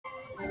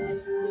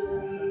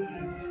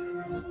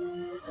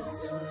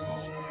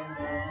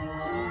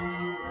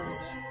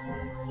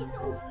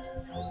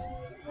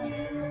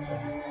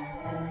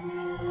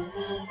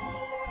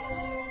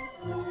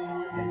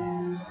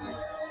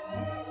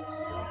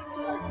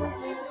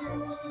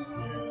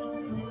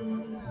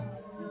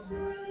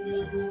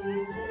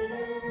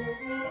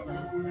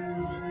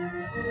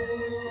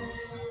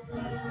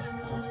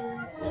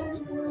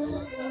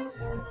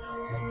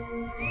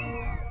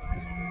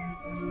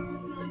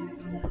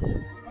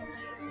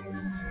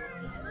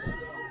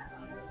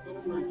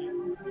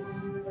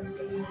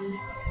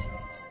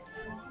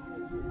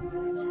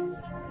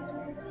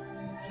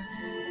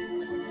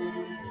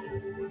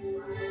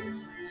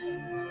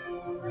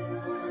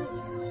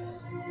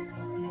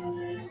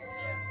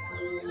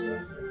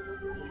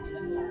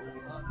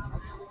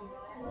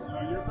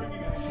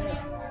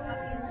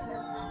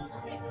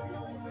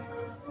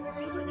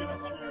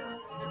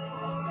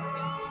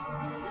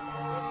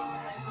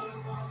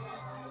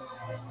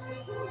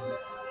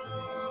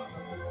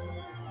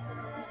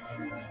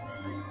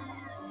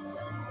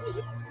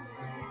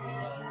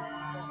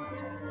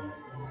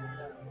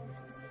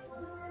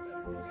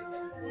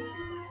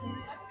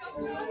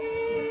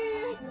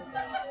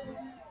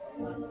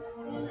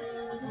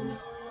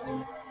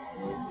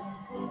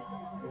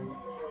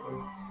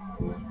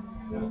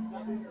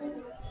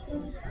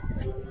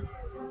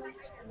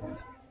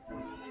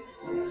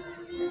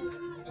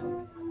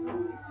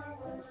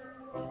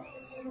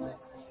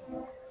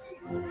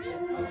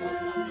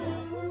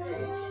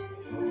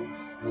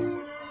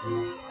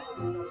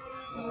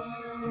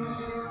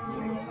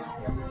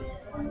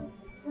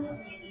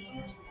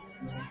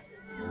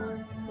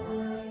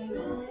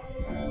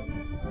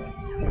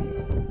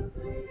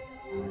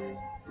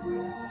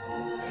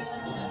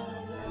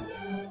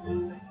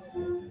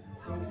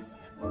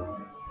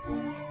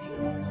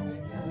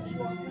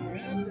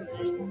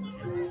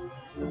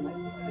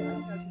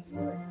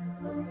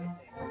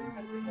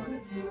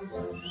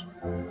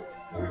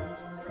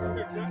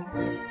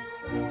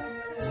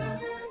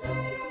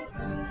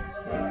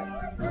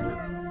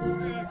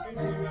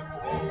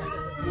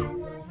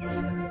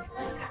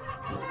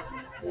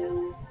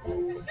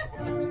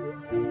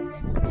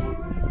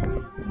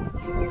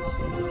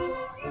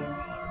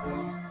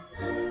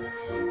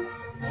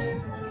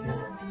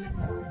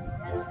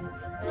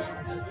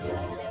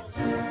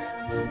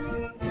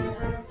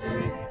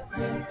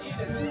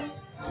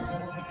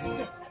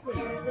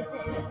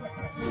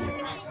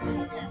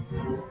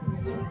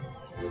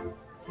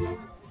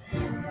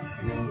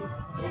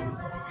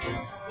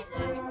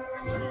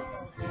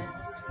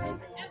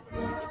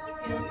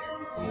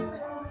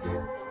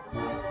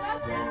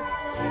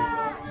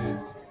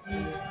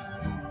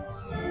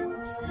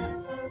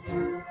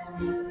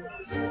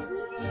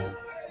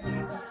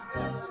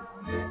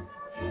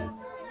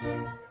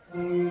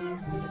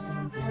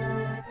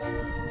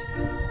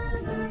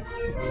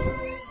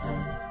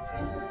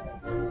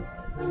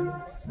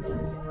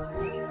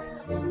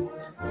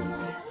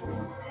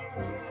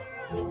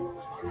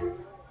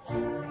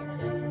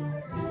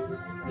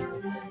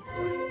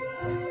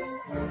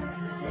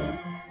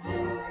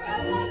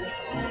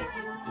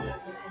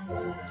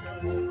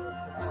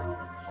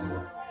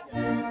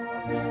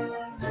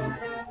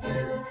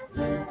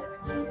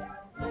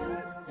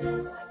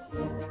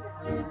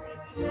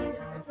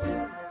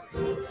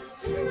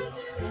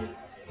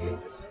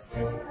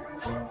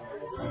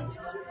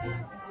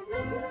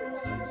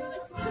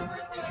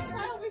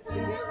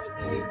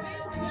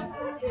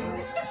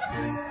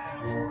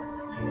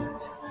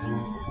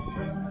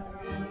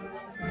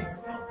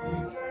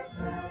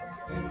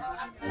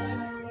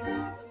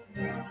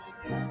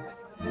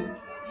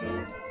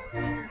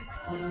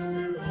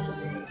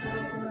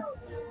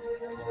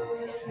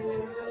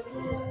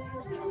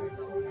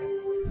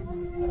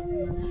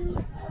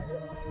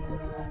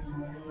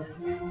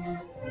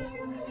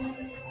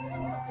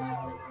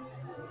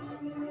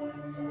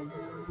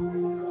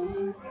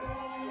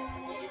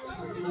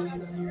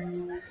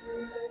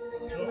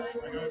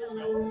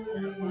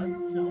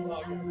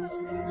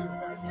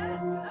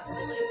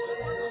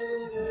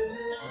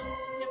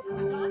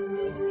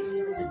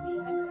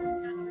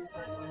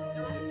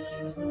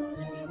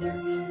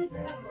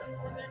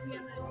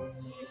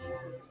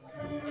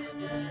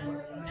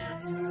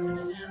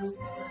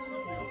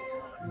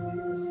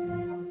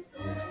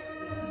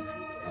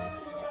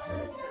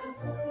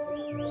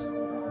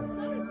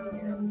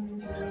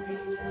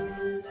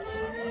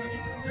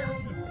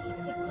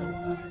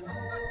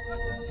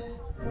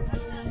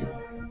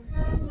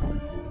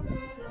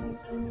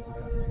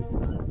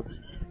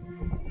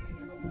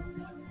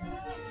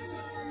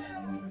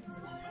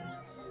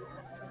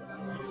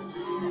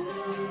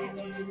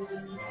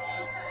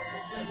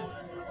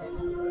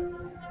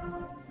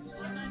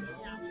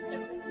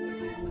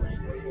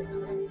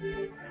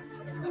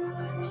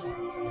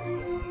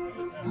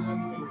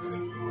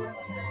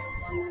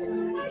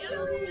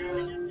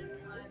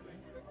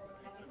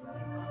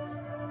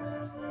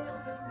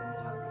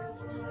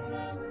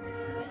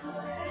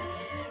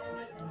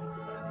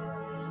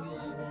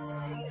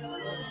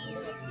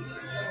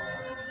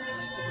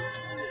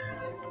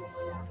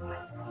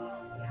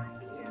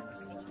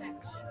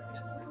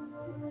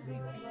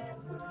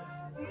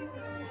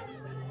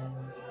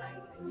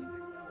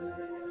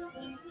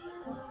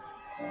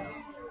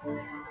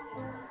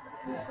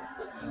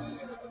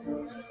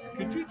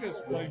Could you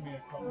just play me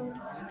a couple?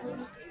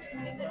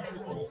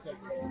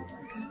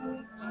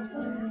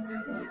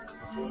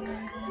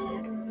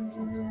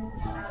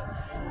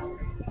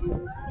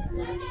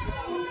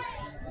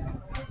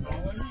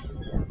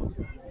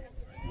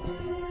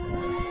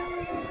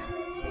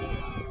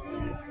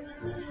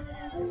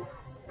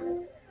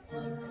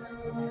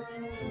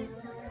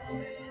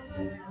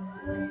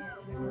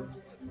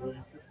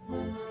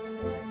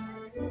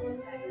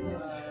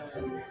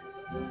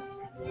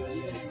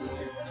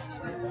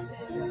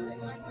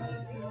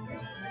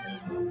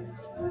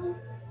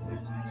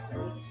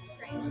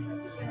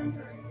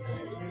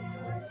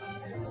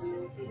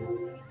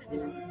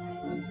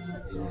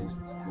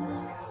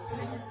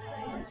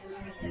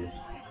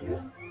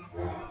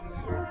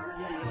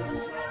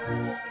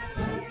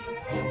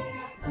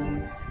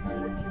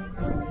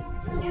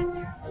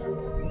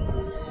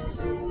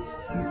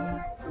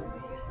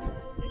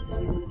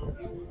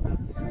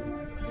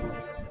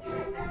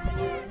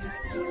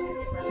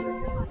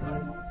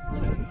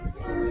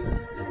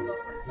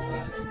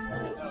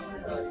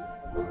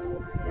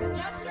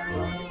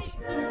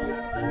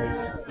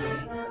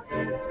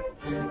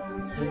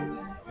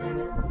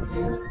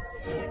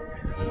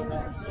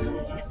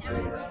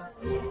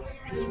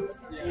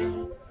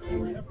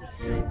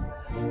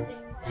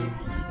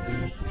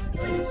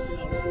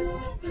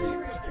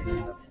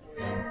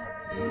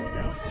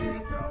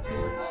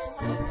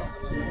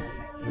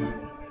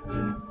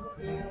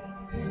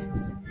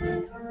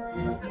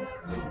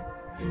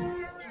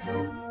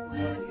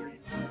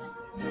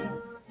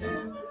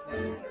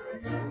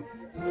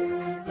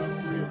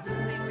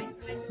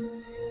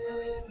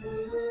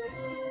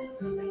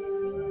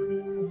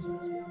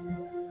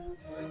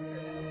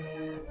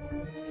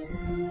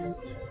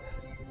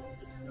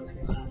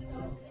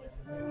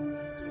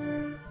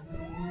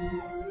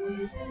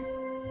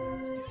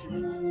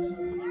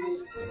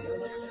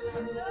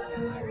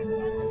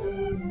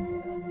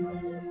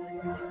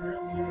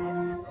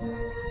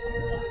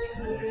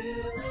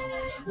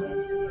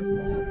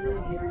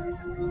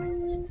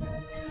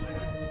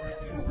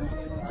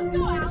 Let's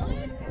go, Alan.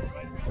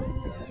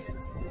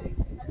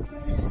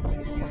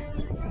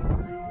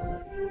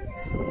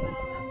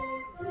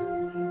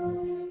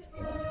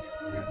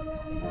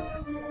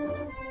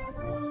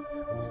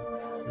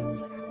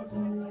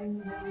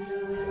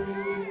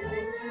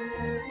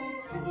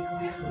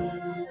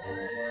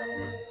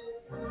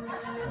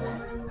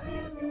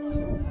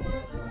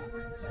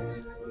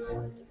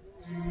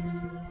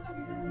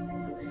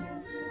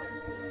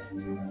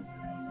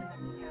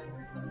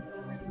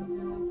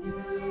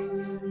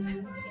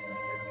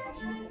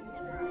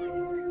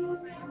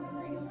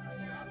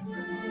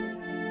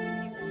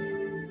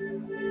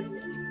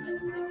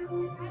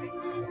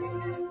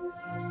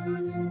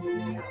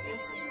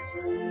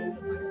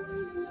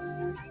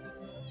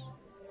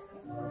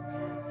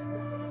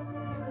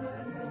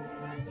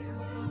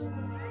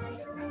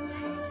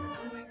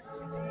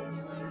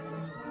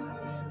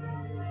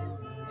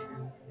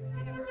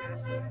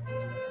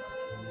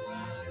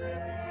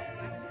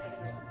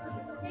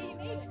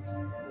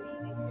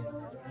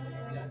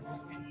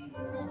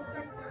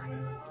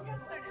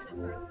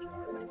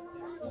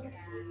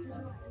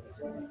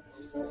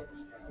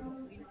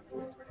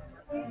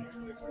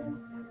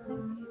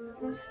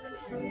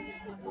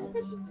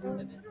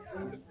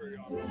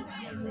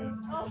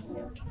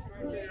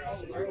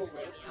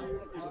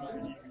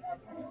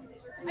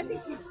 I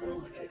think she's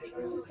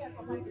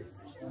behind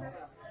us.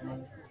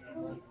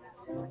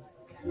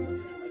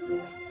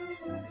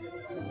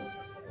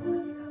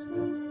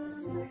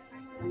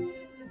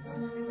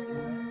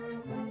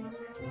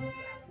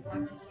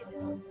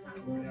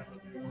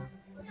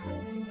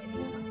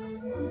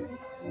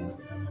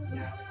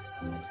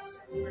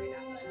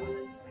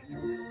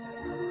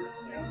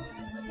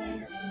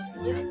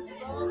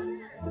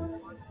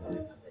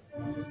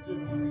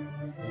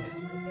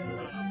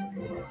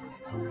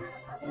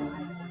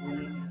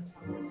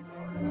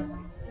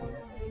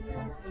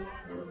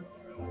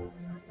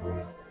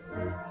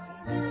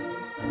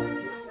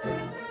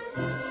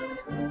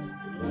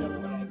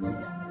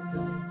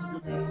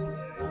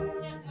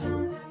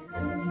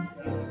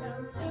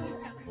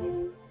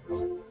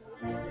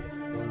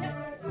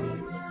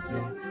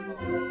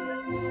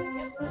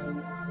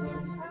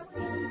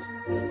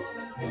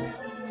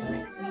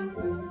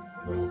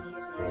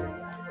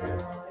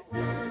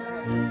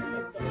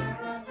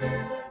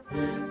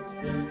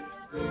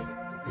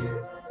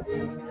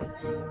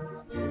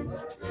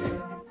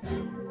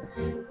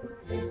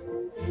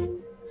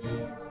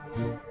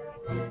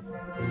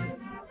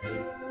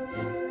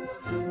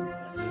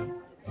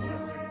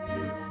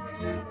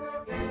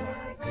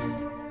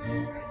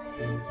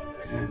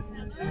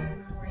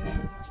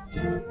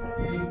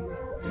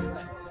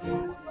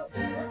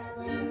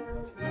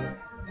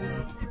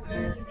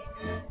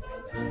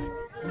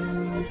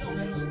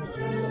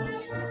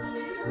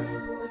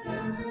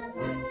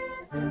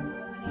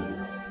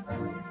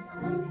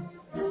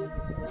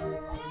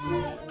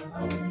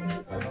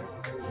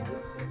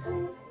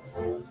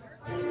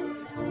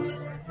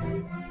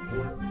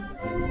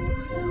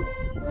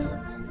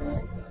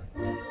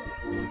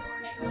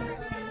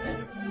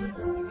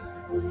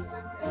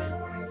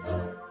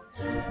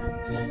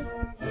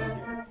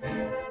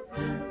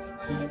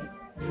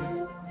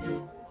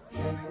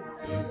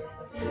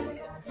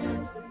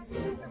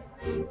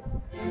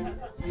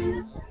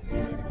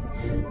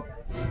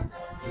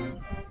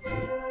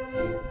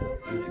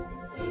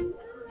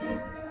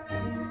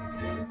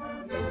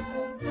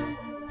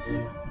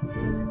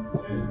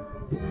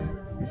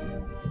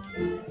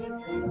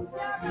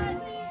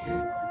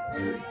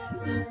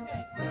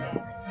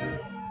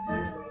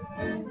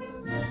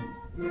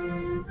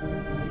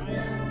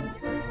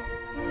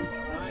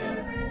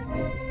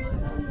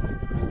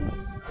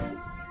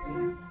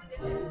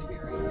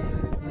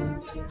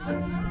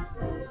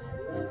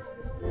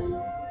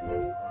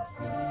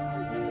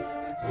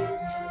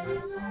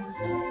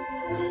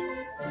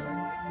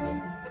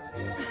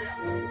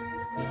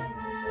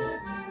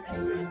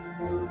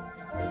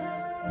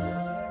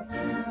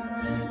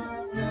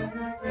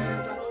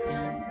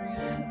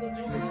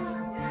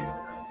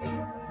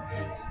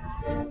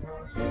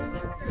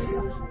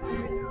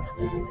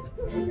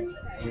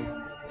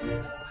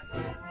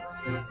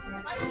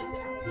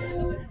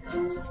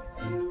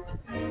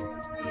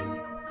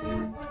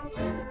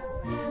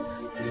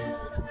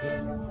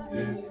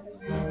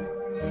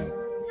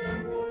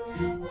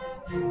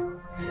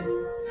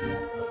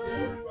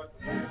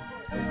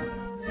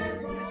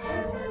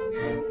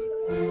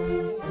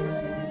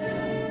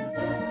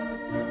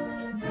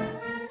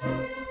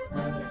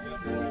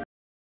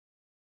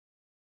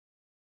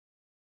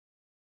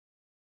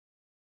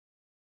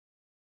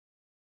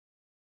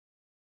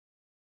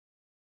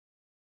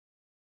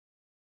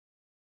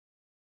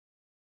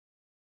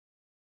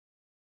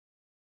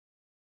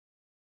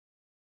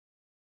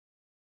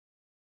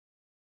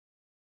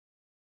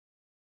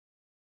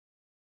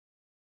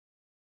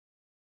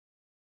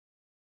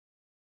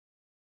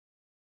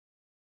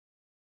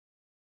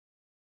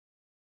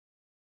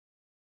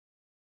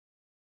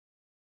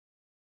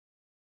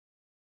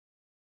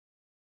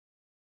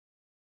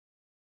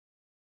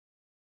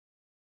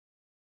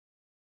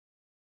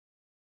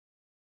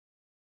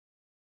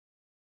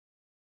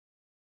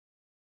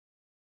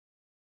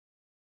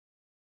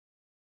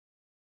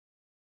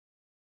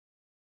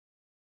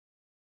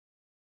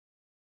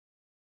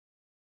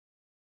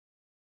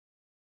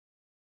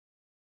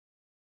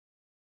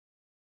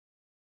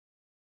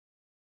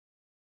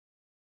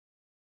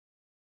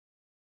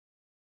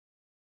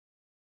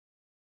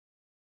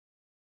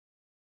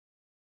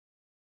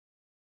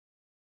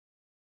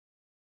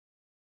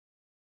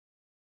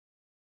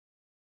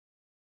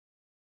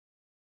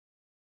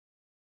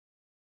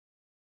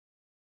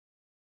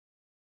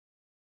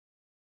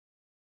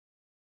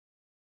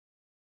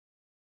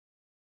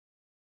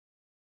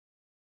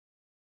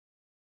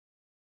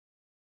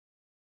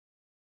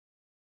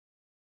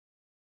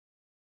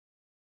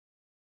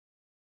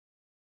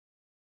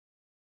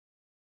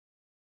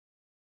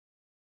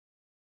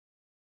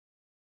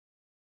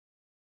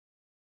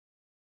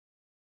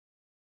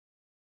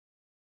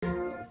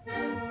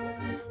 Welcome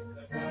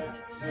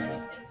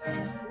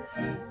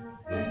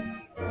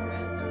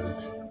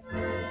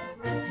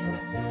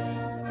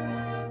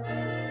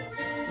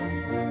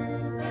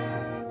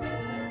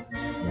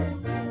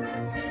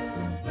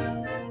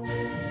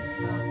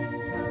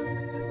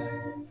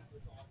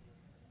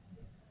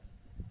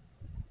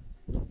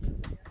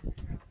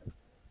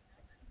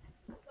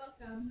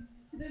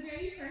to the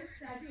very first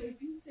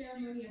graduation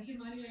ceremony at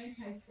Damonte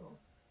High School.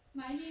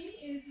 My name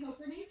is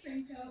Hoperne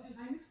Franco, and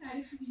I'm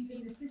excited to be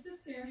the Mistress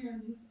of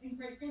Ceremonies and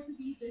grateful to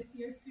be this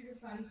year's student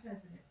body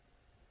president.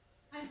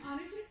 I'm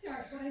honored to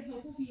start what I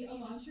hope will be a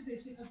long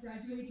tradition of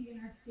graduating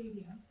in our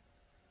stadium.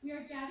 We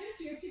are gathered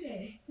here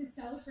today to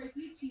celebrate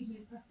the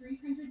achievement of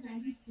 390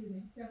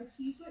 students who have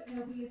achieved what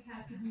nobody has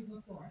had to do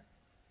before.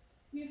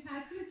 We have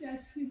had to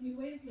adjust to a new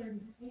way of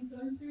learning and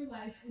going through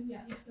life, and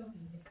yet we still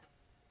made it.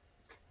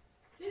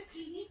 This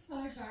evening's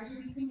color guard will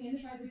be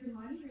commanded by the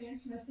Damonte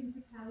Ranch Mustangs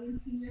Battalion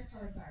Senior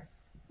Color Guard.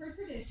 Per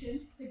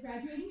tradition, the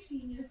graduating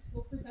seniors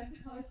will present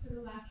the colors for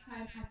the last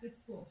time at the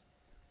school.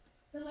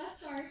 The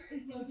left guard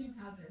is Logan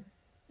Hauser.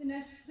 The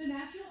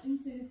national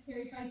ensign is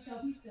carried by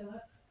Shelby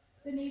Phillips.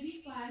 The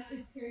Navy flag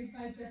is carried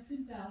by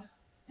Justin Bell,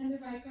 and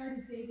the right guard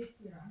is David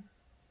Huron.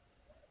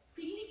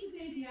 Singing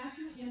today's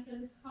national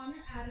anthem is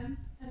Connor Adams,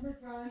 Ember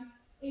Braun,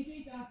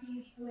 AJ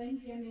Dossie,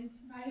 Elaine Gannon,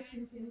 Maya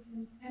Simpkins,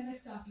 and Emma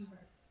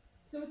Stockenberg.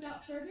 So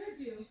without further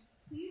ado,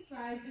 please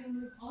rise and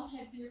remove all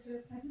headgear for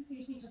the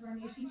presentation of our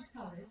nation's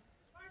colors.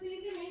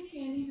 Please remain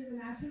standing for the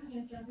national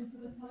anthem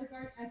until the color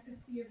guard exits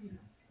the arena.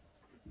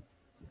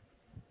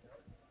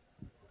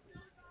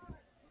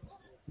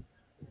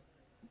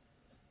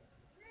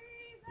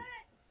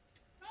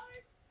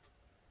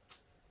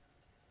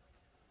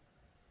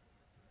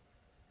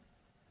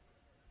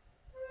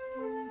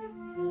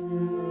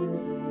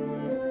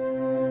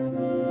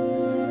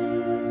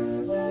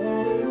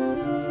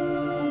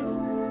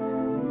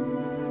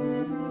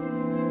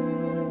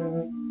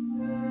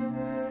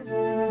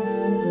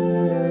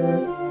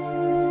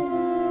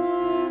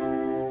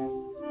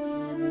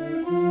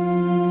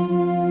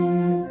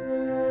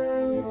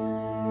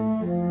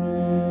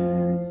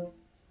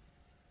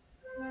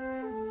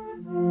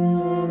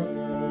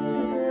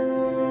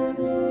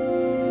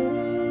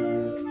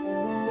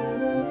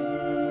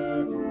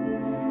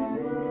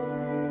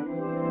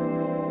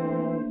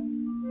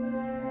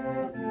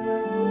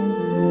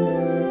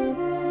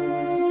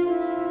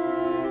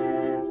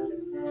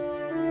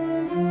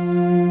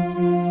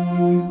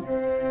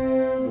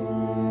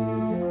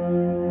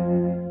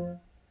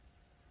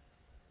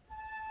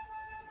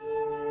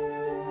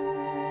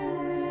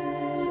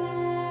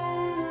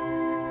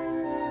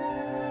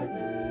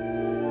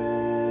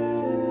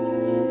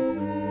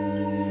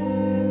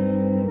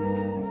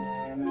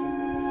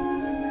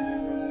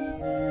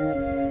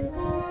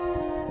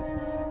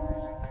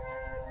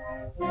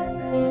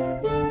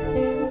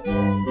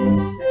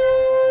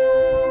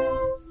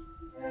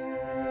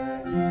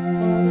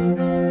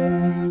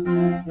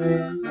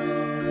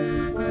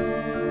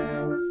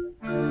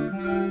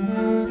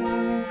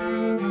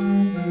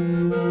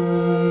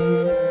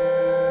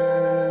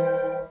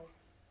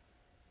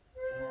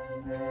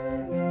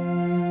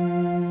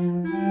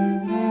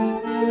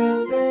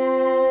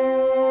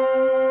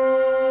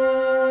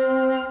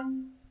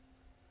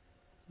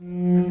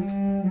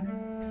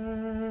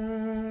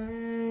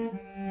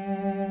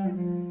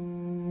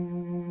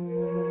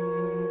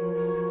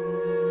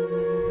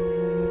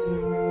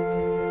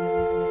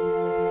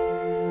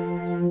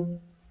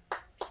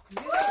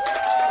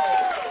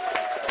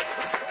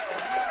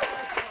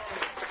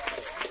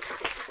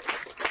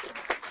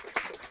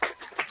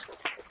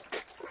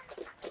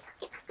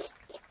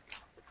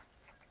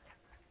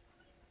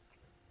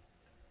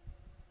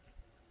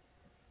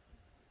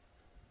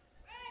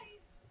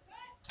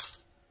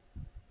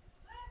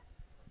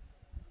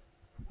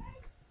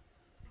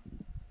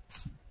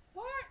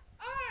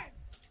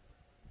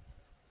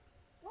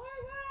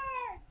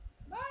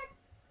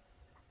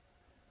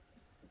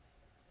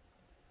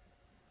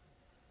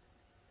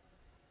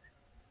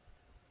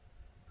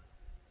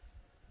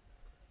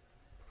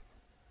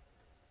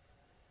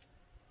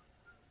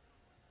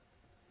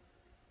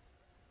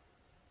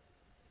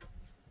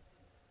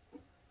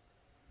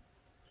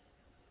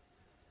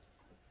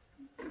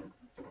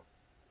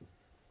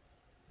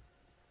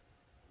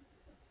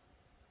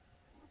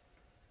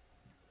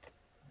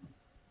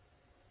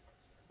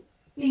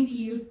 Thank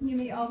you. You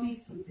may all be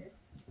seated.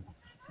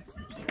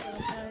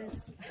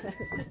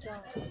 Good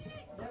job.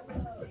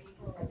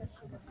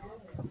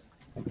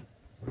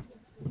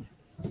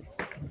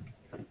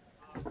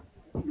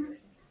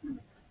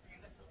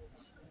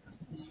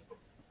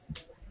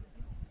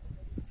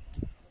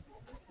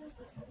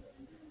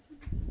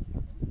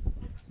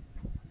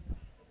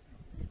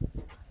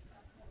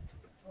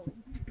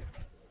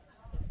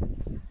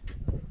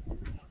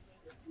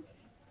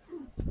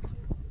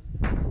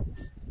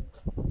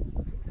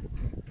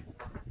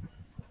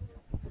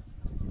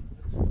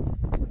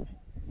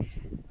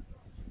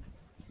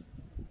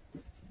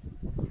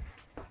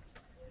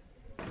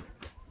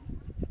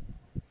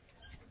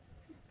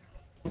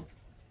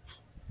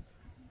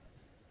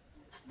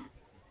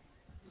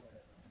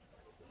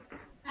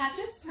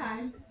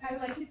 I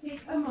would like to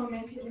take a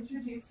moment to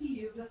introduce to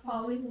you the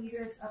following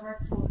leaders of our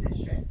school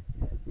district.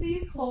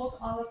 Please hold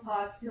all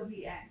applause till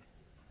the end.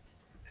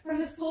 From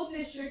the School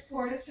District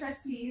Board of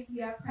Trustees, we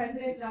have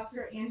President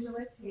Dr.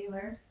 Angela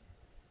Taylor,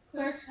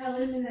 Clerk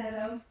Ellen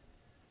Minetto,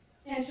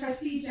 and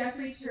Trustee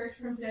Jeffrey Church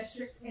from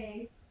District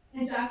A,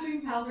 and Dr.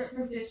 Calvert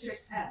from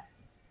District F.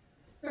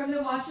 From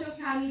the Washoe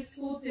County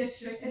School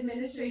District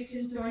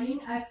Administration, joining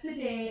us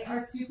today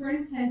are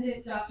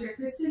Superintendent Dr.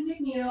 Kristen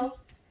McNeil,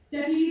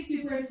 Deputy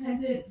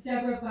Superintendent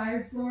Deborah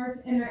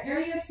Byersdorf, and our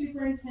Area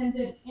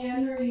Superintendent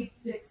Anne Marie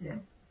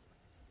Dixon.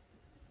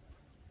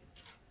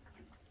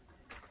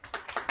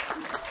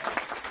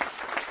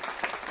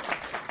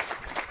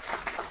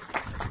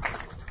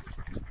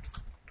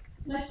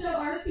 Let's show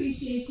our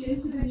appreciation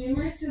to the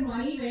numerous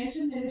Damonte Ranch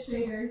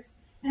administrators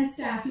and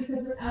staff,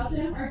 because without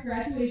them, our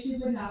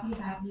graduation would not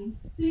be happening.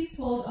 Please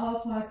hold all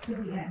applause to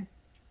the end.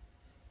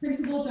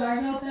 Principal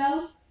Darnell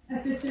Bell,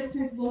 Assistant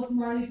Principals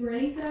Marley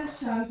Baranka,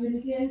 Sean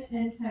Finnegan,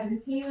 and Kevin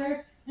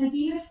Taylor, and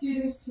Dean of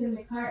Students Tim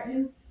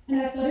McCartan, and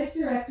Athletic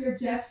Director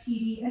Jeff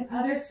Teedy, and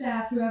other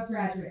staff who have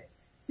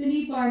graduates: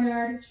 Cindy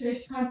Barnard,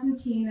 Trish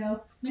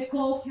Constantino,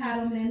 Nicole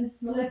Cattleman,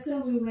 Melissa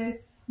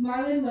Lewis,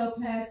 Marlon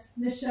Lopez,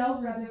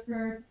 Michelle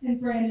Rutherford, and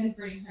Brandon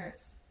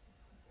Bringhurst.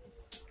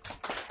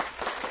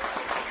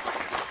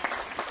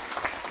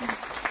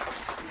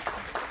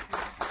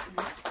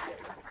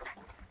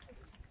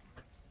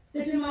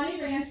 The Damonte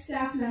Ranch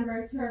staff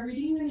members who are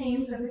reading the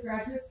names of the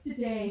graduates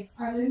today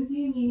are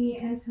Lindsay, Mimi,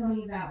 and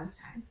Tony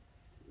Valentine.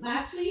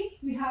 Lastly,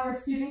 we have our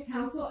student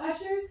council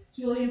ushers,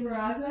 Julian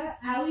Barraza,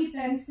 Allie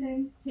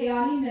Benson,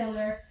 Tayani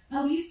Miller,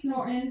 Elise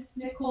Norton,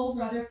 Nicole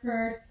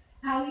Rutherford,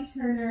 Allie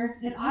Turner,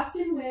 and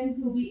Austin Wynn,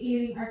 who will be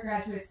aiding our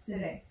graduates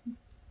today.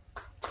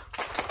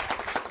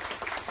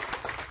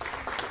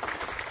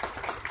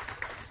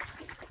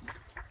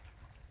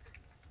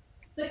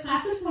 The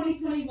class of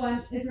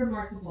 2021 is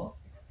remarkable.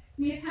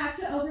 We have had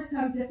to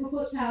overcome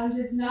difficult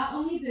challenges not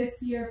only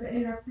this year, but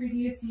in our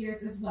previous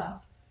years as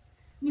well.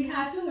 We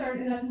had to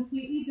learn in a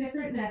completely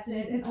different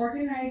method and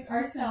organize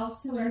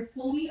ourselves to learn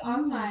fully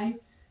online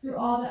through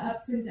all the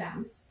ups and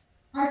downs.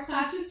 Our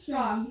class is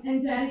strong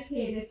and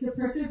dedicated to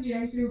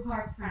persevering through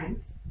hard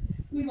times.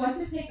 We want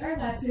to take our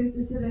lessons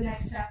into the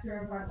next chapter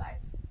of our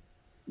lives.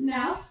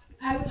 Now,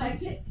 I would like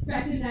to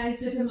recognize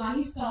the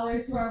Damonte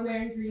scholars who are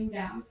wearing green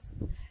gowns.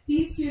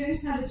 These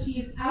students have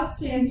achieved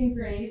outstanding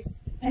grades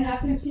and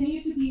have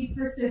continued to be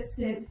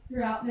persistent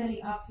throughout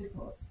many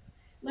obstacles.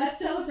 Let's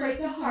celebrate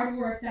the hard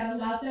work that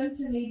allowed them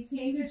to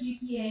maintain their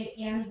GPA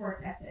and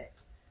work ethic.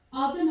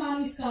 All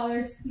Damonte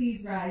scholars,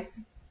 please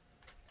rise.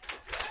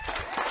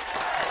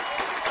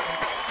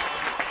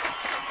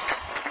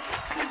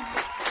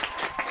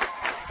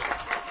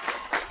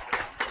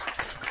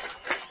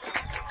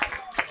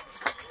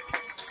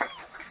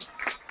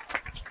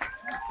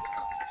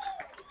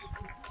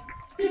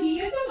 To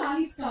be a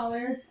Damonte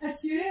scholar, a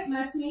student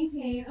must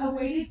maintain a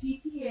weighted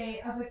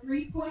GPA of a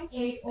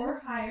 3.8 or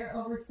higher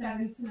over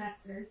 7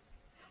 semesters.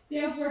 They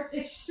have worked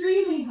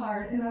extremely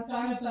hard and have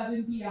gone above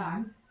and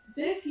beyond.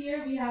 This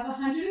year, we have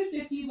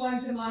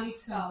 151 Damonte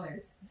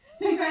scholars.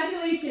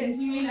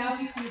 Congratulations, you may now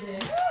be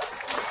seated.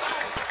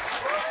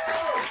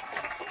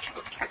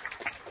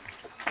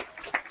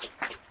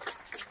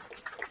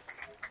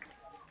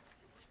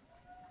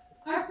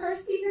 Our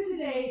first speaker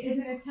today is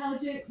an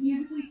intelligent,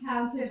 musically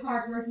talented,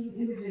 hardworking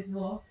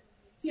individual.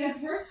 He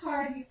has worked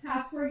hard these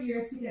past 4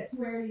 years to get to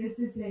where he is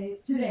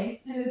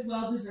today, and is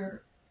well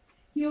deserved.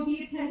 He will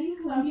be attending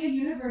Columbia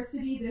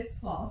University this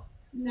fall.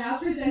 Now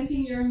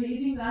presenting your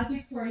amazing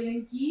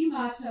valedictorian, Guy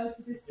Matos,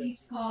 with a speech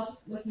called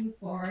Looking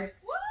Forward.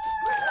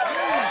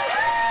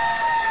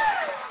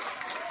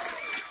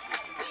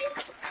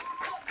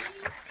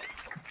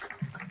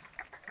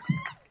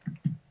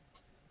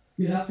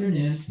 Good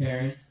afternoon,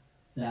 parents,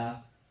 staff,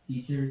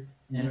 teachers,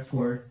 and of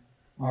course,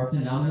 our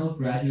phenomenal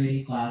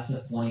graduating class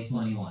of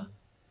 2021.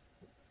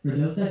 For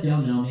those that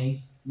don't know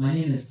me, my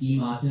name is Guy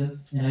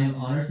Matos, and I am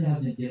honored to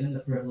have been given the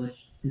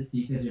privilege to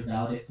speak as your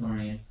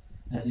valedictorian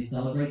as we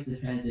celebrate the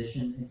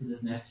transition into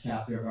this next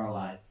chapter of our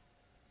lives.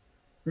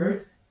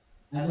 First,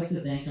 I'd like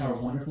to thank our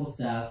wonderful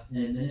staff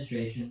and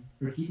administration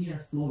for keeping our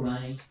school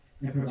running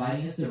and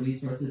providing us the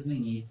resources we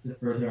need to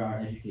further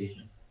our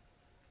education.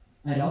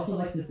 I'd also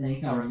like to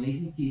thank our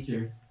amazing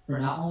teachers for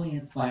not only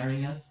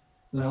inspiring us,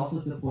 but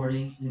also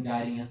supporting and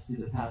guiding us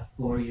through the past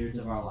 4 years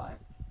of our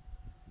lives.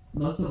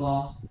 Most of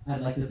all,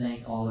 I'd like to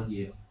thank all of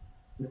you,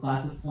 the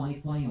class of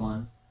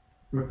 2021,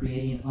 for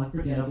creating an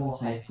unforgettable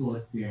high school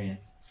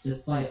experience,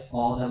 despite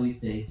all that we've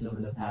faced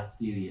over the past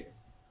few years.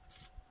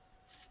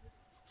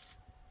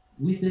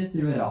 We've been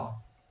through it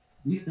all.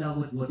 We've dealt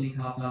with whooping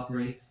cough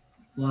outbreaks,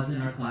 floods in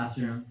our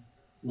classrooms,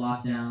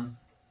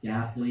 lockdowns,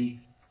 gas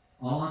leaks,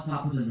 all on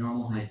top of the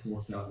normal high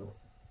school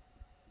struggles.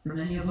 For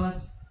many of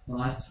us, the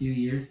last 2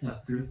 years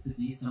have proved to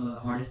be some of the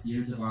hardest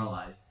years of our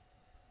lives.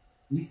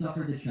 We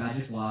suffered the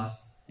tragic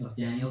loss of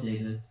Daniel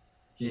Davis,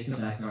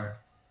 Jacob Eckhart,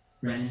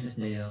 Brandon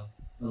Mateo,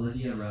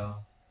 Olivia Rowe,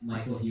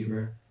 Michael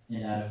Huber,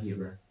 and Adam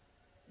Huber,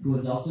 who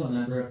was also a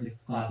member of the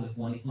class of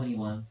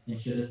 2021 and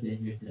should have been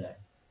here today.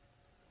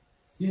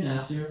 Soon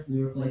after,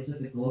 we were faced with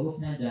a global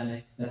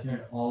pandemic that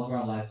turned all of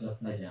our lives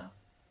upside down.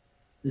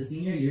 The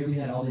senior year we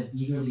had all been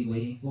eagerly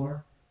waiting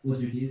for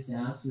was reduced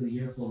down to a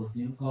year full of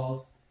Zoom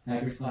calls,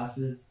 hybrid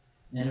classes,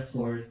 and of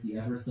course, the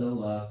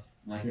ever-so-loved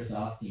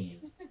Microsoft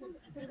Teams.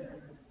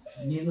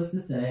 Needless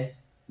to say,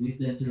 we've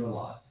been through a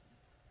lot.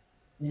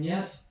 And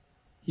yet,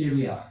 here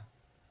we are.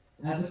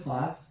 As a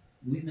class,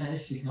 we've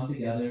managed to come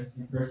together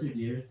and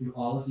persevere through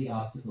all of the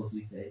obstacles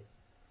we faced.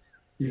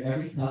 Through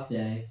every tough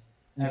day,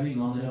 every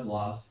moment of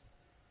loss,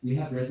 we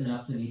have risen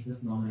up to meet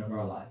this moment of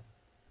our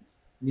lives.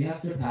 We have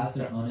surpassed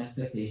our own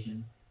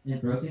expectations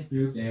and broken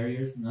through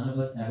barriers none of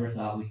us ever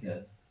thought we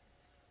could.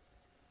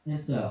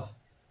 And so,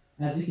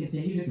 as we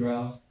continue to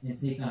grow and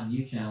take on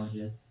new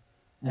challenges,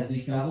 as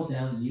we travel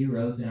down new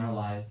roads in our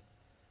lives,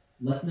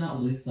 let's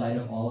not lose sight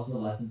of all of the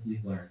lessons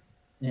we've learned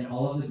and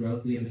all of the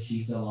growth we have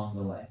achieved along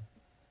the way.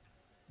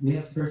 We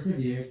have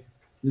persevered,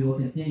 we will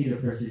continue to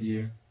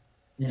persevere,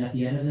 and at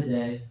the end of the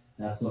day,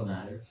 that's what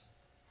matters.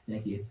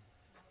 Thank you.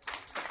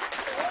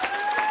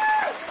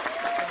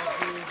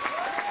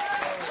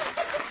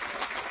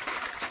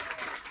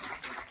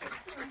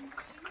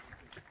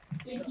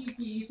 Thank you,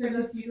 Guy, for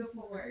those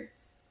beautiful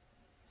words.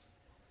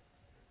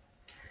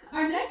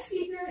 Our next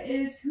speaker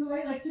is who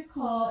I like to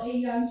call a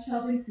young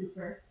Sheldon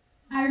Cooper.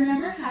 I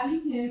remember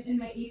having him in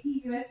my AP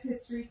US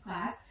History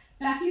class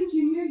back in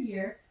junior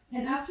year,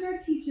 and after our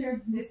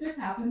teacher, Mr.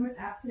 Kaplan, was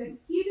absent,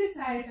 he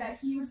decided that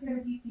he was going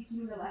to be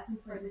teaching the lesson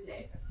for the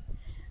day.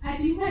 I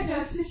think that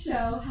goes to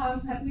show how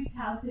incredibly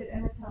talented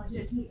and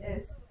intelligent he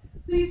is.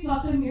 Please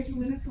welcome your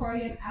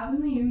salutatorian,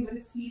 Alvin Leung,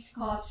 with a speech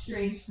called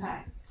Strange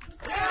Times.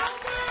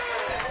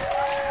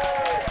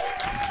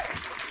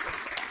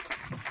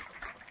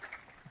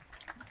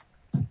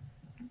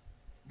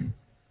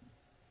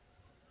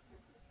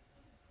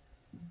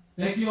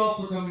 Thank you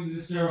all for coming to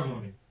this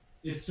ceremony.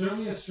 It's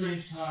certainly a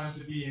strange time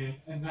to be in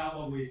and not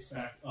what we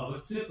expect of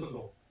a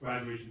typical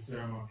graduation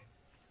ceremony.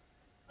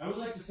 I would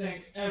like to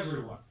thank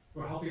everyone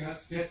for helping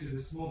us get to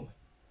this moment.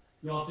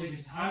 You all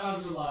taking time out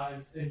of your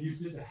lives and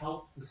used it to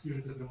help the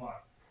students of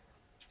Damonte.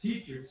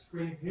 Teachers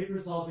creating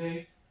papers all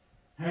day,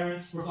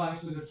 parents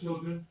providing for their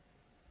children,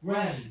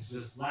 friends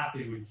just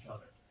laughing with each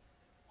other.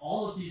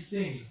 All of these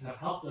things have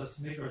helped us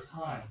make our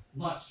time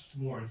much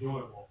more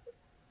enjoyable.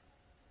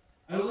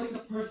 I would like to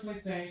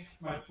personally thank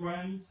my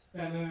friends,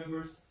 family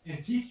members,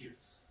 and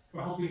teachers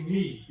for helping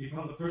me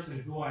become the person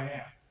who I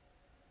am.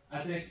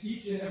 I thank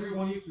each and every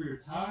one of you for your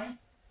time,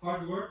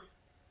 hard work,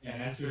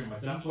 and answering my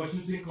dumb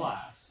questions in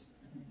class.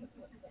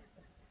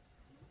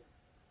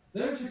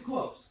 There's a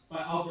quote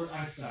by Albert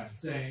Einstein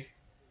saying,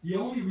 "The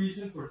only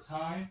reason for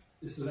time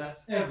is so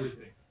that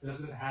everything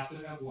doesn't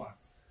happen at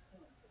once."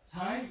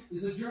 Time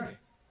is a journey,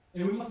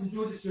 and we must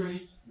enjoy this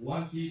journey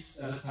one piece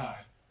at a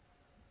time.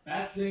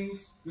 Bad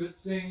things, good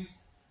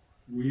things,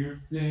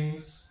 weird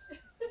things,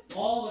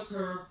 all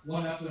occur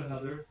one after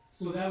another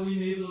so that we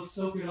may be able to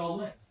soak it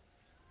all in.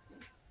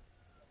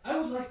 I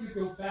would like to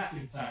go back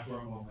in time for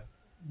a moment.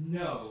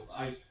 No,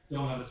 I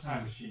don't have a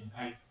time machine.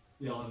 I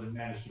still haven't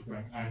managed to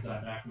bring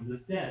Einstein back from the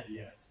dead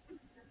yet.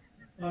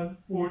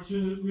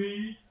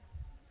 Unfortunately.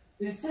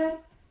 Instead,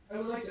 I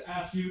would like to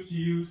ask you to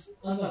use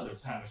another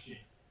time machine.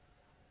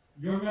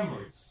 Your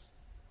memories.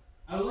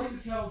 I would like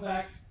to travel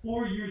back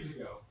 4 years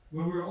ago,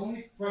 when we were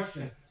only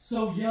freshmen,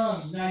 so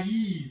young,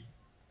 naive,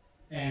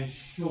 and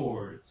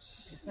short.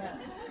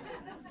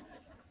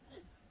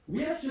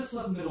 We had just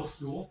left middle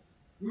school.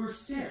 We were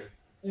scared,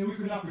 and we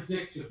could not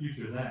predict the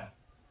future then.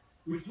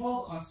 We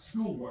dwelled on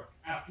schoolwork,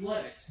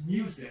 athletics,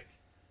 music,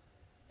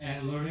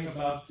 and learning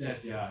about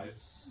dead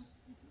guys.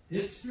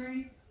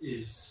 History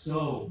is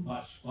so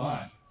much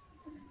fun.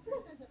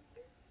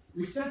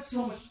 We spent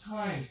so much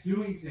time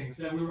doing things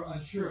that we were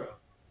unsure of.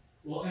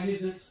 Will any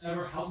of this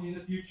ever help me in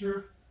the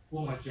future?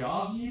 Will my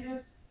job need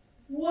it?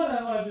 What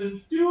have I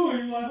been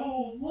doing my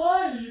whole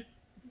life?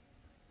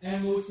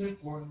 And most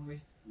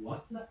importantly,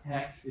 what the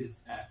heck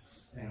is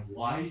X, and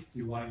why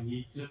do I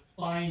need to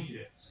find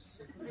it?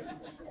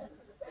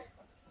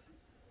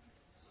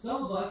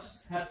 Some of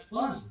us had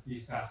fun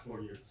these past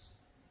 4 years,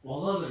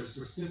 while others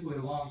were simply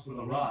along for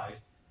the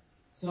ride.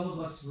 Some of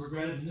us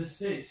regretted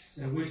mistakes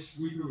and wished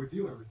we could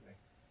redo everything.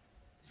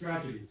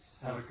 Tragedies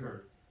have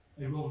occurred,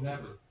 and we'll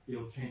never be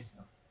able to change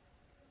them.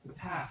 The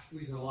past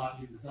leaves a lot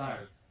to be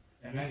desired,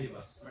 and many of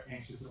us are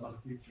anxious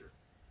about the future.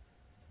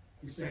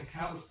 We spend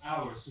countless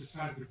hours just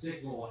trying to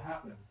predict what will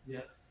happen,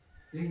 yet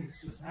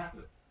things just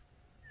happen.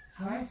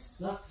 Time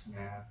sucks,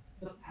 man.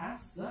 The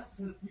past sucks,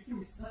 and the future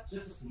will suck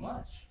just as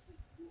much.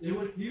 It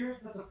would appear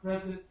that the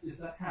present is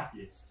the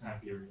happiest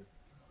time period.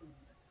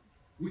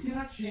 We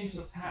cannot change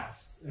the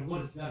past, and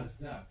what is done is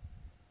done.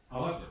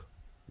 However,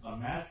 a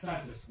mad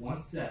scientist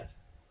once said,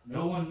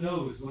 "No one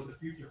knows what the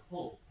future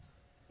holds.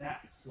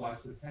 That's why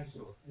its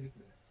potential is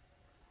infinite."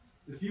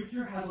 The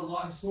future has a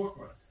lot in store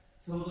for us.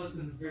 Some of us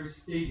in this very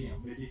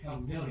stadium may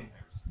become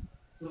millionaires.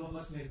 Some of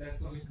us may invent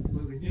something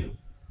completely new.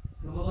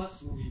 Some of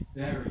us will be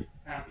very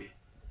happy.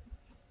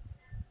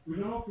 We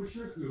don't know for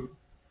sure who,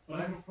 but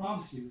I can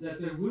promise you that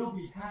there will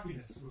be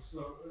happiness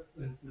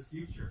in this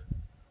future.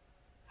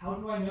 How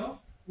do I know?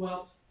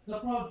 well, the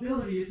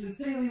probability is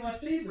insanely in my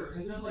favor,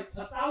 and there's like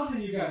 1,000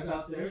 of you guys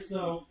out there,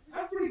 so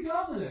I'm pretty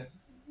confident.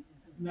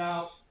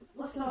 Now,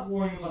 let's stop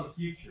worrying about the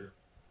future.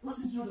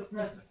 Let's enjoy the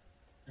present.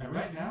 And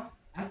right now,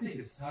 I think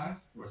it's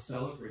time for a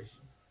celebration.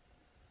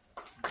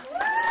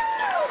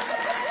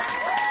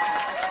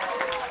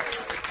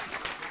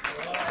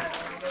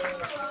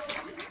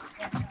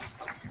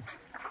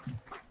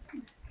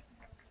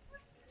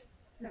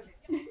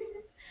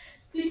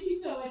 Thank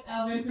you so much,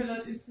 Alvin, for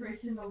those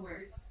inspirational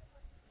words.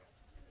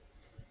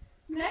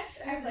 Next,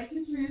 I'd like to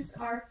introduce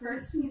our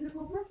first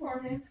musical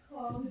performance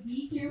called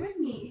Be Here With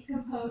Me,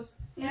 composed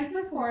and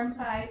performed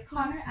by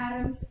Connor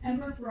Adams,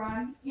 Ember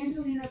Braun,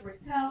 Angelina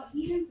Bertel,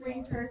 Eden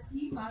Brinkhurst,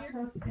 Steve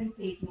Matos, and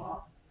Paige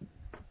Wall.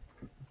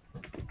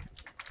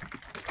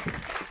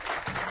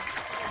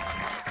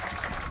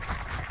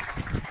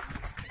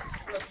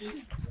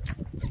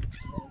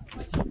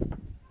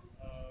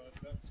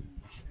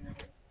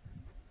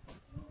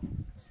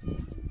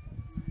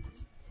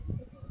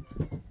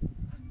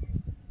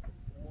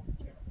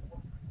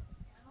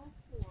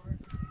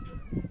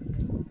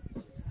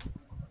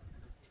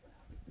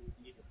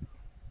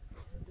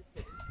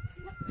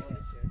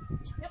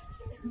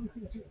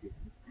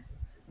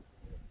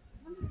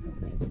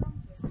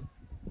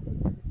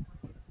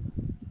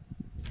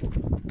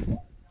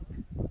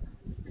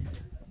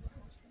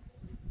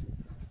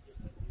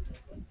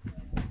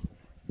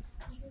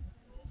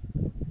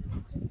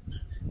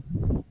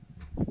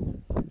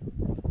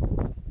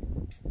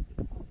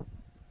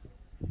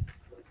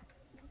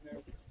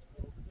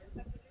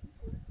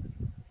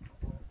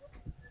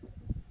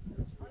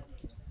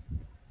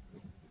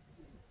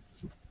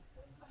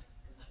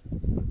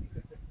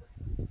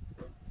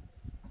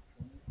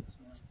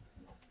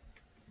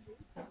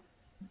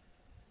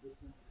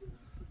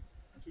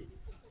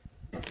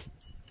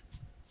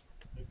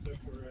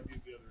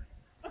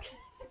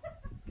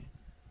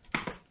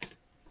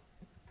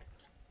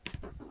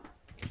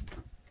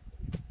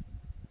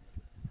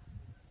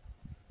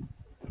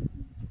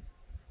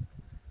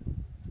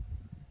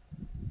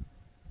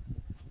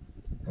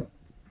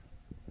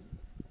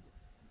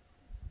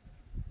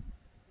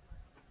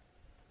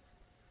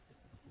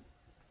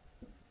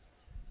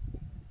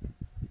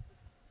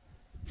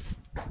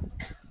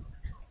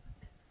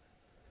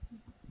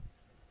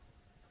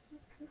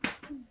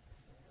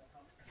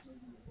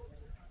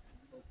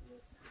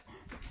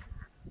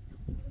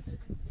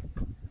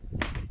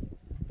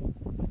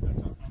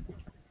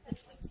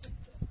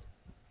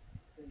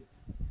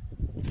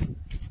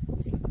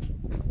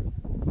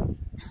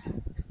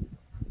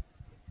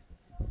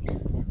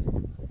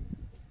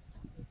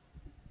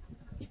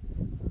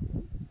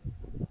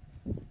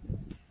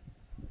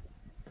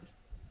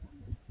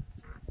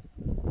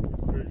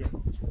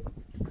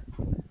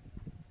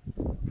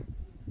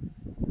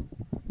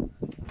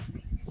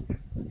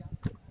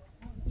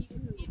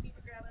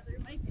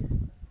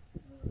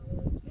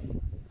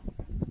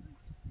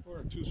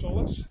 Two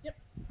solos? Yep.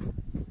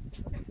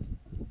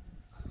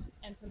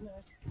 And from the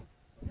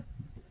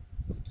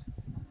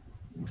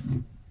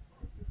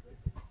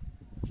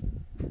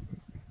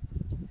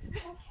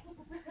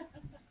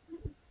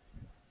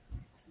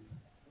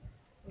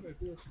What did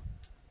I do?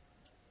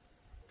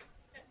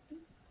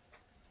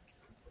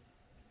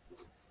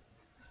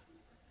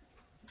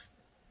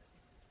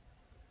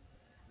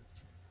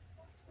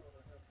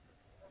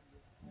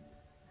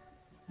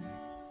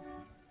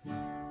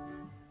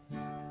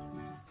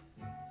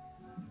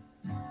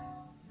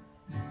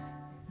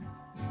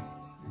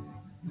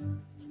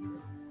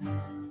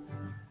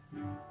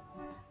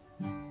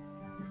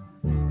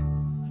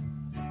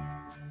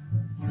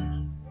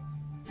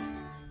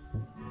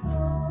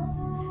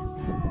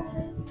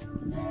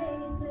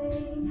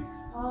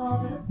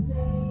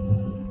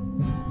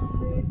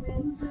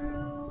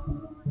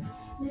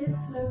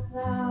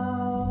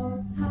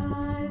 about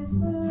time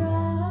for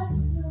us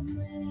to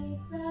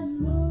make that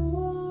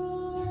move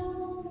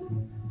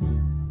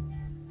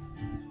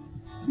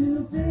to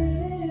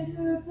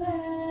bigger,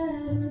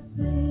 better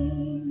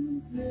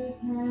things we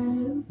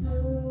can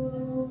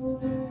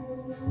improve.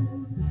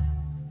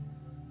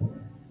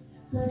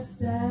 The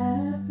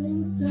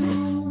stepping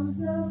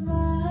stones of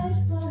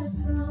life are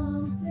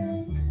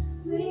something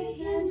we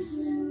can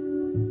choose.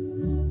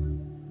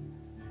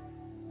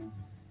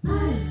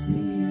 I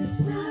see your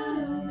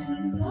shadows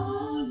in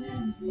long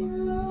empty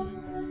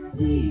rooms,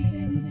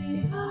 leaving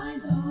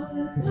behind all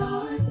the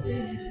dark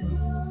bitter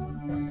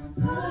gloom,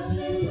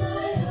 crushing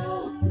my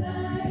hopes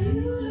that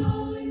you'd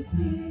always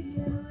be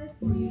here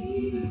with me.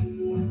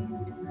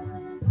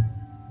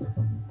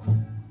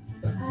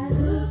 I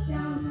look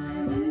out my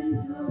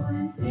window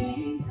and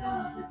think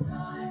of the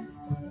times,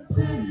 the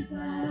friends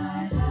that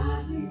I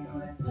have here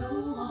with no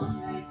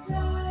one-way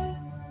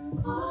drives.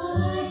 All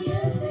I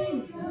can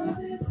think of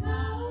is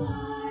how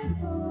I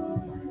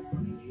hope to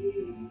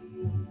see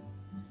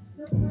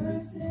the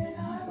person I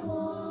want.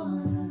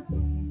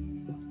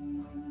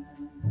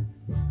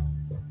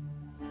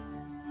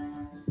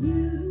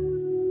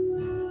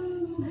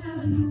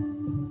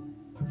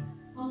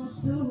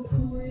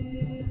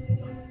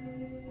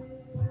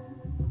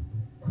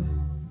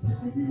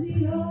 This is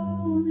the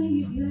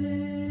only place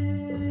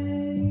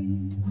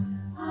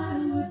I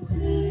would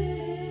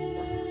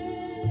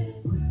pick.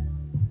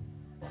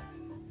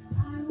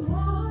 I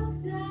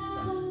walk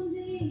down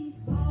these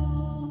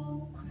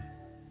halls,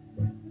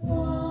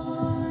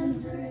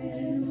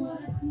 wondering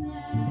what's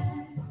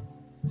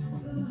next.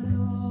 But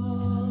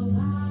all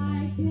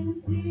I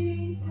can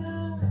think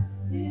of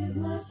is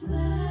what's left.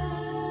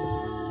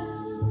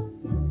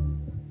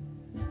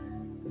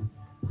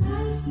 I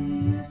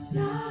see your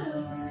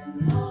shadows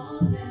in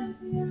long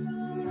empty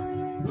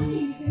rooms,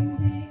 leaving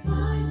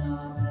behind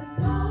all the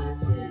dark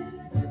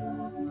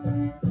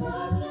different.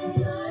 Crushing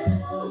my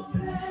hopes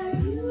that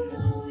you'd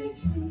always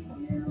be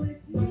here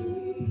with me.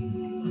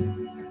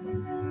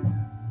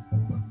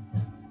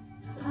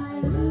 I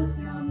look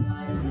out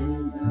my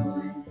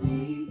window and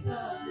think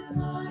of the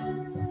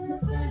times, the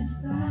friends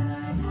that I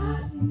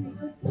had who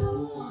would go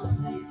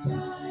on their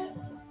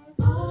drives.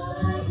 All I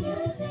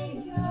can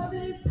think of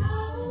is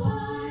how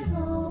I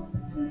hope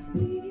to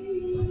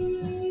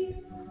see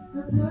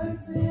the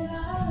person I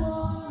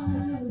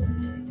wanna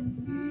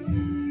be.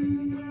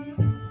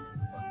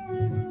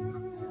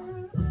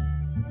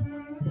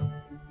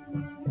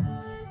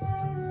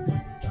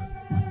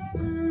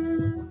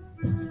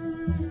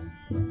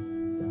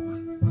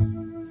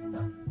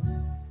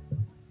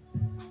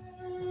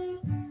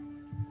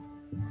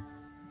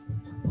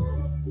 I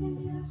see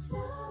your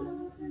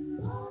shadows in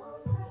long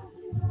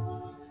empty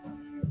halls,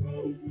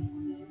 leaving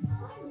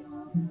behind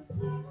all the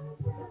things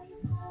that you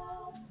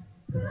have.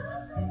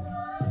 Crushing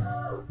my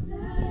hopes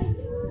that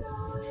you'd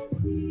always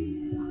be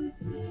with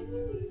me.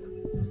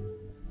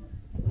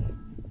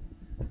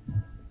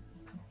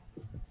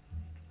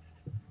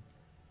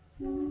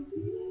 So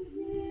be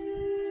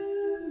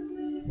here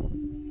with me.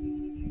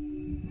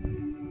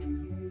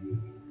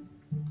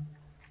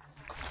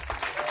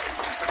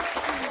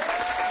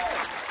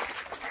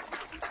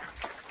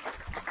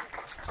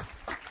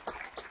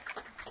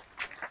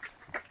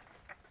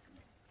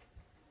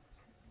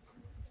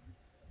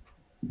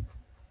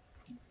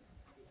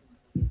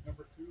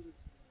 Number two.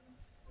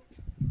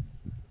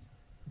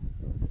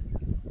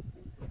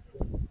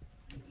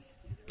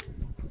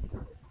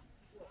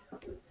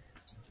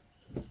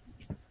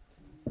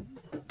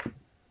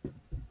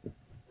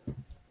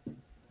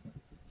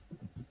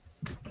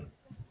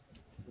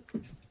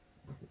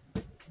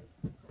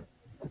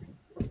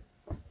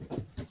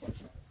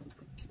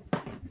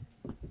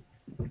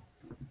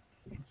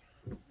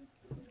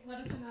 What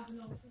a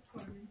phenomenal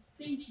performance.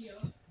 Thank you.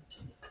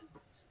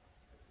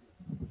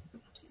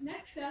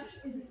 Next up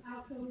is an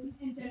outgoing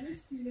and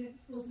generous student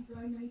who will be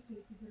going many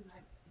places in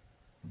life.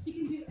 She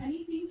can do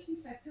anything she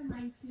sets her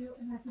mind to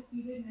and has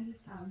defeated many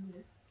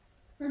challenges.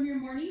 From your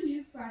morning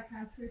news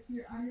broadcaster to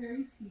your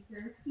honorary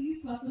speaker,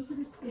 please welcome to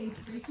the stage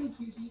Rachel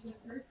Judy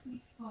with her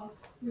speech called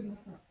Reno.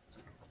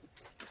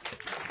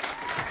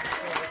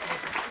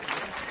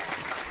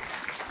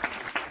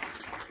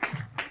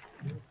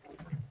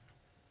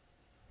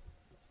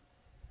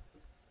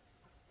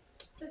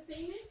 The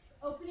famous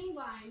opening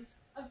lines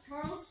of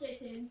Charles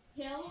Dickens'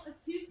 Tale of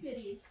Two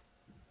Cities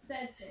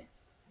says this: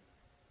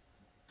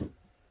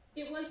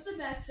 "It was the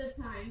best of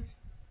times,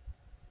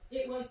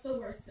 it was the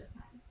worst of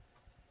times.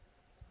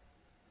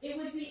 It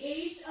was the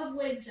age of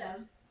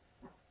wisdom,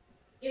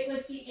 it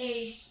was the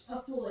age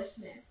of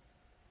foolishness.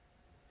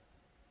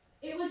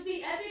 It was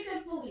the epic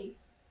of belief,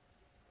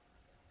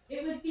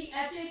 it was the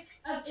epic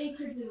of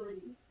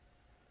incredulity.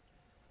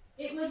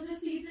 It was the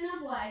season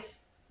of light,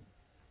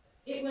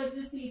 it was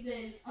the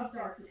season of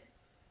darkness.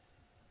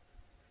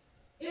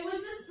 It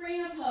was the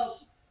spring of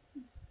hope,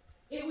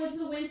 it was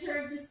the winter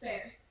of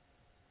despair.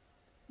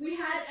 We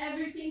had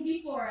everything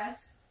before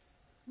us,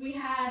 we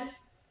had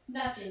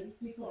nothing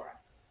before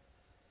us."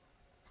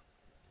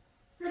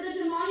 For the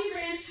Damonte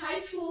Ranch High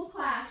School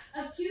class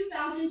of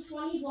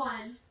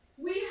 2021,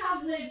 we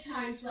have lived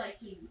times like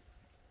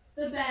these,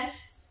 the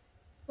best,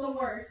 the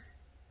worst,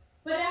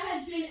 but it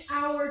has been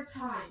our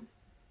time.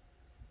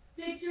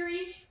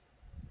 Victories,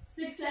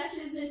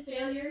 successes and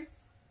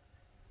failures,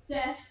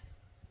 deaths,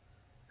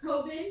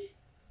 COVID.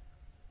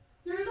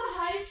 Through the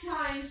highest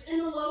times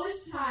and the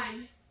lowest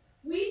times,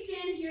 we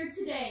stand here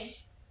today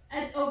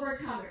as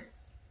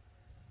overcomers.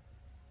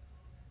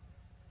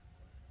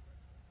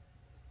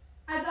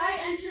 As I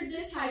entered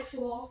this high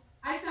school,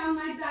 I found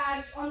my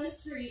bags on the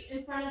street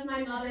in front of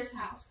my mother's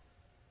house,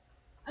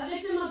 a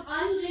victim of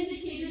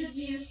unvindicated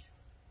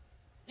abuse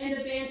and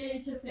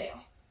abandoned to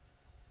fail.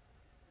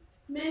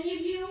 Many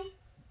of you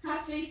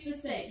have faced the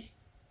same.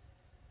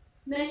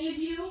 Many of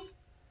you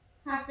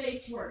have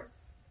faced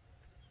worse.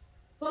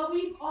 But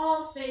we've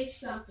all faced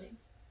something.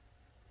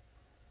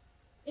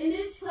 In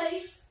this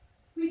place,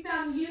 we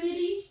found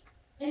unity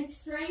and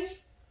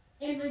strength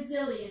and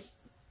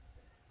resilience.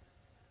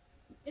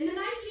 In the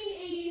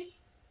 1980s,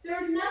 there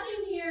was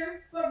nothing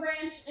here but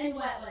ranch and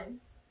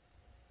wetlands.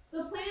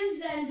 The plans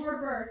then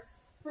were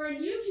birthed for a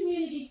new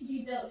community to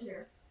be built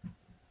here.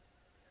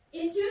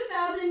 In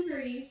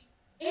 2003,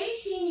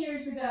 18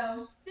 years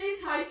ago, this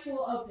high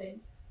school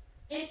opened.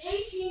 And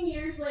 18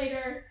 years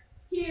later,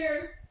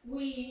 here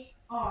we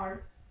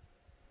are.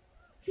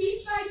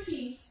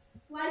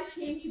 life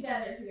came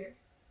together here.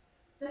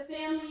 The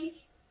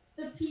families,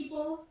 the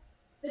people,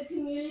 the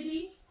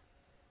community,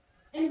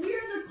 and we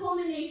are the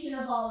culmination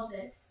of all of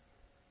this.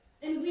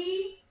 And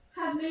we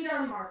have made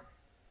our mark.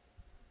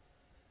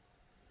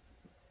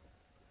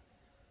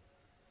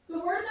 The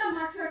word that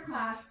marks our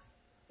class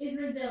is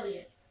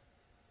resilience.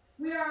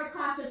 We are a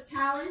class of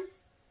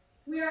talents.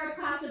 We are a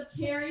class of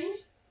caring.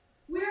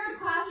 We are a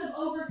class of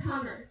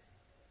overcomers.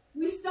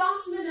 We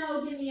stomped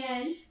Minogue in the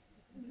end,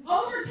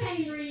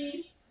 overcame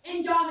Reed,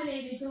 and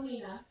dominated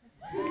Galena.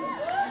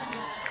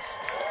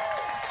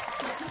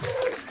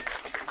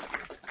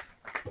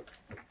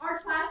 Our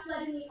class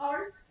led in the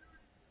arts,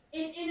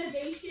 in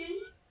innovation,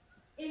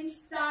 in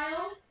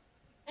style,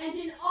 and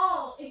in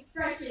all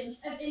expressions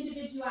of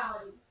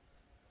individuality.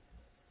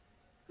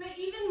 But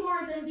even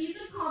more than these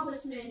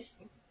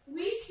accomplishments,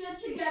 we stood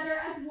together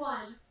as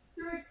one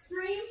through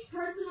extreme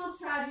personal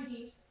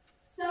tragedy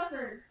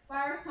suffered by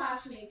our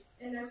classmates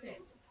and their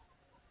families.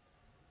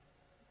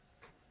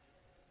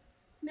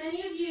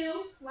 Many of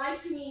you,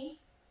 like me,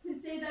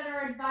 can say that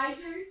our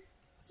advisors,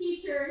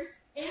 teachers,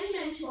 and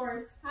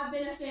mentors have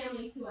been a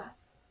family to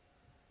us.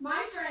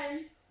 My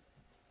friends,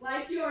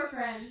 like your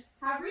friends,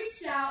 have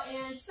reached out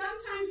and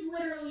sometimes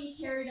literally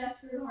carried us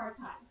through hard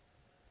times.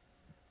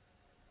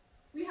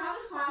 We have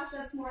a class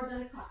that's more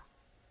than a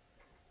class.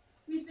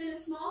 We've been a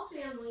small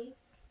family,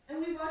 and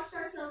we watched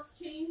ourselves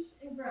change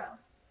and grow.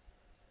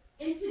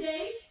 And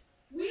today,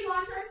 we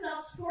launch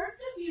ourselves towards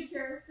the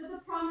future with the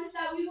promise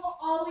that we will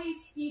always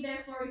be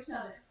there for each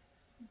other.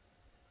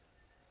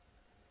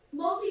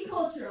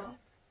 Multicultural,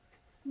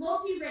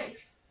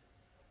 multi-race,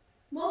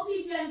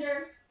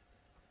 multi-gender,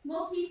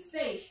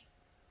 multi-faith,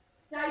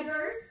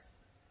 diverse,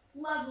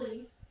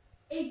 lovely,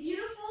 a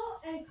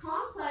beautiful and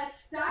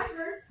complex,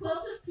 diverse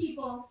quilt of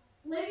people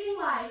living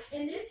life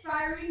in this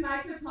fiery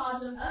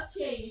microcosm of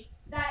change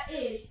that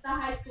is the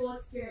high school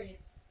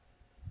experience.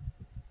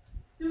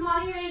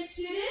 Damonte Ranch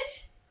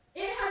students,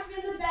 it has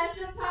been the best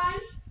of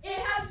times. It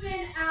has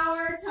been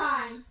our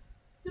time.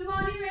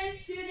 Damonte Ranch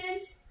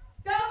students,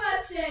 go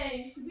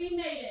Mustangs! We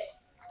made it.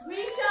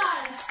 We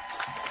shine.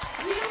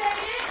 You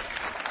made it.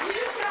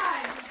 You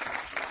shine.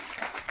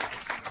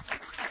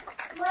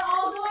 We're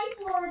all going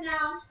forward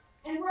now,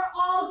 and we're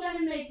all going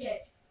to make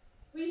it.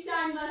 We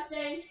shine,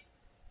 Mustangs.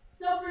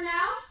 So for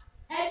now,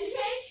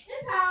 educate,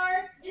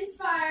 empower,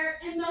 inspire,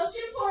 and most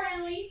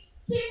importantly,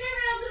 keep it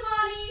real,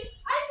 Damonte.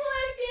 I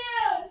salute you!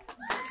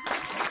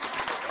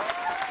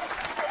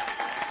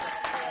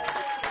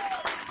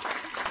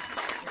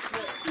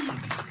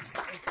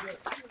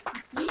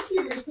 Thank you,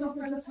 Rachel,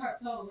 for those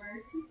heartfelt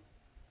words.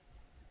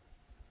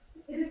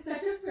 It is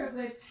such a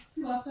privilege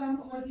to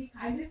welcome one of the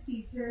kindest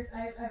teachers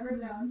I've ever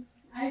known.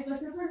 I've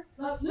looked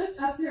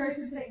up to her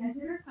since I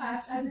entered her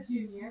class as a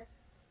junior.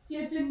 She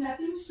has been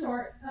nothing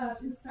short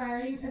of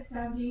inspiring,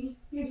 astounding,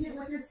 patient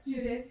with her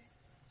students,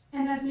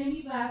 and has made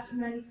me laugh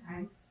many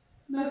times.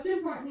 Most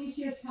importantly,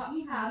 she has taught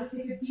me how to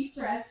take a deep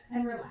breath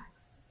and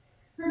relax.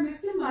 Her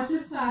Mix and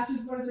Matches class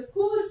is one of the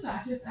coolest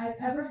classes I've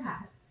ever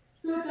had.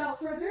 So without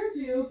further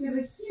ado, give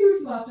a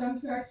huge welcome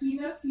to our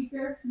keynote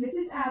speaker,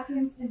 Mrs.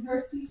 Atkins, and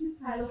her speech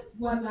entitled,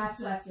 One Last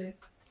Lesson.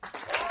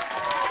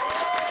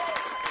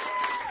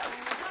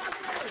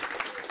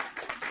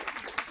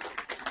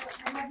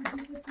 I have the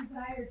deepest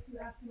desire to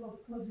ask you all to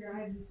close your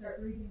eyes and start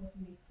reading with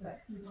me,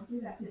 but we won't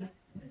do that today.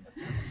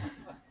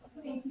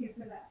 Thank you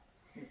for that.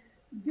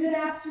 Good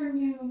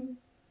afternoon.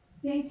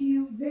 Thank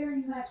you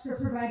very much for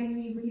providing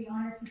me with the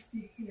honor to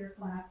speak to your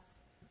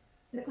class.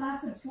 The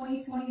class of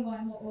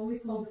 2021 will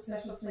always hold a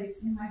special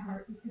place in my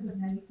heart because of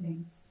many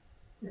things.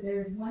 But there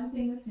is one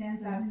thing that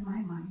stands out in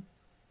my mind.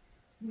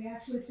 We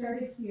actually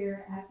started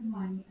here at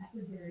Damonte at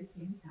the very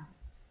same time.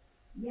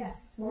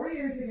 Yes, 4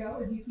 years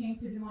ago, as you came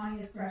to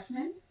Damonte as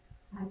freshmen,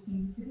 I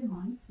came to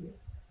Damonte too.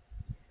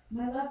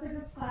 My love for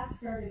this class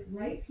started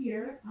right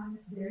here on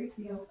this very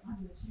field on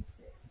which you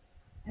sit,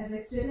 as I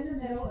stood in the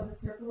middle of a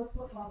circle of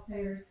football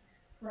players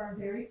for our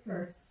very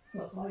first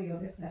football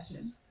yoga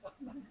session.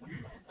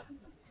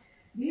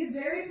 These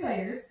very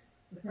players,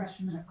 the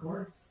freshmen of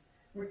course,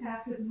 were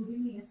tasked with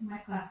moving me into my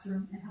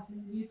classroom and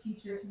helping the new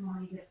teacher at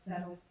Damonte get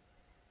settled.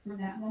 From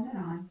that moment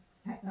on,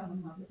 I fell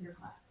in love with your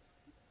class.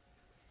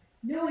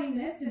 Knowing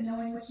this and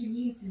knowing what you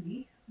mean to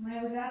me, when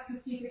I was asked to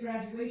speak at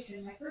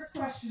graduation, my first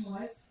question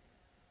was,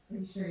 are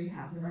you sure you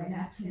have the right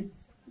Atkins?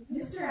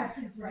 Mr.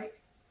 Atkins, right?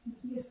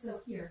 He is still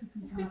here. He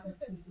can come up and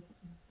speak with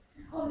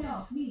me. Oh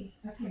no, me.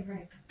 Okay,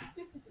 right.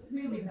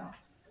 Really though,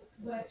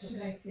 what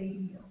should I say to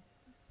you?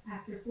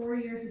 After 4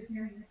 years of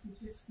hearing your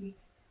teachers speak,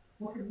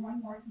 what could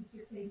one more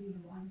teacher say to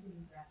you on the day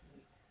you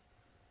graduate?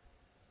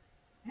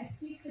 I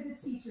speak for the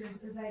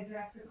teachers as I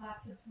address the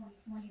class of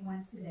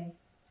 2021 today.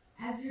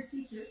 As your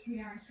teachers, we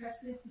are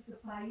entrusted to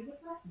supply you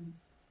with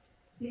lessons.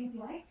 Things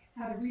like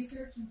how to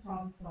research and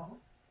problem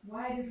solve,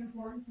 why it is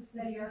important to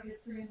study our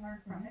history and learn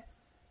from it,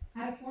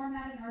 how to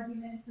format an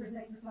argument and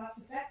present your thoughts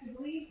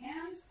effectively,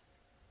 and,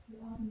 to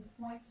all these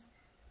points,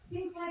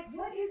 things like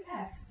what is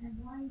X and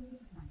why you need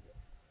to find it.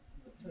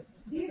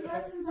 These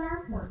lessons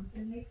are important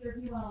and they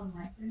serve you well in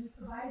life, and you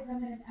provided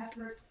them in an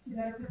effort to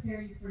better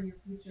prepare you for your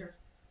future.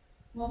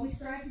 While we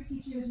strive to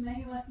teach you as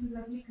many lessons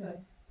as we could,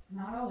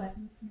 not all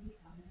lessons can be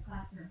taught in the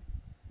classroom.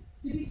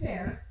 To be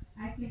fair,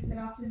 I think that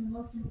often the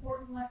most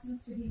important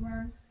lessons to be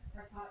learned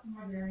are taught from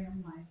our very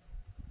own lives.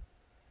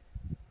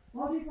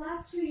 While these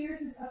last 2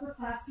 years as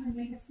upperclassmen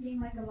may have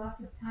seemed like a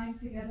loss of time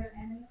together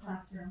and in the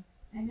classroom,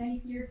 and many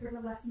feared for the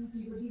lessons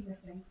you would be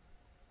missing,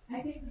 I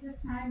think that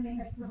this time may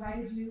have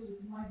provided you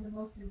with one of the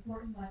most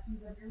important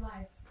lessons of your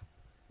lives.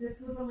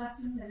 This was a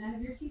lesson that none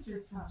of your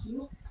teachers taught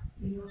you,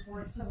 and you were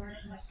forced to learn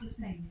it much the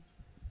same.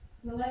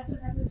 The lesson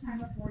that this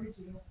time afforded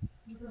you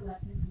was a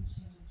lesson in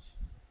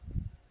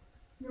change.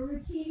 Your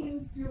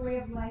routines, your way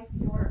of life,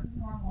 your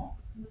normal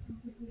was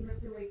completely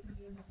ripped away from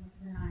you in the blink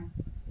of an eye.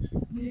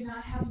 You did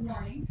not have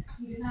warning.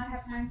 You did not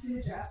have time to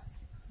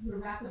adjust. You were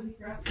rapidly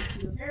thrust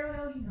into a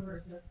parallel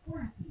universe of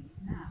quarantines,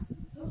 masks,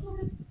 and social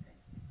distancing.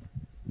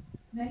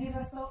 Many of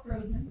us felt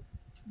frozen.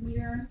 We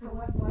yearned for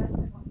what was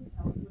and what we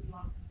felt was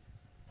lost.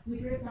 We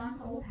gripped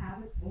onto old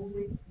habits, old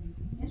ways of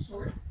thinking. In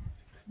short,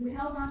 we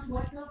held on to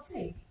what felt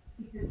safe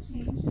because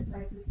change and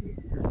crisis hit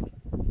early.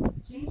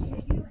 Change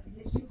hit you and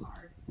it hit you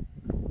hard.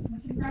 When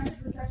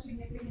confronted with such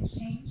significant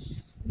change,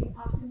 we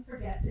often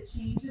forget that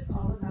change is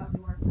all about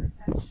your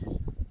perception.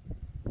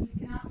 You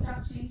cannot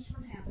stop change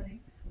from happening,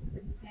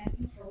 but you can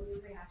control your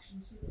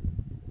reaction to it.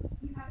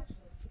 You have a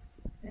choice.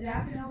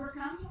 Adapt and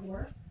overcome,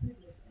 or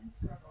resist and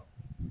struggle.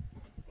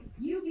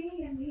 You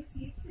being in these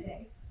seats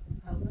today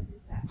tells us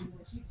exactly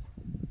what you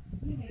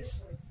did. You made a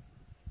choice.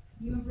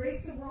 You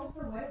embraced the world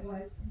for what it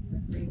was, and you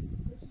embraced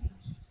the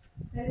change.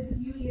 That is the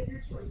beauty of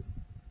your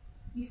choice.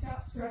 You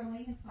stopped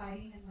struggling and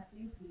fighting and let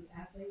things be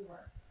as they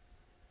were.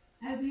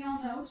 As we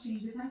all know,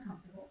 change is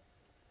uncomfortable.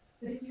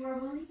 But if you are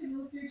willing to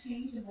move through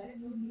change and let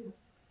it move you,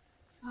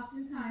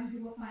 oftentimes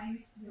you will find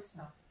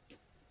yourself.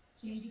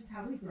 Change is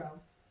how we grow,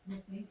 and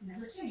if things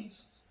never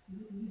changed, you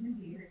wouldn't even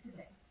be here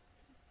today.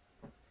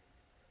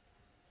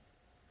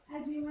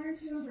 As you learn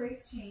to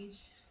embrace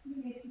change, you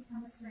made it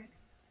become a strength.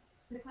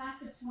 The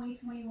class of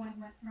 2021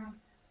 went from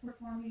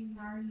performing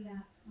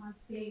Maria on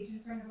stage in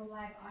front of a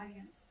live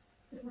audience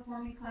to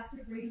performing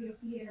classic radio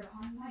theater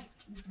on mic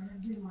in front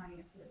of Zoom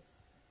audiences.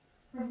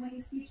 From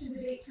winning speech and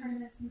debate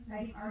tournaments and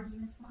citing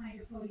arguments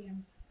behind a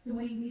podium to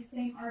winning these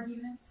same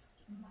arguments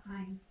from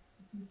behind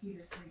a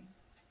computer screen.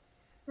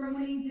 From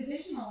winning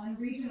divisional and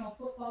regional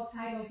football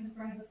titles in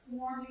front of a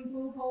swarming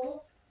blue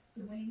hole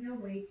to winning your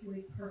way to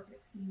a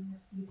perfect senior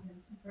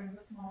season in front of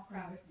a small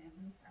crowd of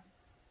family and friends.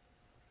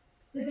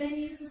 The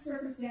venues, the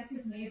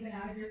circumstances may have been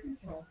out of your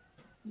control.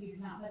 You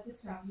did not let this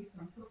stop you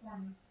from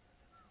performing.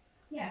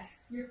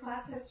 Yes, your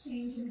class has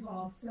changed and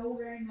evolved so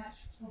very much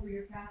over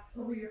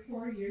your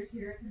 4 years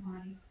here at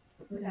Damonte,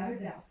 without a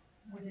doubt,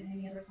 more than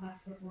any other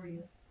class before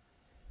you.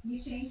 You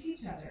changed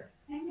each other,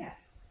 and yes,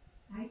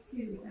 I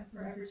too am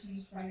forever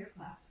changed by your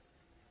class.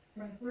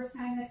 From the first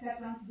time I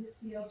stepped onto this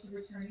field to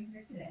returning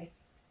here today,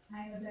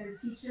 I am a better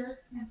teacher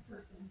and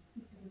person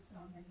because of so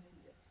many of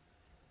you.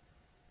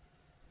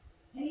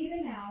 And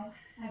even now,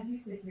 as you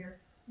sit here,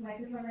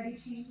 life is already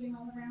changing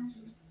all around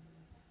you.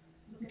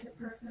 Look at the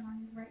person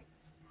on your right.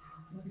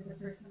 Look at the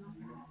person on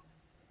your left.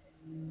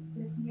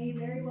 This may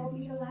very well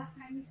be the last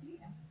time you see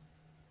them.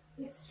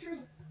 It's true.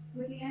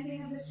 With the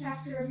ending of this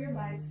chapter of your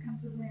lives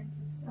comes a wind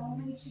of so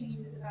many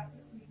changes about to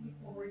sweep you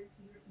forward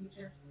into your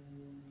future.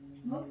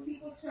 Most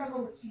people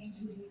struggle with change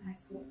leaving high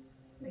school,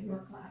 but your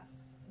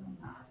class will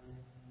not.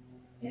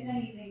 If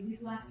anything,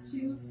 these last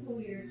 2 school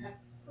years have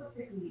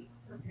perfectly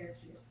prepared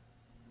you.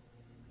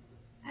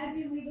 As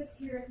you leave us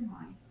here at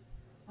Damonte,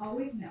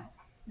 always know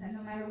that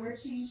no matter where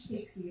change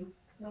takes you,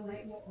 the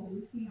light will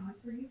always be on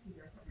for you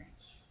here at the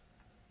ranch.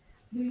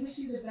 We wish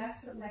you the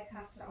best that life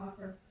has to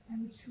offer,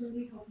 and we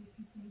truly hope you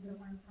continue to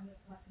learn from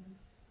its lessons.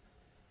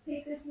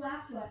 Take this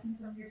last lesson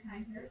from your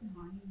time here at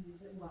Damonte and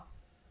use it well.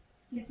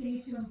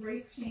 Continue to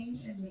embrace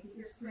change and make it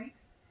your strength.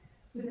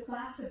 For the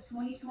class of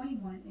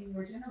 2021 in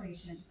your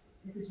generation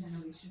is a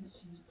generation of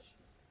change.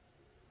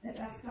 As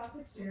F. Scott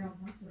Fitzgerald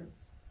once wrote,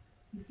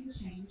 you can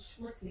change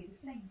or stay the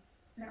same.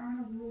 There are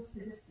no rules to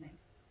this thing.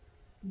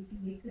 You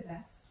can make the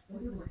best or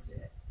the worst of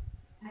it.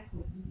 I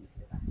hope you make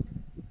the best of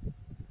it.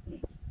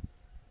 Thank you.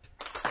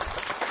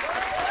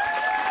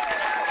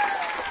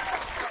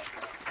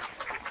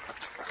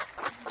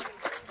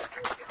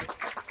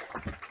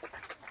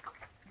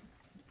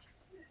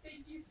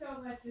 Thank you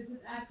so much,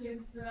 Mrs.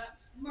 Atkins, for that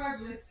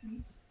marvelous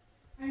speech.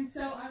 I'm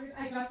so honored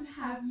I got to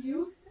have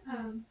you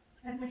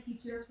as my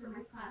teacher for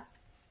my class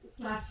this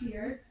last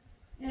year.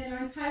 And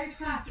our entire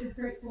class is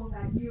grateful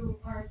that you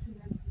are a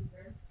keynote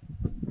speaker.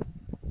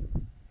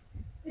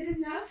 It is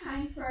now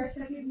time for our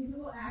second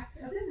musical act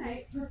of the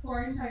night,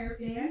 performed by our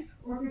band,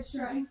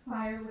 orchestra, and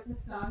choir with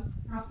the song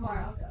How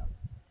Far I'll Go.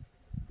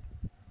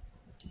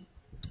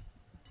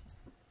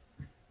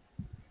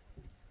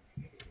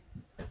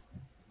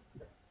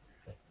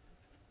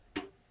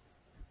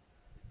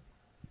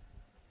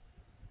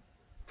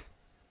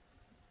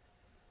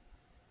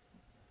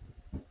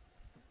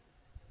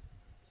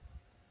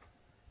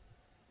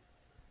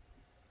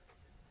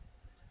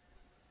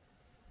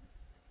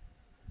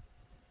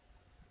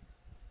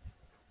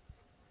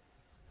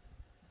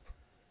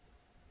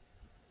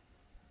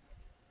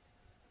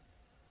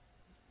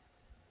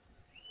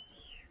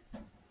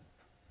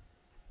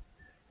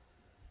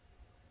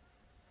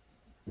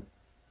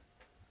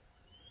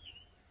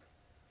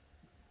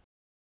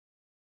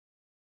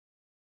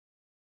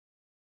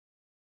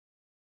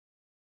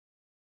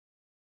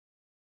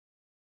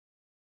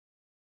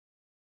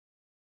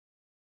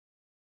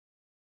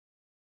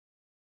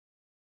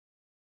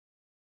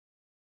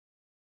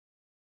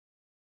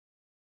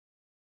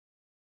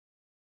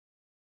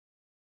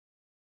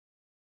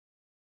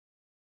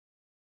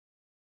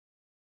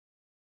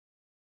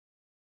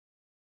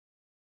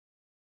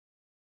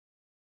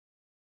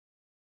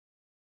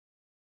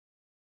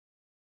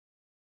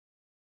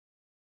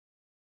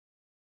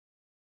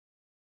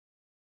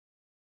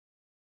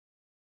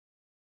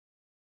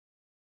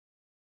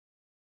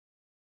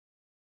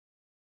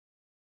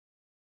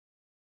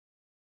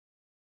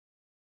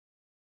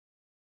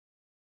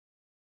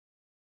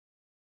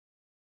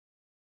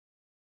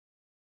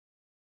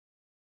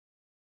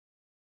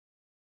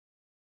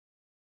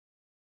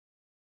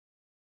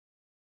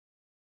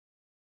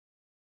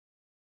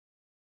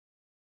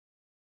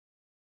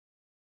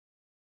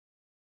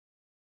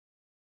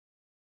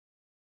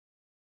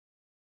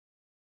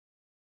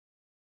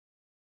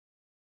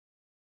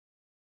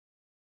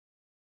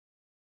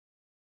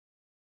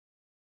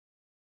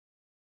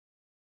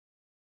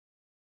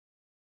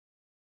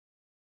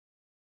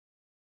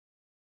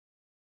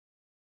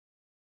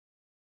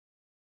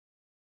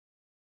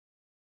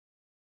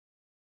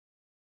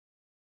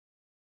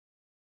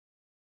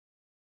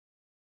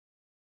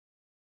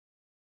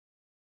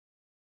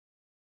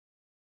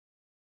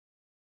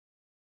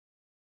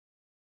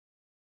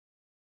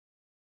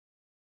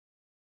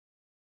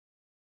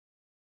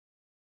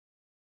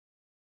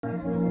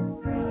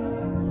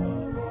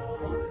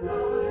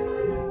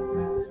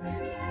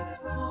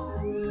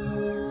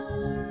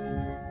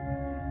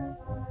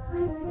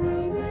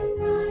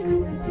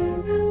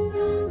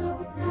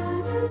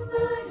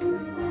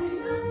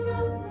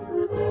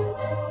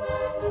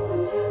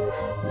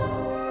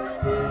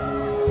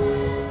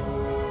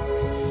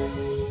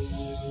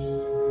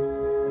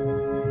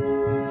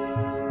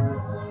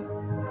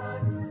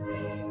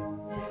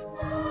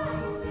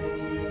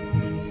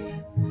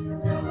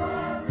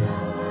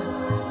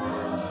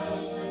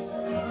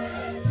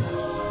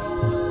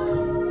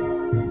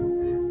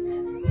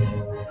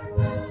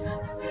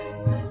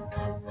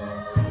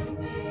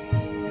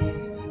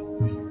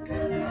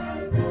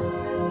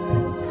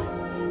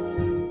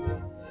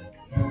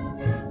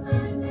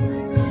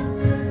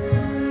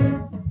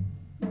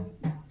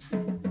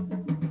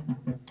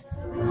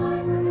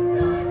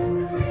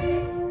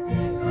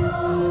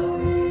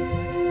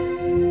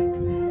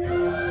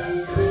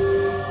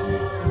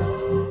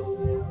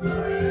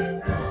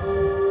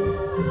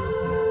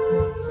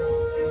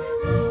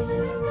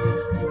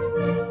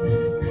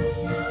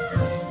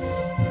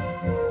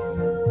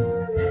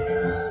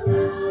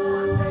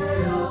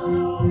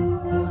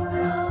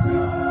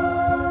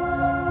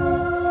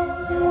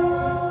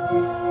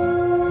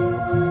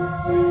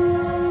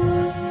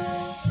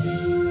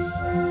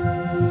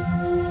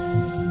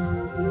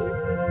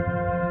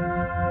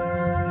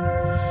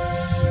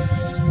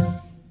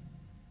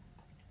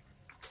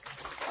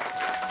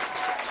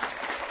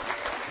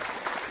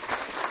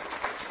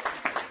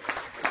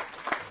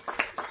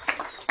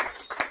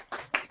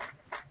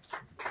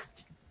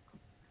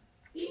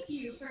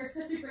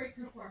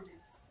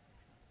 performance.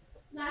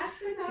 Last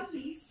but not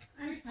least,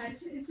 I'm excited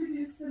to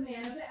introduce the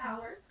man of the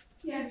hour.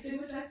 He has been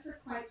with us for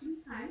quite some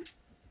time.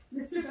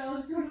 Mr. Bell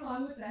is going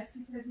along with us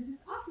because this is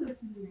also a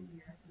senior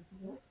year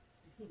festival.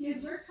 He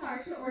has worked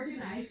hard to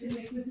organize and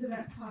make this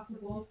event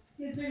possible.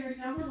 He has been our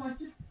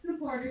 #1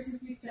 supporter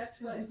since we stepped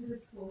foot into the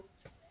school.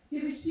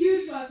 Give a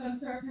huge welcome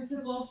to our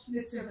principal,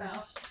 Mr.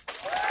 Bell.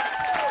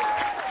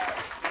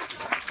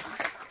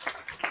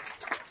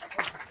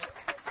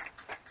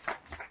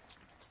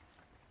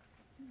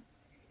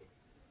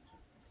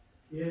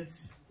 It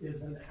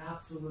is an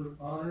absolute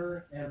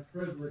honor and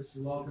privilege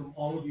to welcome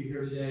all of you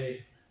here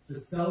today to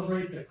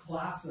celebrate the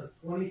class of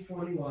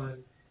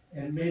 2021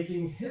 and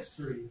making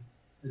history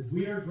as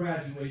we are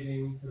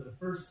graduating for the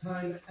first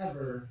time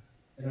ever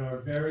in our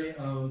very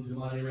own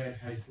Damonte Ranch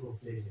High School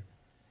Stadium.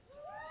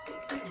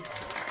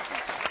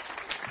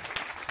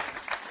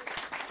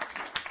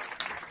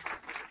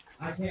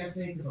 I can't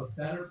think of a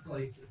better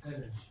place to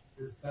finish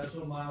this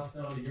special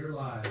milestone in your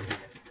lives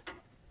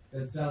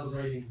than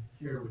celebrating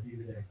here with you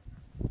today.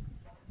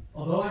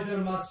 Although I've been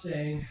a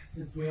Mustang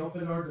since we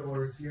opened our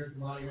doors here at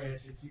Damonte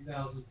Ranch in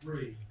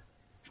 2003,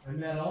 I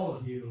met all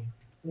of you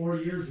 4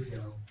 years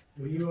ago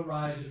when you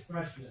arrived as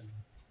freshmen,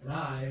 and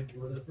I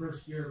was a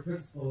first-year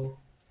principal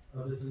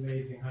of this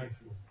amazing high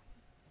school.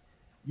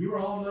 You were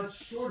all much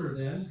shorter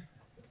then,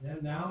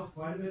 and now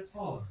quite a bit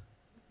taller.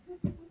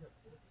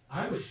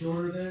 I was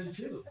shorter then,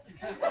 too.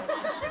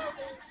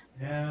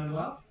 And,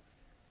 well,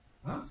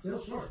 I'm still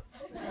short.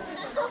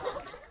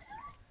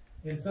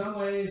 In some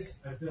ways,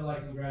 I feel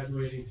like I'm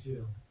graduating,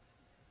 too.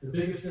 The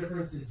biggest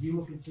difference is you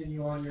will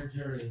continue on your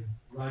journey,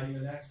 writing the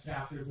next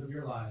chapters of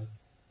your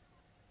lives,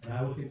 and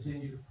I will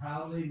continue to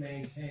proudly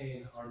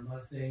maintain our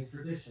Mustang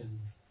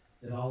traditions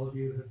that all of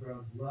you have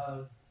grown to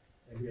love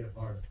and be a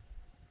part of.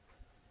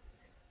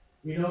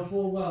 We know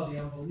full well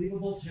the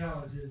unbelievable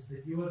challenges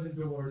that you have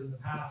endured in the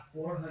past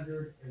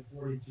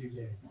 442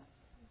 days.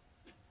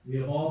 We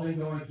have all been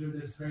going through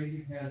this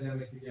crazy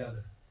pandemic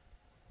together,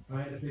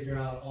 trying to figure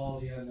out all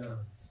the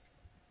unknowns,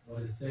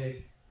 what is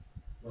safe,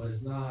 what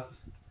is not.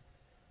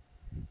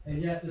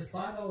 And yet,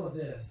 despite all of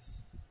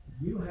this,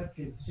 you have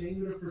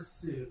continued a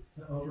pursuit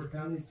to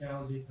overcome these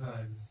challenging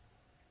times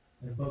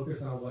and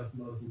focus on what's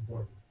most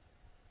important,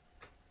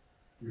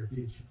 your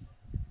future.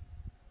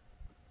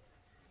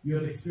 You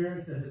have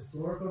experienced a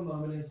historical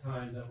moment in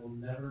time that will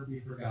never be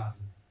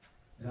forgotten,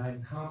 and I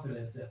am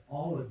confident that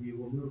all of you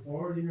will move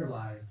forward in your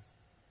lives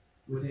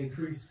with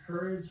increased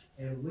courage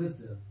and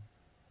wisdom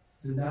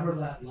to never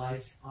let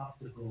life's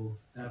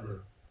obstacles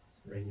ever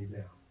bring you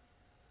down.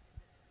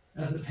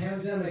 As the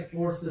pandemic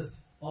forced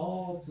us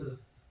all to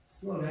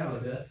slow down a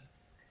bit,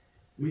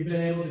 we've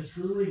been able to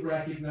truly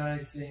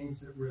recognize things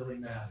that really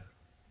matter,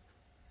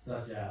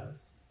 such as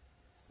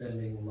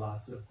spending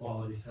lots of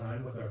quality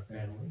time with our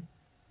family,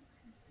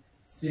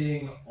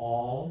 seeing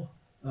all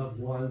of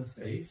one's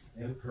face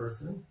in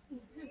person,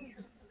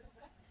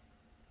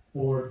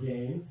 board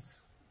games,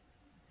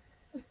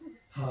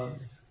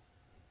 hugs,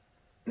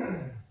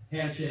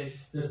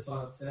 handshakes, fist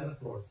bumps, and of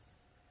course,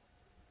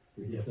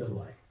 the gift of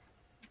life.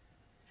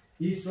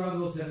 These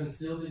struggles have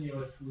instilled in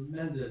you a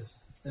tremendous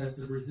sense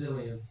of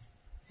resilience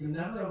to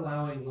never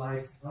allowing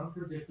life's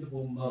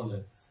unpredictable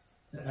moments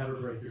to ever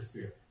break your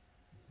spirit.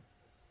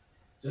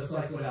 Just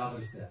like what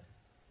Alvin said,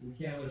 we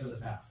can't live in the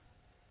past.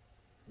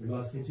 We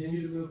must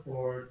continue to move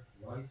forward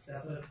one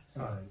step at a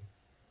time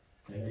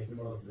and make the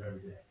most of every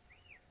day.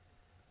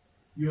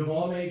 You have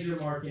all made your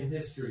mark in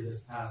history this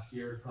past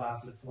year,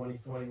 class of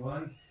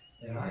 2021,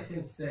 and I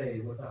can say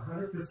with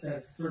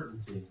 100%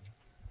 certainty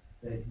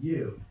that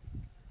you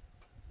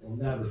will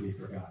never be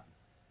forgotten.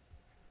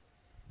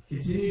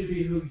 Continue to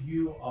be who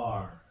you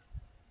are.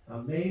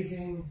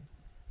 Amazing,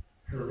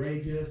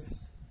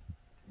 courageous,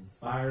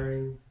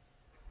 inspiring,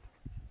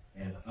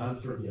 and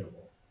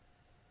unforgettable.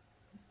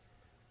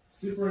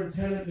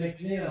 Superintendent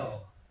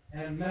McNeil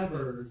and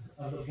members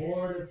of the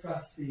Board of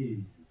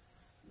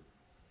Trustees,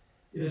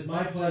 it is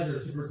my pleasure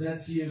to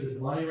present to you the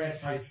Damonte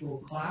Ranch High School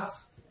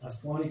class of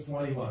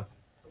 2021.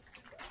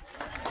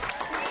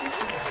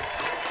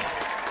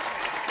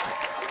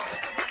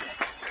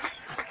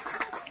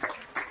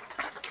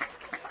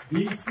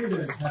 These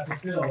students have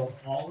fulfilled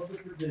all of the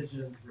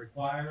provisions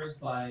required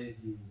by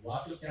the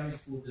Washoe County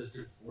School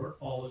District's board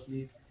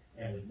policies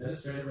and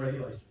administrative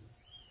regulations,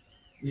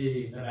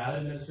 the Nevada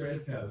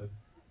Administrative Code,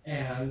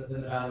 and the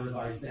Nevada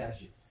Revised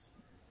Statutes.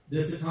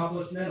 This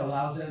accomplishment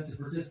allows them to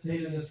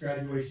participate in this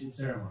graduation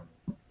ceremony.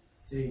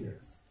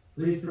 Seniors,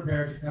 please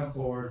prepare to come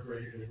forward for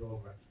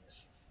individual recognition.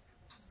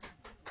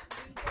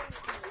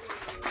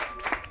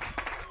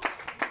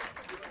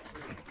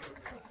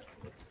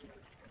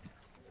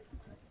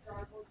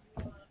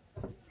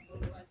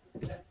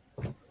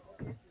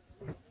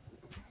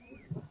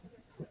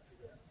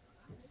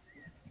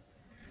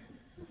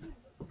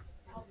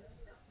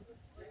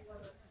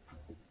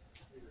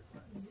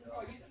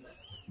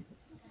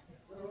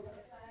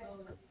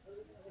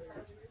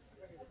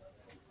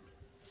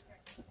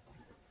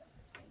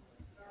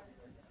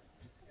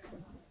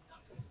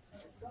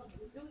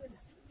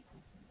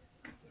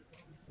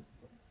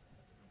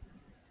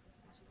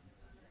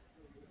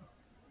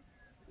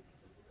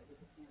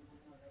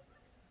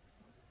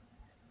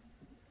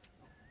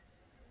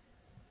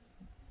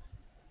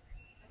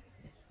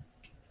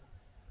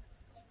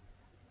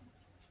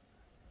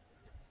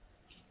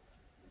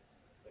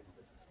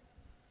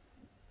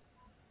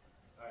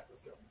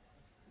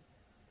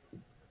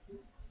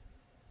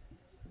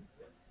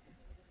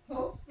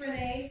 Hope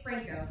Renee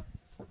Franco.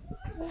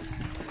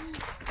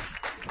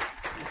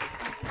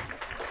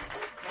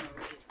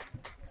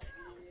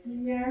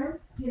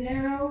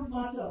 Pinero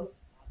Matos.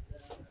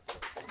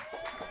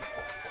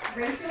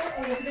 Rachel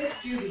Elizabeth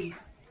Judy.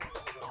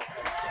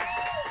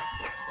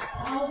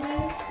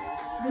 Alvin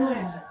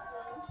Nguyen.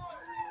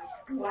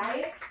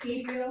 Wyatt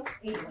Gabriel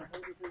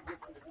Abram.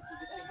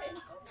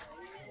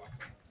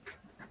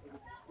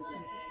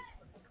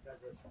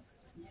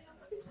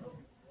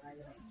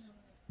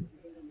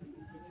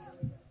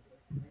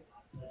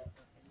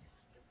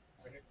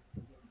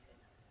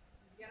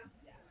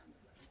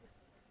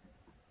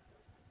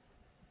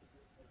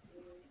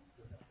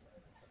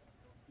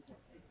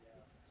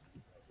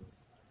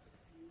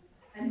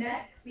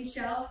 Annette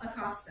Michelle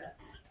Acosta.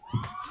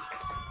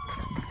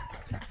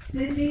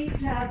 Sydney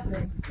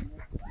Casman.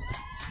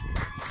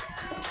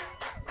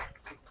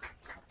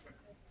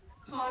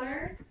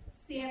 Connor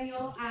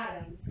Samuel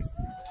Adams.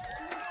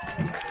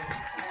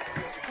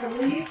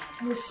 Elise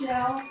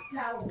Michelle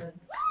Calvin.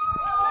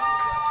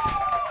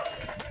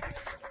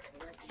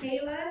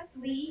 Kayla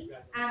Lee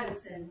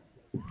Adamson.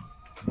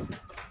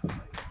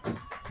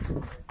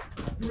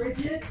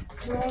 Bridget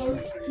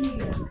Rose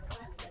Keegan.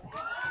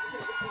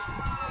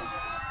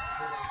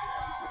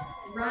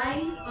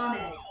 Ryan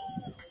Ahmed.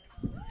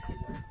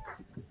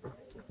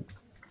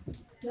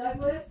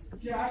 Douglas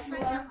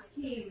Joshua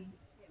King.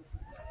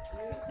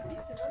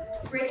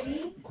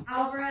 Brittany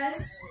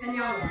Alvarez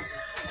Peñalo.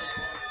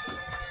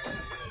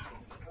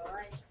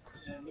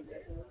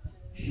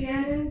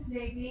 Shannon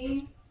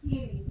Nadine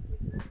Keeney.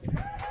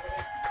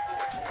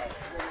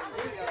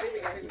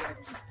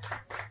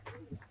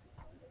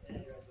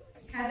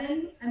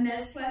 Kevin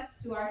Amezquith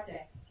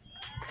Duarte.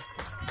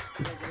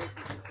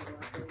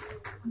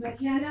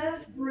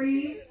 McKenna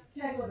Breeze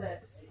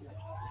Keglevitz.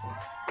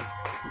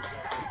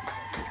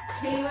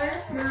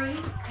 Taylor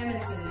Marie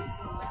Emerson.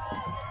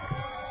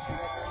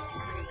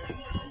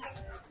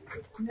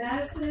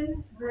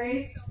 Madison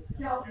Grace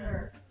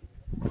Keltner.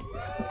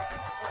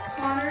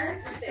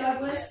 Connor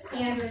Douglas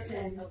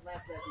Anderson.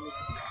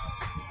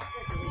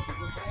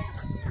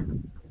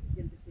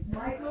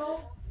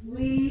 Michael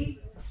Lee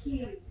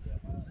Key.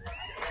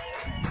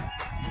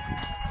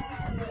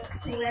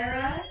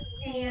 Clara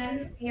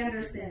Ann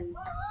Anderson.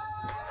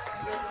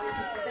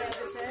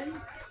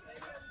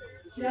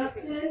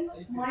 Justin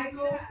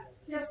Michael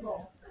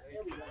Kissel.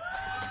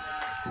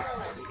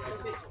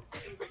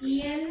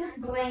 Ian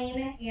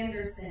Blaine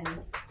Anderson.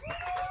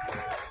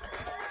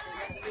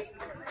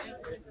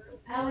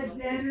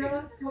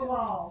 Alexandra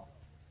Kowal.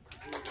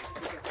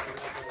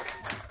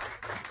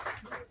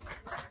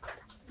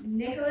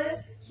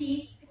 Nicholas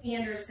Keith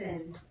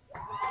Anderson.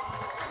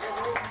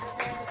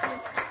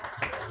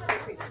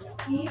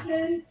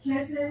 Ethan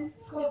Kenton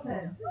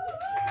Copen.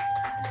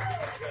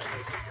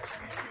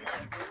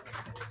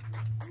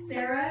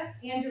 Sarah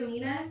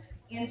Angelina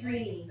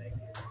Andrini.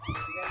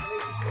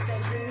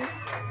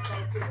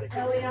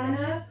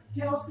 Eliana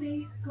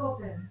Kelsey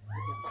Copen.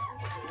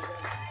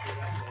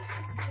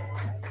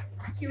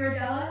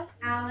 Kiradella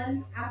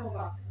Allen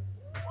Applebuck.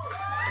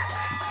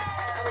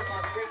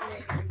 Great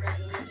name,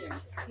 congratulations.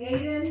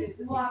 Aiden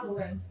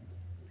Lachlan.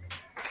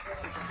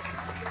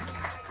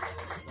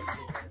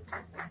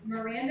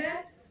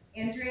 Miranda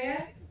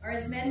Andrea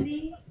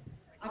Arizmendi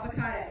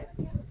Avocado.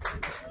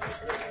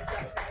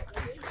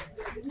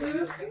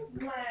 Luke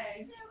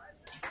Lang.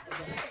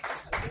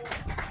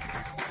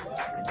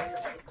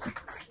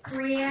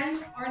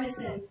 Brianne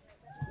Arneson.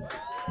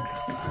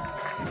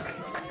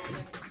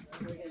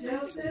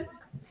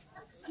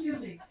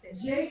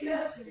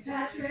 Jacob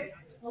Patrick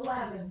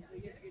 11.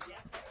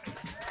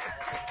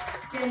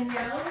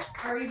 Danielle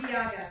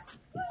Arribiaga.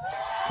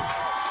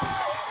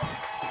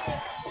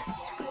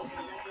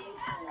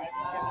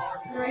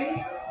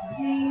 Grace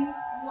Jean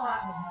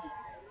Lawton.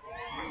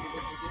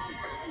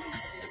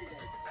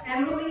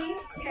 Emily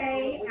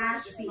K.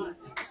 Ashby.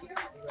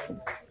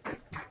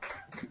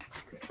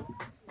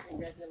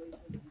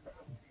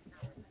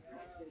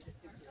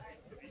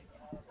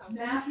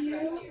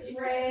 Matthew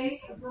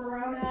Ray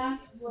Verona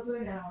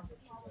Laguno.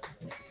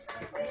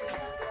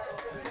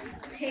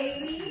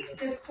 Haley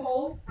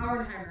Nicole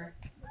Auernheimer.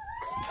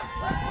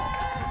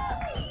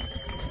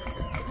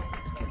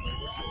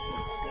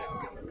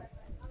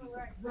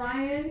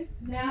 Ryan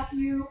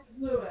Matthew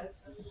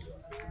Lewis.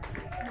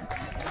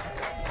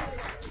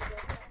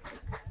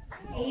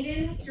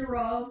 Aiden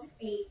Gerald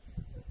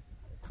Ates.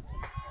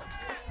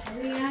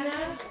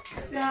 Leanna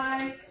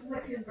Sky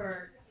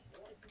Lichtenberg.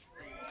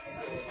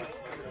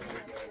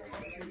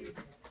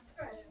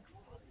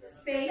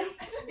 Faith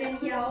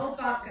Danielle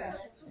Baca.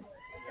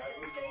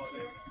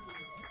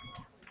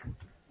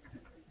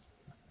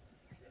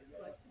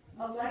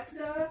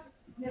 Alexa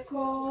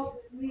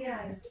Nicole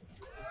Lien.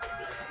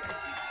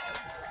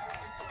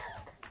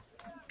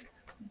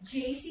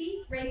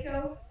 JC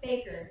Rako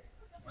Baker.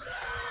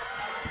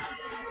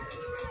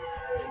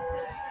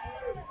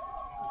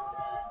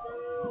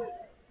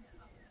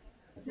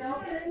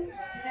 Nelson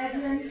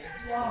Edmund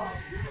Wall.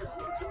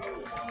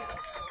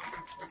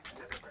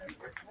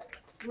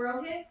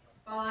 Rohit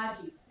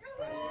Balaji.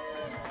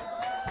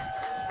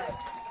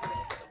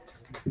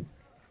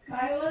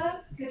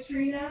 Kyla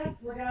Katrina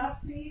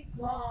Legaspi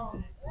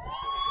Long.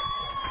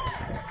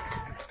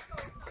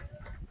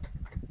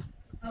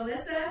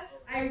 Alyssa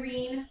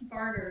Irene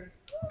Barnard.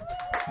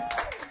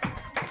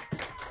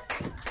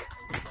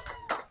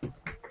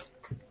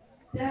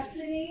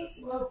 Destiny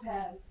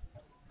Lopez.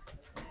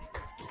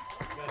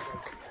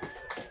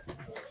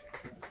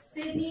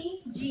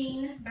 Sydney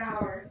Jean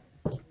Bauer.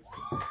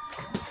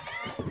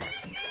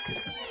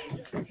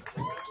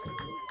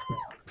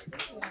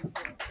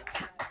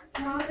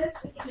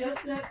 Thomas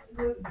Joseph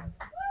Wooten.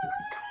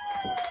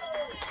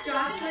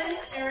 Jocelyn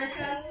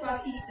Erica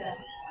Bautista.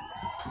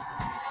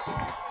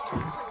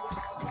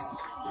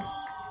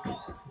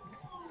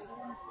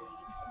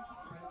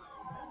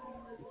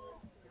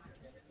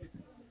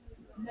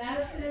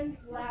 Madison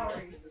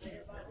Lowry.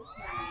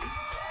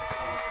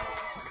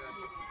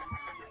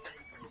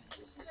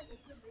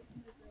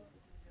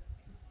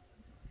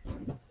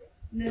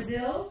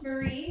 Nazil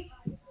Marie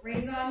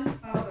Raison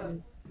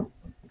Album.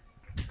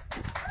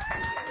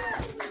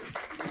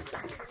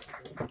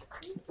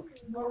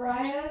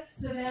 Mariah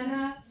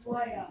Savannah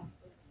Boya.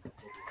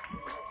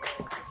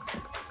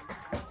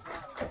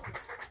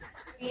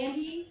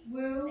 Andy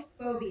Wu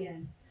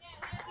Bobian.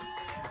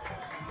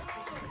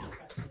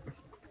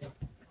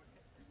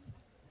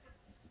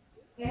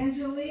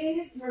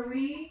 Angeline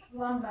Marie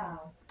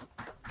Lumbau.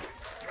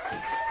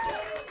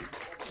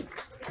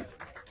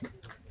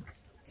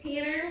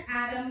 Tanner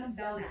Adam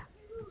Belknap.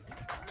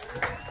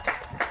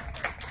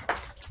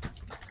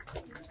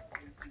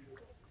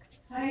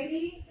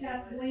 Heidi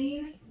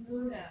Kathleen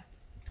Luna.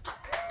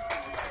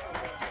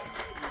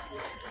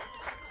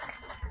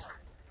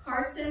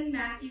 Carson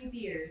Matthew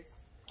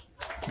Beers.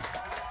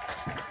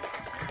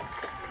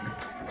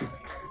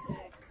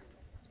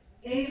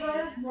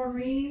 Ava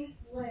Maureen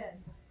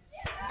Lynn.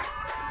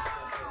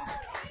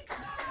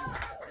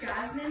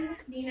 Jasmine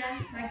Nina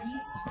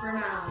Nagit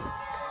Bernal.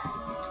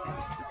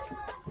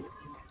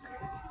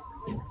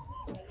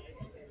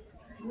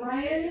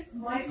 Ryan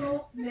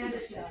Michael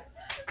Mandachuk.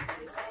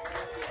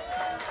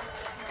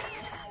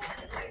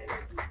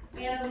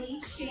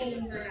 Annalie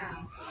Shane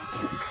Bernal.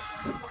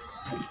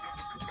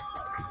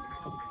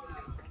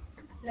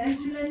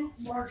 Benjamin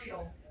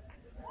Marshall.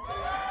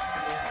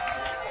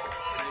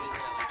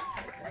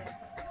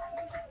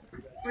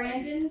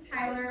 Brandon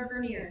Tyler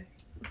Bernier.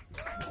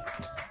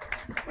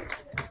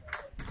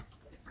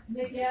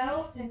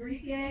 Miguel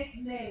Enrique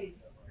Mays.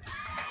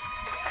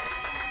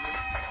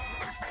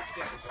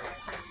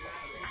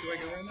 Do I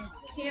go in now?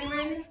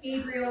 Cameron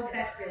Gabriel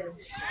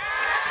Beckridge.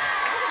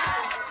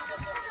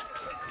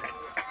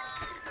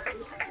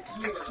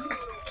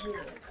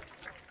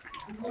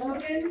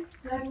 Logan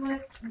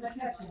Douglas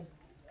McCutcheon.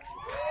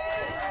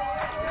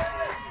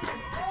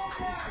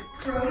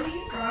 Brody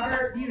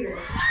Robert Buter.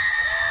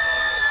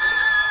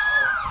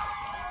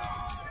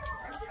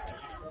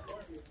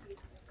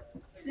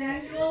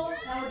 Samuel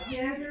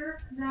Alexander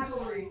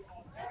McElry.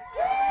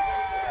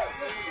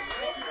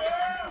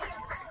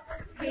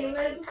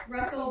 Caleb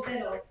Russell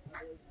Biddle.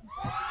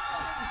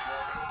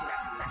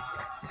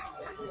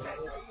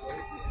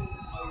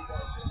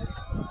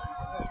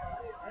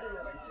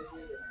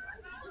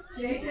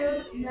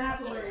 Jacob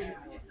McElry.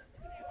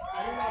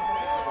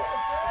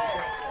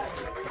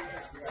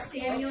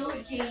 Samuel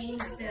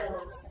James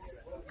Bills.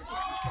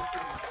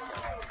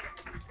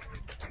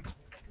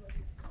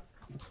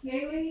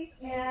 Kaylee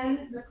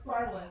Ann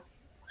McFarland.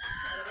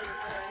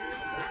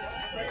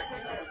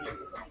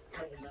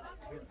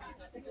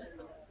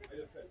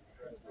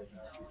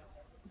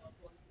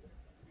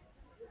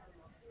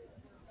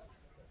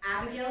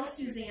 Abigail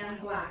Suzanne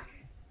Black.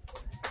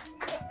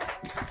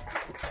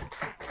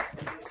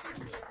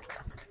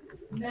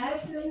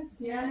 Madison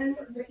Gannon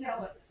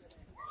McKellis.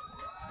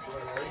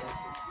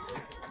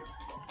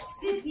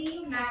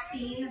 Sydney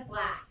Maxine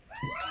Black.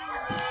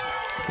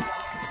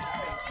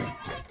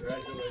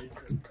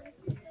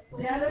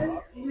 Devin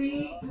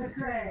Lee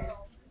McCray.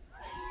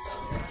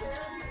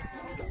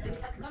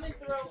 Coming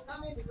through.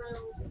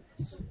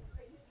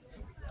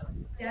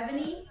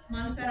 Devany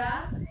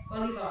Montserrat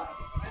Bolivar.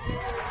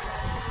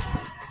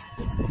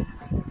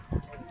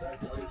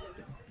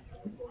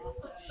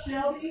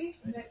 Shelby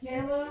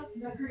Michaela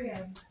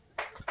McCrean.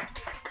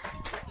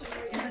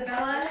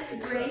 Isabella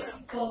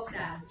Grace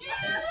Bolstad.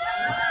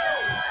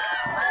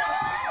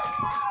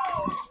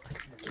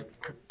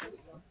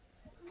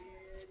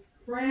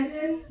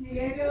 Brandon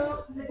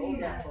Diego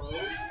Medina.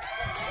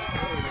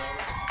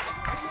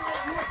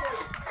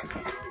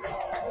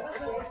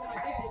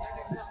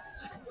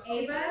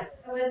 Ava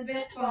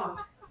Elizabeth Bonk.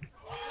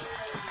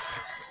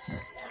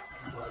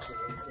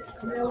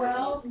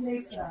 Noel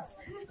Mesa.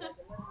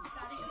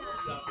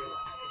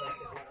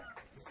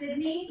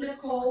 Sydney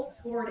Nicole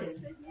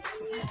Gordon.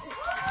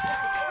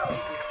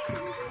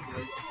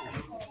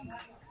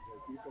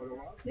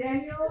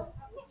 Daniel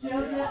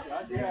Joseph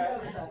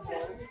Mendoza.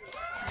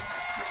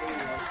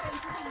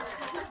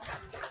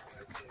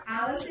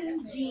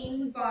 Allison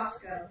Jean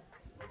Bosco.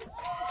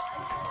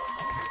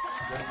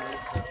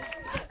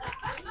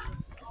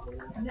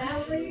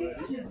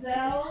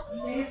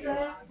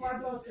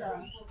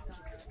 Sosa.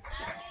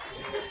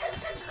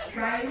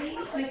 Riley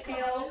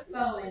Mikhail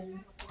Bowen.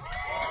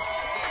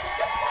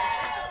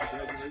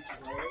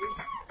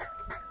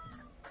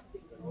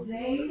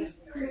 Zane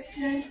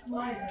Christian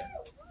Minor.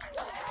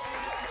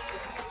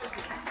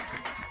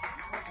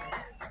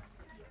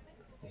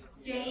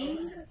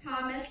 James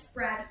Thomas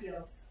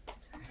Bradfield.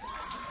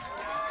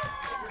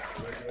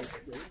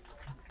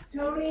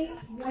 Tony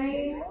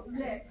Wayne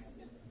Nix.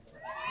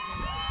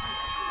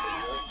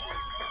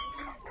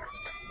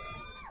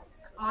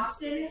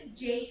 Austin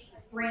Jake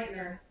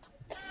Brantner.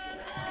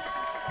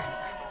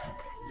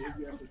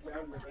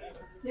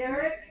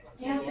 Derek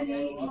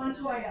Anthony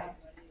Montoya.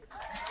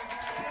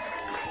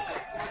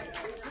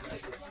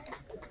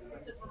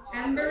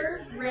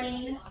 Ember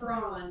Rain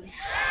Braun.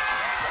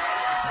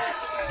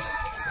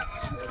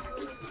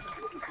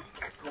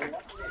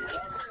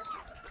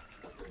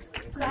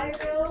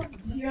 Cyril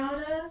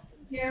Gianna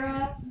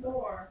Gara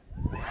Moore.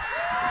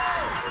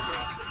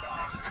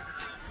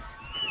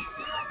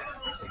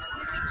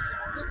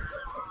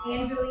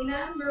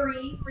 Angelina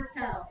Marie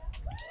Bertel.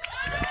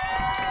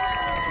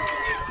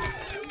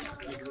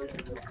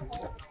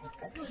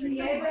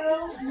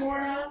 Diego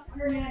Mora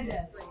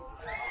Hernandez.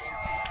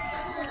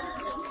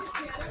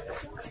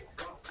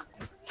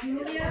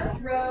 Julia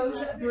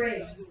Rose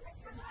Briggs.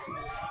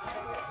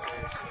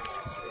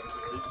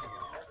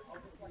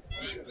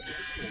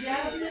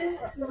 Jasmine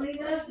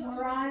Selena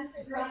Moran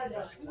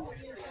Granados.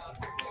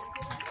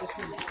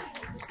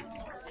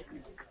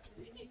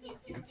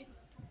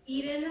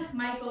 Eden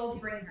Michael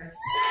Bringhurst.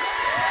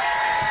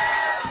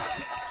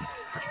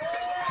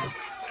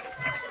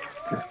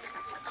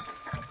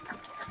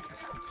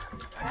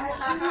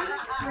 Ashley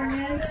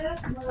Fernanda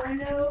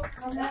Moreno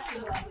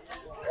Almesula.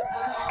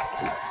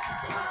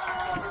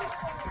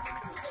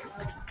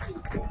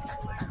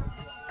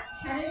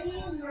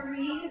 Kennedy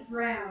Marie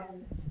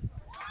Brown.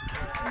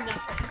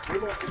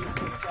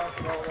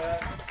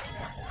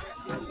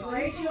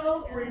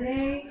 Rachel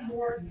Renee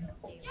Morton.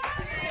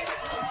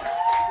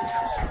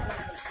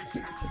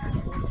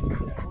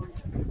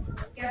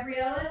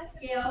 Gabriella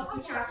Gail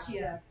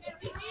Puchaccio.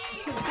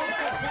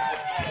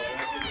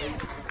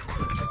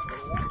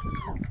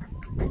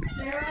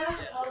 Sarah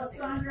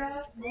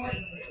Alessandra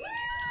Morton.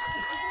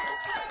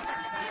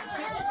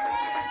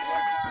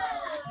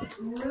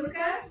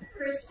 Luca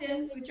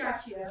Christian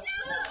Puchaccio.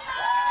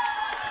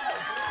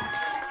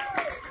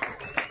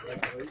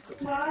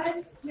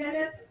 Todd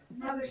Kenneth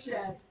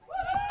Mothershed.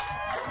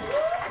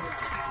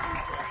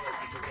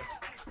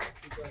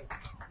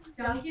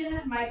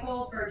 Duncan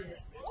Michael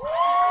Burgess.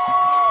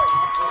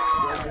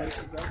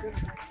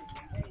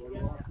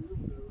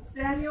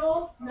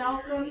 Samuel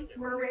Malcolm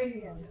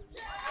Moravian.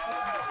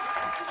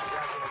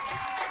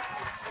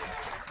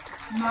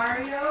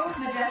 Mario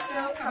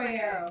Modesto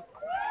Caballero.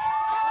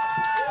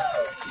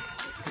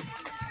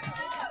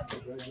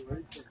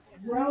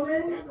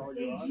 Roman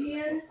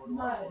Aegean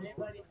Mudd.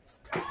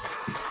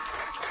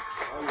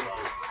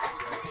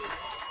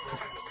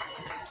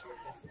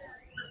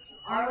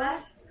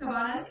 Arla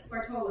Cabanas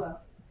Bartolo.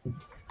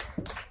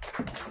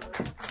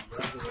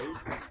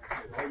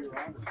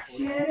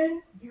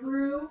 Shannon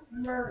Drew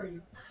Murray.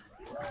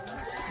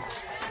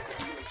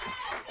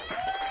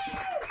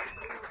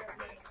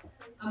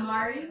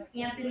 Amari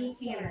Anthony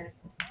Canner.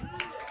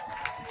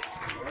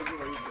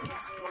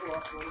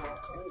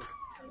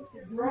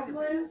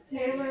 Brooklyn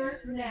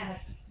Taylor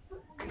Nash.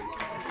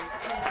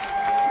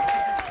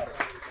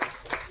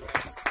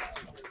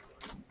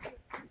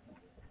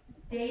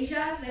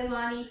 Deja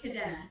Leilani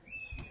Cadena.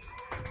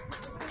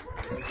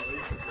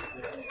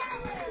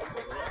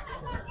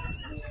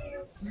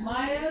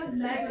 Maya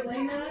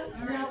Magdalena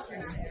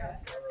Nelson.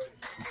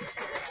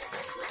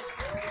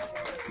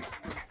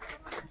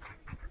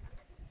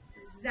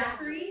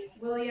 Zachary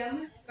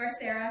William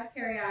Garcera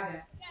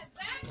Carriaga.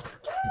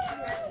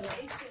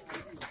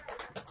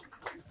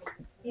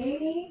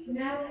 Amy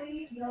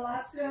Natalie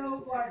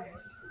Nolasco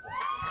Vargas.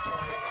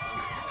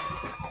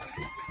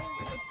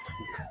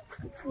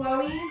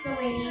 Chloe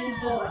Delaney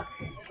Bullock.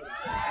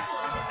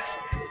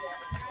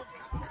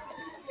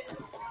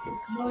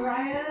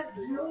 Mariah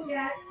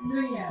Juliet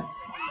Nunez.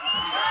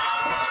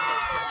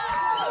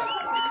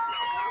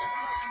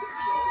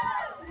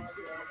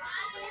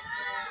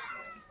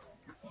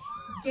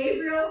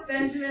 Gabriel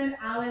Benjamin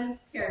Allen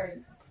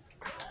Carey.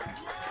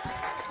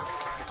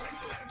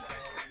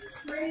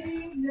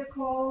 Brady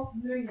Nicole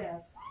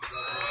Nunez.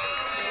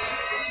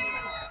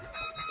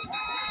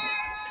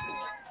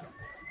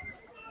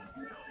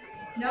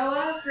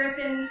 Noah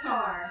Griffin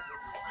Carr.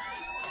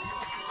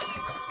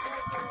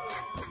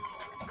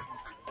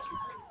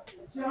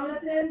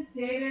 Jonathan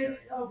David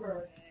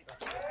Ober.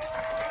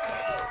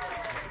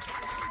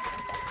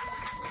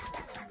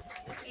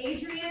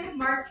 Adrian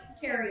Mark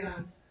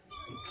Carrion.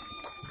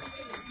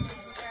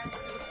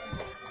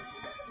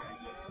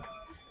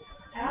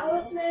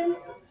 Allison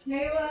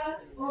Kayla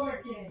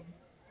Overton.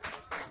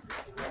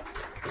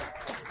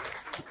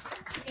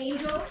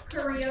 Angel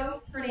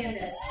Carrillo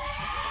Hernandez.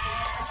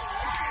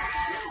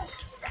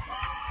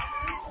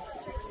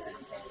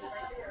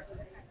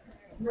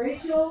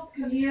 Rachel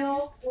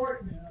Camille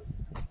Orton.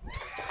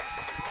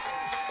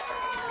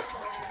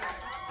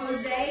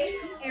 Jose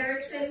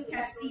Erickson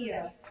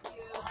Castillo.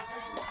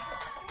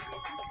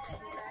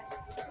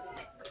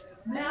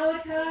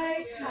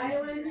 Malachi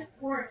Kylan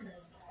Orton.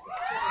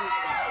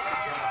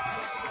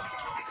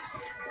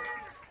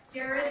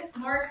 Jared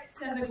Mark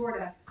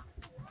Sendagorda.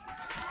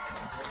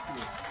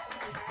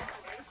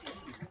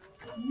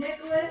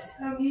 Nicholas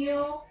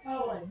O'Neill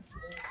Owen.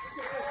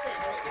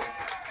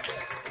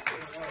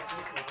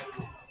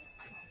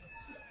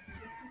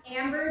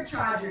 Amber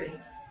Chaudhry.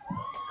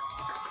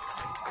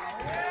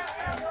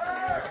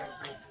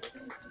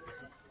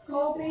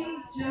 Colby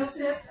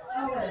Joseph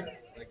Owens.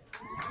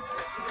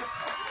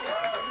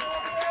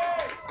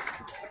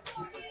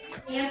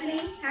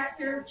 Anthony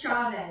Hector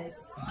Chavez.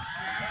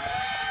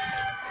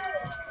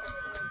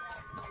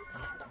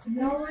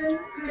 Nolan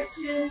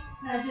Christian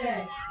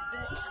Paget.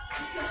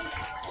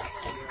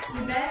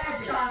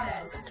 Yvette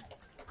Chavez.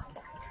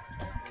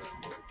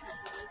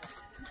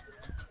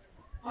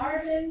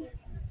 Arvin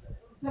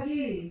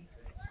Pagidi.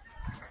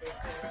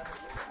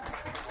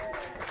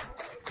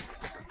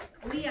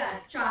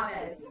 Leah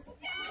Chavez.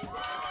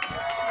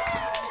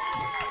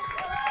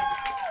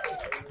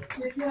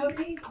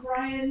 Jacoby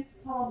Brian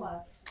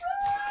Palma.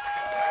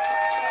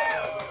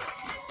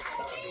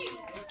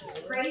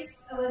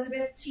 Grace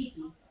Elizabeth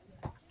Cheeky.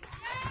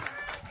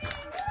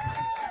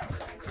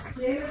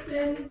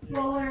 Jameson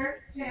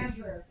Fuller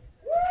Chancellor.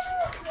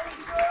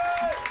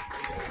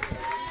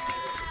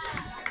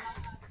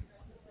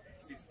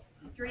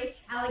 Drake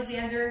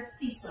Alexander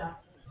Cecil.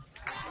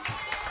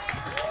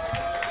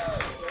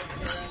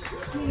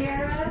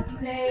 Sierra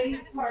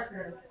May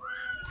Parker.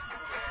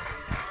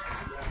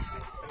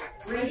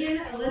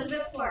 Reagan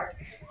Elizabeth Clark.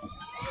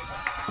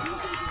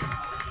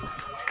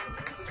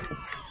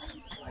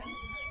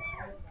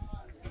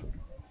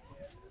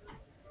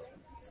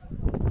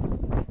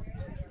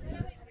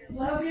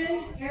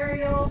 Logan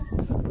Ariel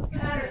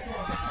Patterson.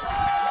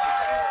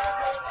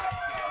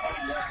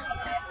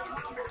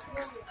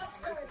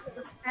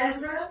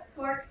 Ezra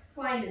Clark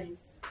Kleinans.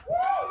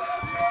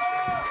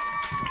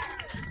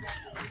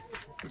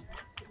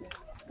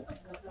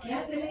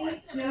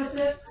 Anthony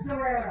Joseph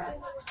Herrera.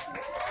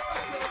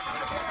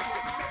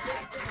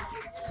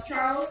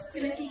 Charles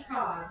Timothy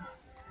Cobb.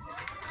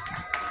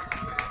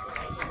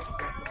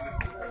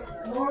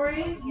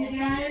 Lori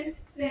Yudan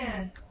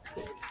Fan.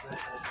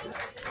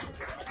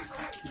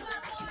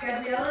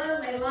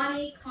 Gabriella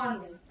Leilani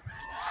Conley.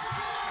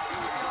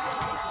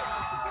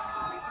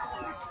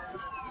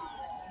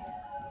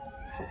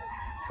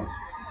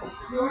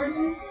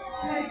 Jordan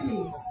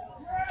Pettipies.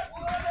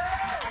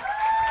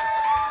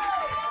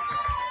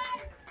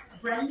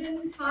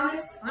 Brendan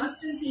Thomas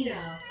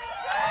Constantino.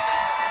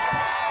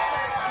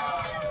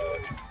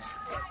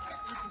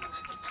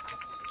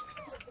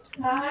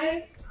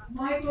 Ty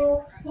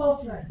Michael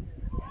Colson.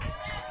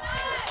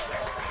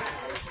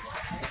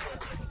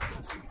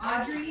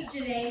 Audrey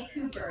Janae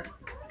Cooper.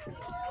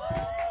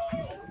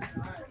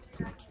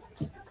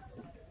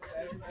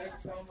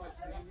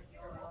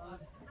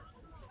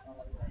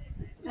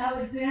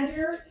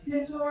 Alexander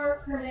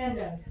Pintor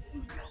Hernandez.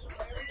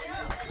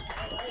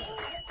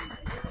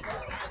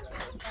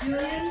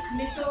 Julian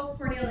Mitchell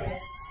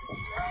Cornelius.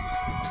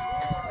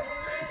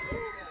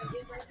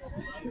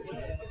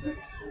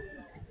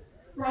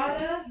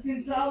 Prada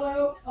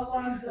Gonzalo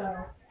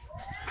Alonso.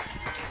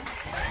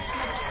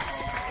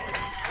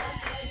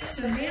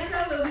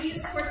 Samantha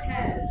Louise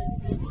Cortez.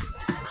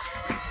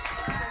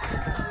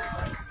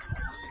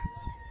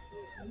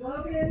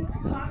 Logan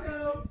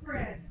Paco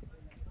Prince.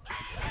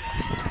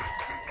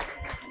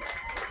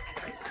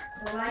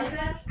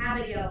 Eliza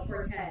Abigail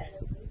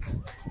Cortez.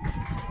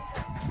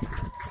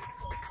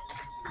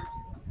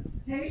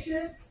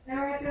 Patience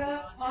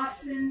Erica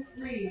Austin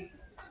Reed.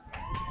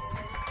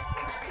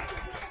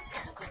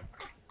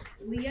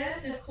 Leah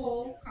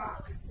Nicole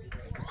Cox.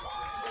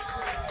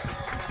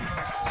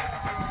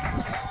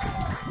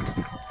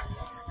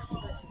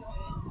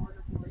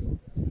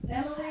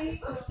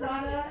 Emily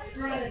Posada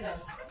Paredes.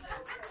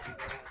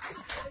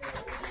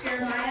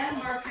 Jeremiah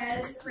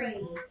Marquez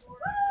Craney.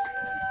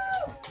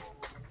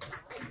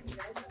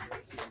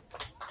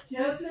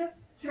 Joseph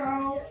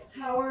Charles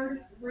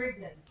Howard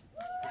Rigdon.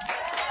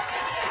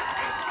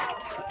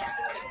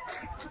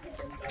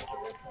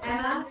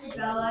 Emma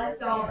Bella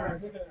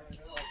Dahlberg.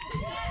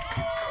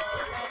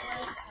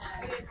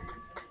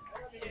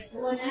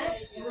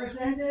 Lynette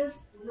Resendez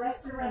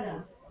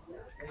Restorena.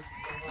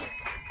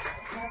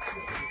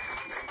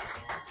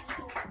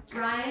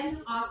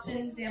 Ryan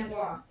Austin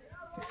Dambois.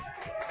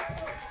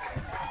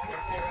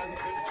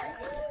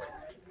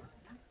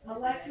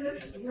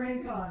 Alexis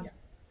Rincon.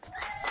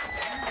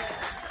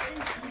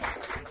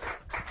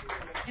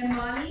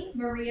 Imani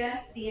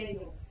Maria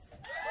Daniels.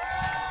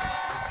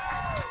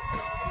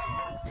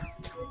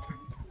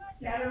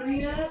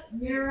 Katarina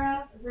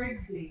Mira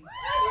Rigsby.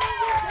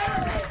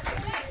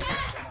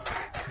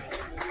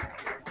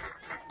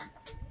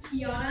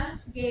 Kiana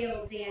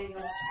Gale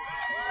Daniels.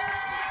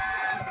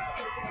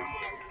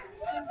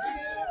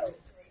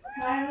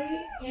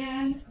 Kylie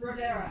Ann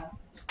Rivera.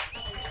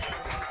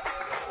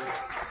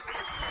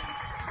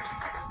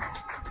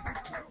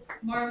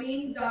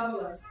 Marlene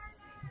Davalos.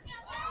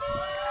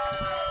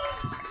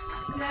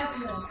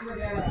 Jasmine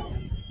Rivera.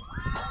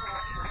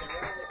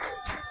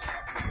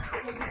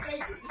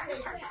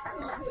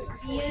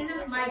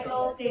 Ian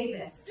Michael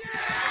Davis.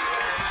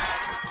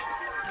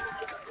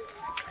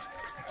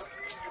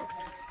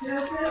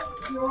 Joseph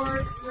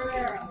George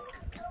Rivera.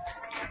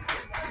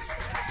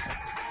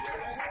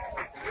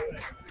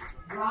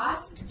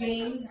 Ross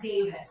James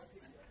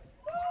Davis.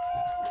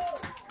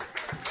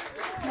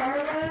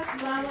 Carla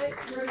Malik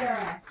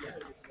Rivera.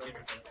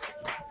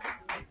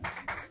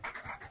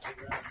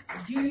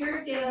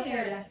 Junior De La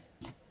Cerda.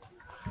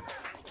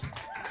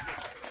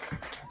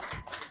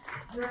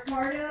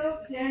 Ricardo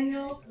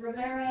Daniel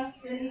Rivera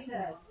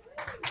Benitez.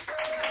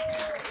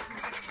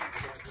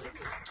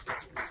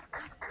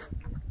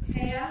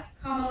 Taya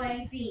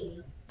Kamale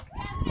Dean.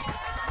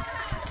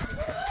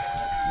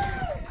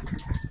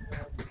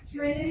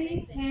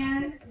 Trinity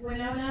Ann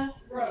Winona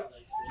Roach.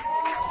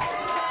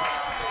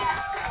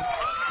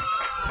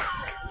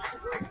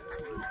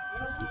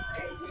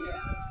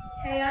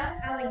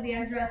 Taya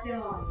Alexandra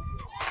DeLong.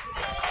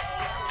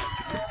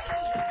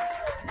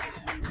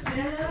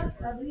 Jenna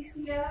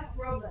Alicia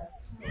Robles.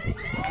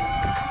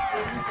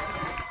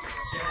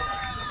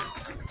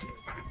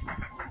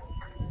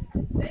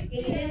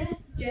 Aiden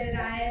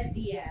Jedediah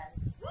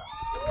Diaz.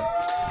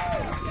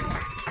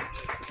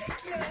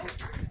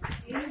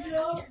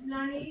 Angel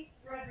Nani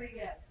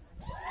Rodriguez.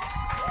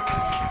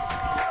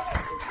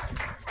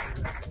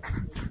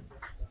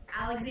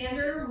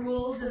 Alexander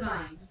Rule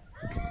Divine.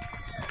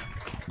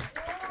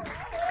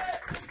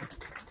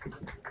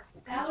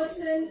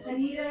 Allison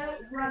Anita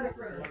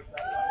Rutherford.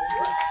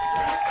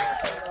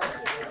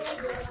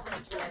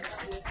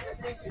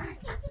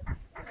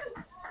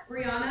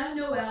 Brianna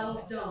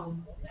Noel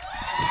Dome.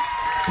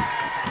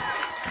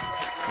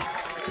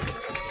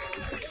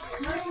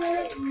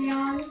 Hunter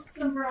Leon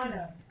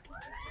Sombrano.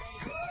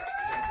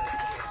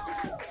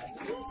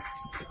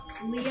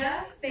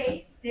 Leah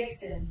Faith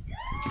Dixon.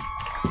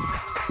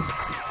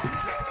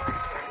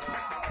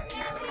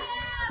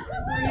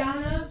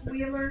 Brianna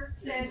Wheeler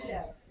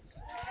Sanchez.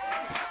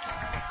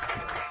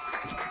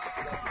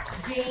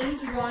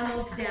 James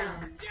Ronald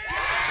Downs.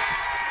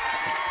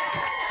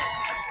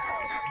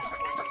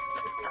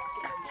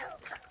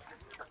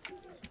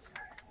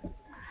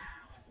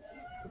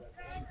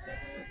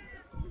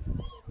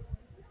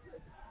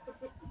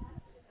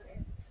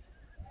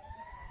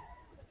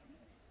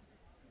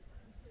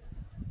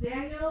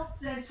 Daniel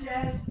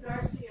Sanchez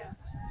Garcia.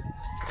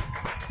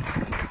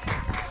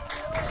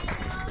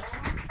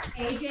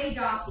 AJ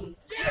Dossie.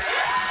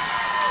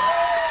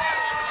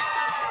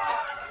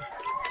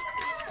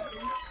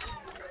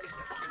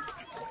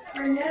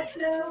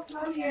 Ernesto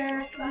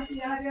Javier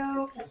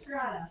Santiago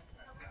Estrada.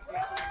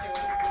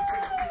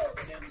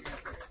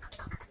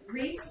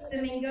 Reese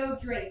Domingo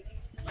Drake.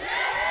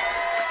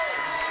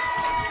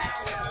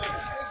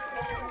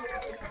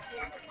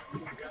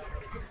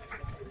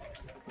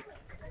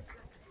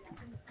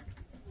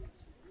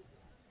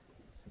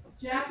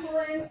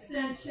 Jacqueline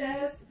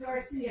Sanchez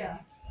Garcia.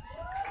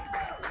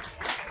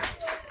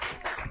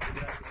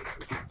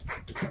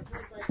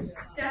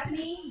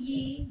 Stephanie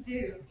Yi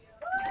Du.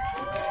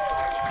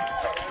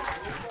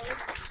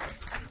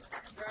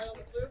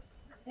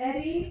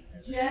 Eddie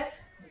Jet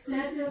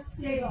Santos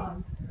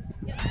Esteban.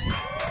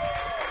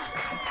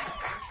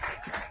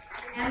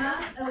 Emma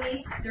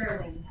Elise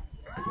Sterling.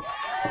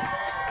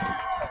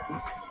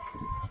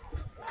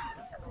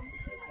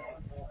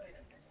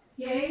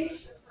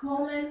 Gage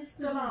Coleman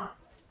Savant.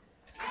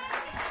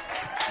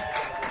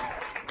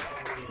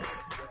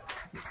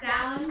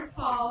 Fallon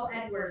Paul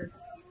Edwards.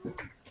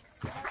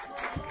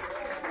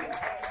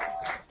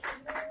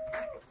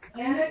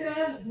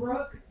 Annika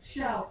Brooke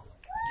Shells.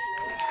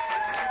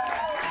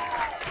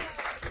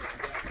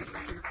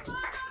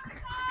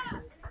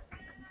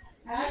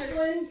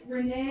 Ashlyn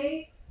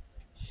Renee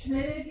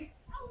Schmidig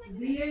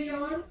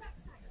Villayon.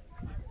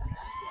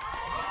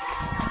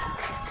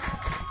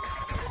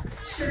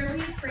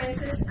 Shirley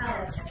Francis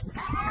Ellis.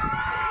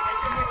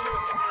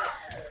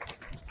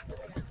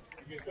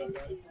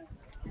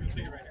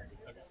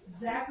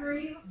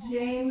 Zachary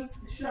James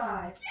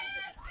Shy.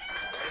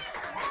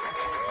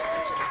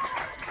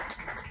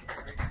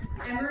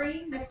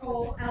 Emery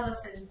Nicole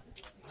Ellison.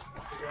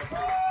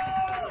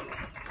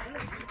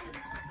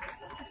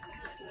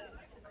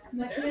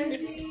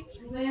 Mackenzie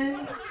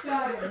Lynn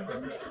Scotty.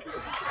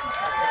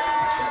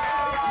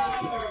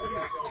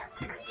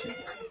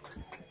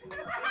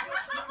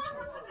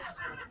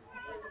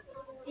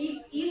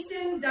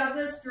 Easton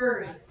Douglas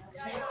Drury.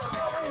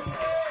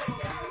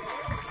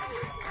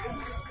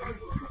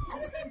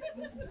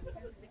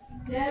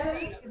 Dev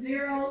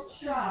Viral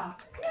Shaw.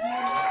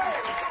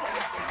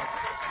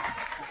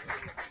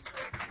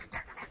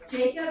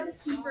 Jacob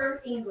Kiefer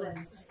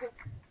England.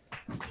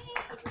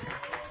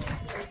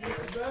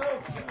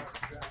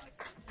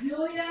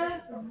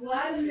 Julia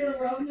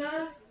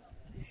Vladimirovna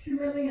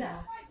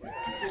Shumilina.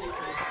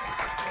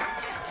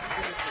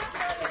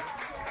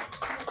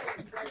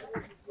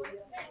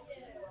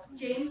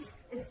 James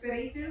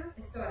Espiritu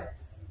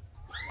Estores.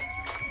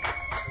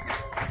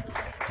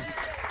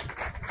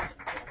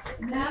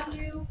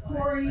 Matthew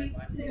Corey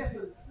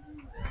Sigafus.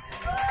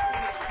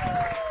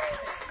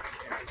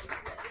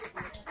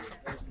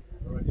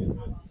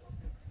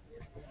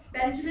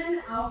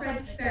 Benjamin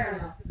Alfred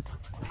Farrell.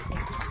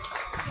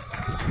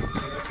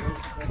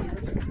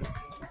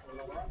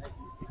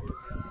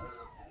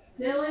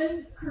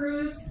 Dylan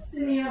Cruz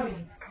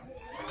Simeone.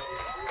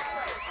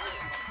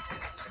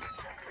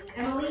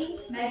 Emily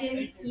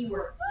Megan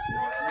Ewert.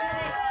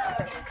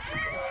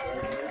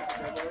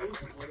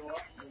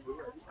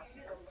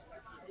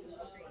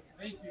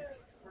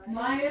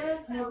 Maya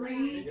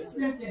Marie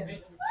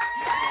Simpkins.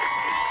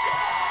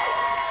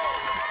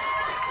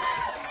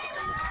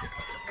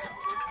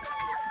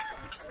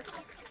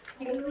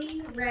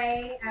 Haley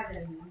Ray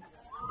Evans.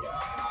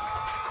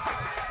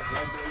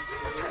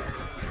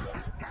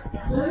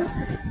 Luke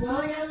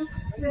William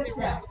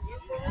Siska.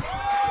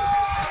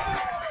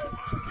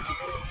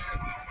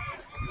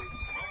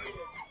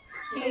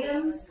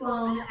 Tatum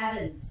Sloan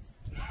Evans.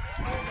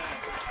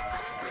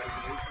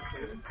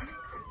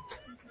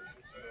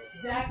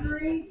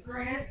 Zachary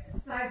Grant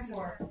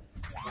Sizemore.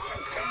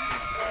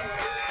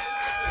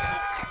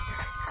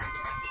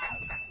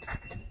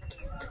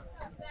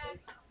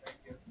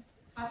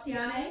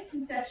 Tatiana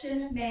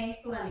Conception May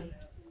Fleming.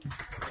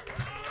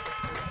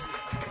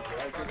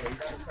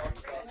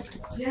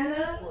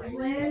 Jenna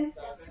Lynn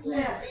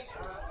Smith.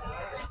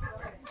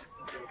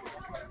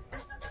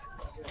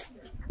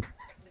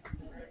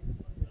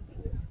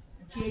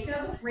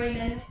 Jacob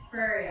Raymond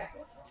Ferreira.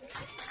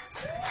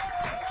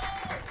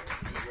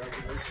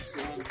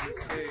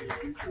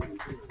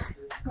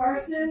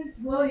 Carson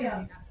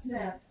William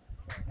Smith.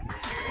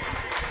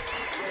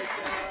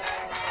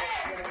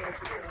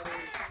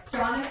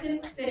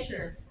 Jonathan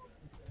Fisher.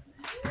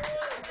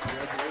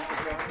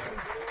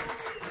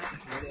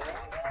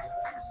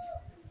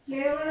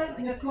 Kayla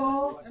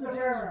Nicole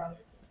Severo.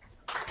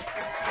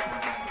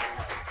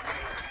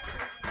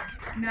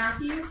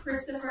 Matthew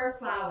Christopher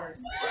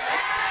Flowers.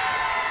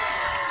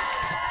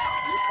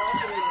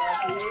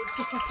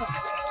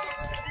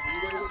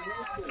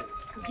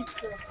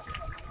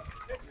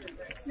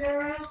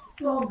 Sarah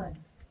Solman.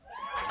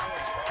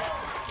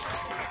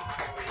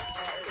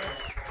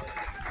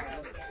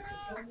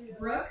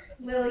 Brooke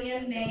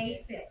Lillian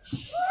May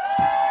Fitch.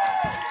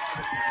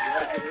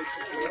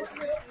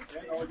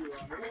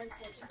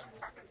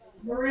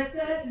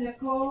 Marissa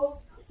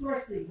Nicole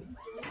Swarsky.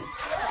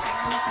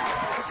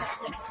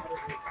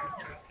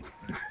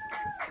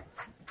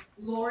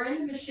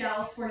 Lauren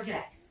Michelle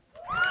Forget.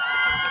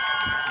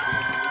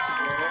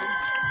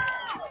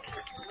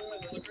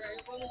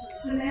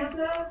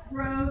 Samantha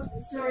Rose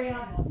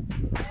Soriano.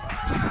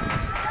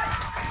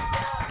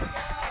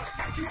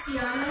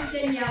 Cristiana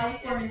Danielle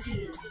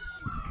Formentini.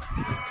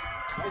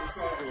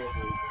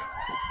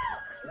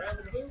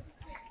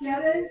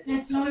 Kevin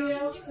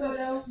Antonio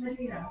Soto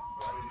Medina.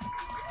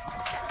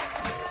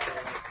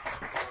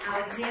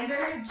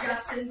 Alexander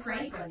Justin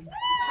Franklin.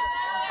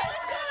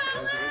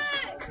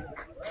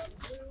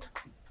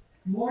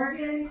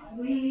 Morgan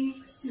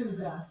Lee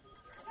Souza.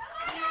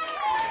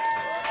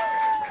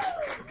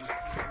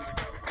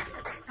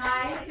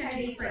 Ty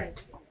Kennedy Frank.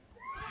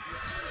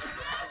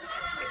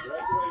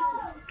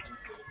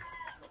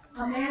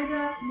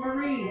 Amanda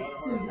Marie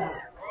Souza.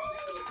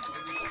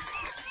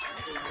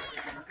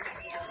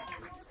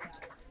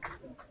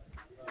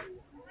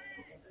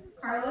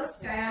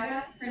 Carlos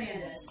Gallaga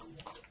Hernandez.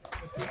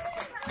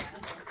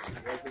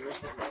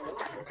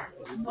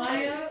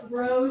 Maya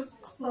Rose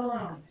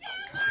Stallone.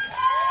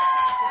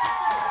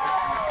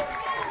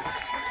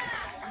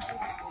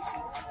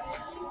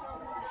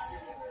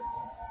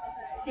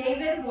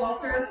 David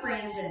Walter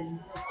Franzen.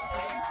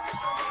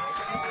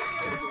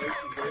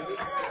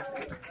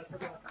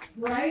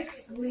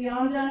 Bryce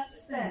Leonda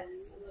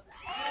Spence.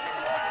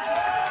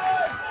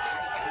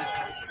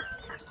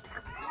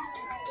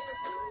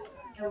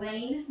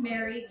 Elaine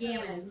Mary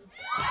Gammon.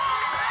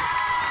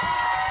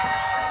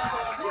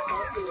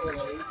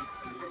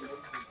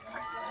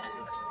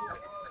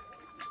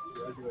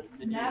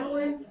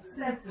 Madeline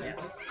Spencer.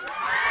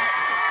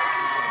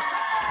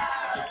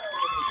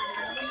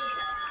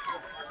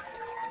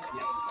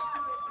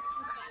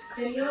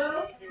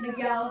 Danilo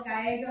Miguel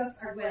Gallegos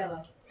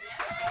Arguello.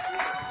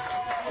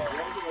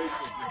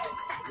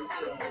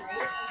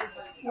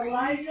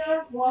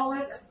 Elijah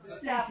Wallace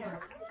Stafford.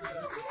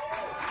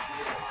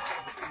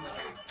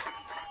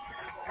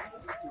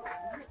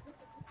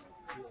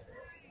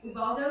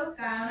 Ubaldo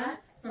Guyana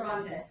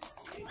Cervantes.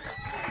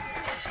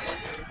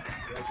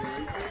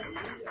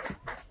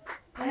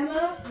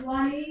 Emma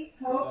Lonnie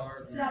Hope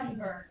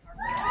Stufenberg.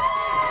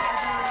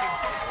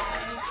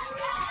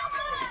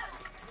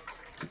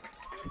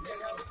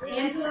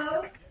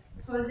 Angelo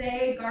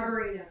Jose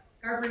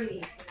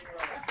Garbarini.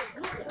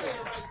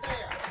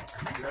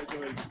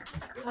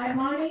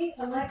 Imani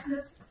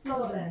Alexis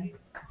Sullivan.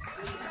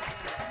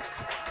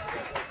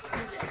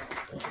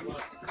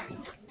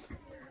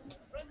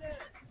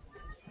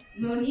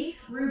 Monique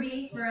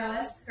Ruby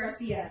Morales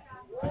Garcia.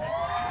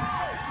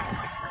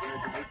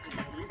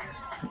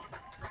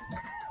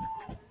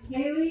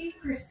 Haley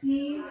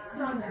Christine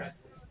Sumner.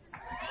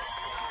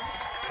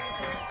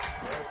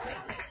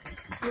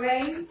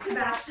 Ruane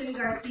Sebastian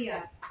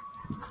Garcia.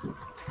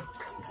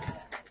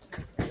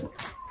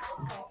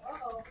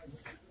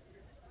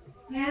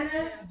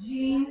 Hannah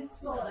Jean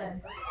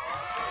Sullivan.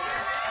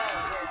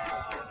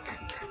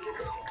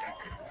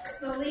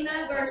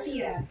 Selena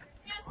Garcia.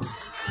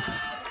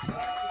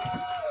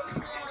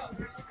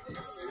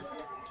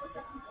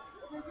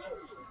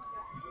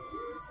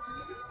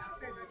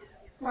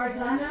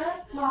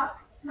 Farzana Hawk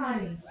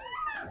Tani.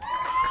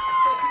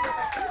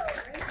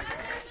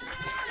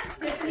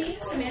 Tiffany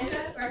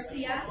Samantha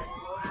Garcia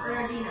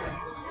Bernardino.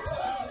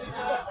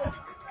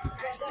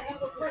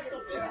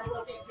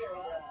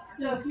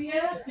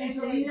 Sophia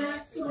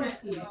Angelina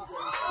Swinsky.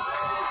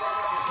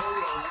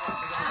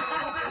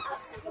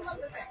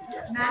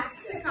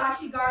 Max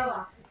Takashi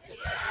Garlock.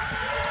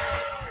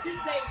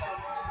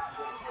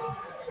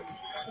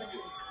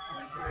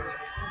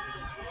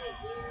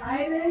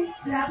 Ivan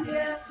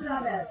Tapia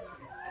Chavez.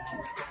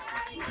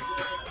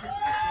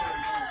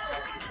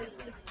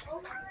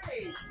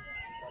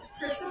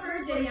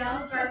 Christopher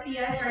Danielle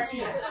Garcia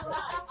Garcia.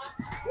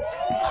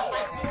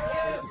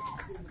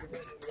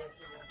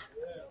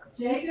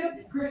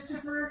 Jacob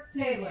Christopher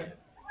Taylor.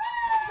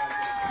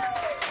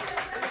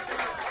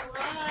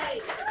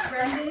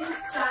 Brendan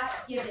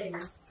Scott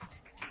Gibbons.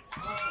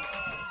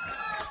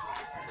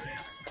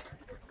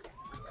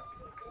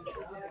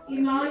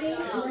 Imani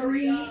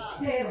Marie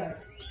Taylor.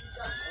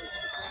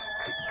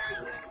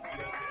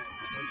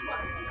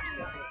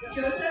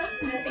 Joseph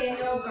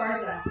Nathaniel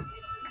Garza.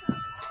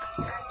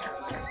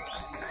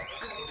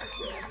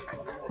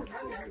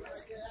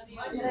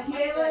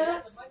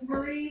 Michaela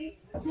Marie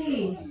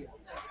T.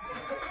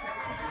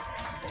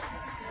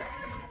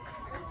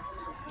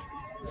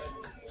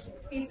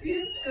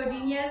 Jesus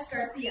Godinez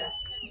Garcia.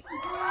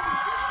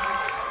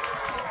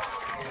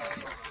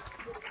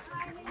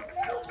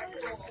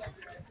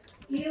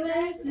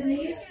 Elin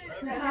Denise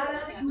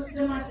Tejada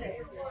Bustamante.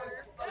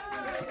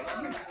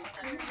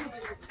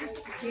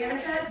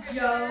 Danica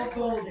Joe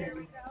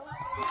Golden.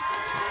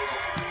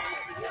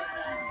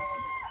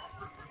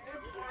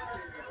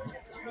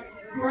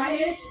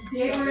 Bryant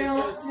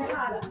Gabriel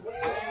Tejada.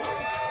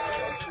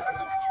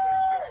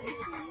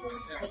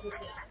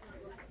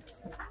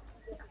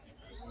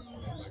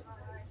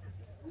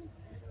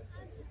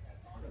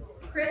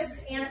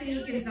 Chris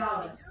Anthony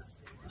Gonzalez.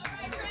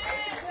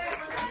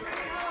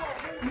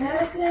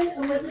 Madison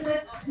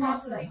Elizabeth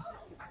Thompson.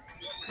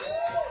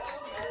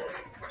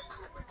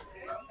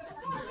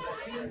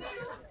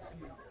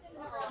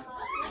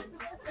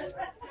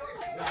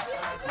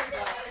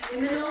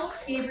 Emmanuel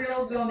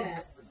Gabriel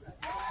Gomez.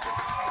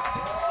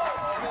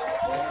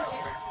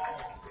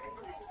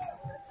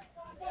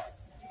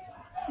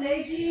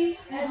 Seiji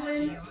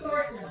Edwin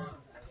Thornton.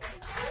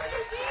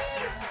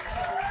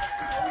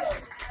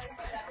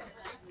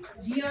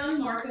 Gian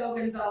Marco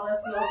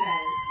Gonzalez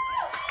Lopez.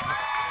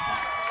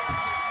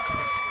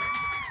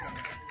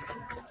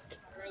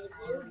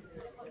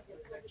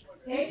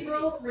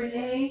 April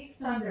Renee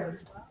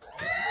Thunder.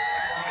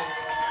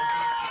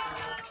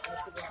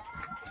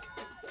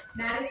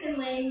 Madison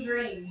Lane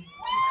Green.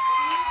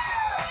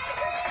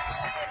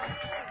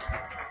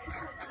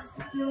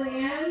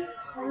 Julianne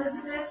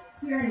Elizabeth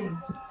Tierney.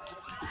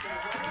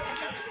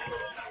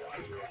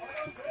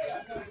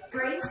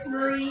 Grace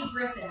Marie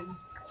Griffin.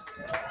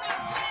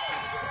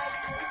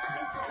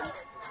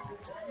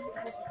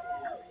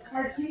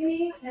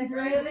 Artini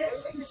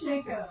Andreevich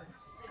Tushenko.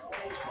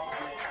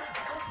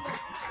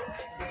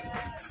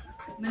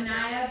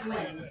 Manaya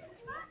Gwynn.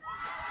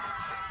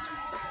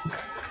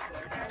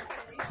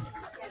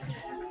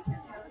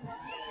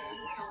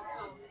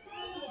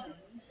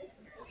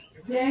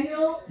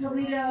 Daniel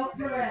Toledo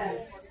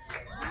Perez.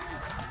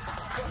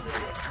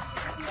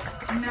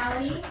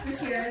 Melanie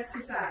Gutierrez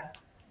Cruzada.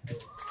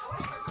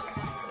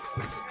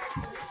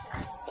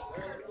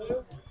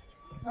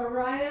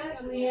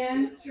 Araya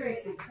Leanne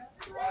Tracy.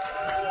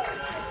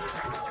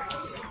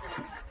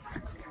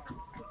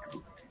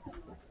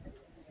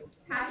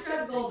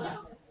 Patra Golda.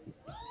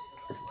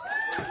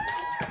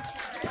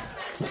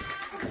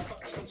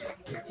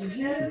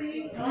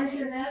 Genevieve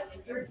Anjanette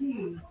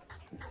Ortiz.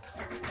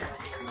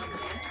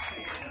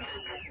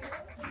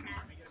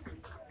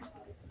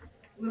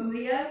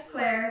 Lilia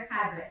Claire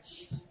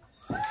Hadrich.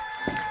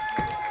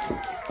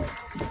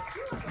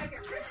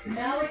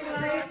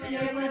 Malachi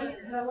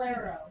Jalen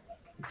Valero.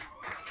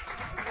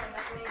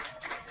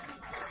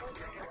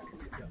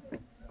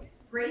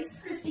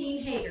 Grace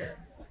Christine Hager.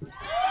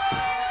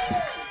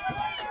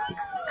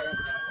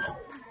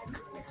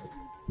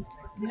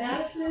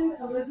 Madison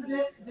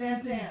Elizabeth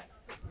Van Zandt.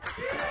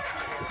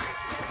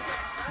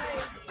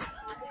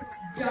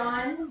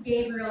 John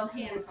Gabriel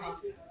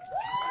Hancock.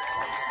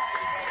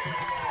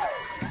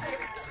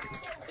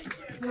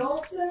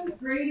 Jolson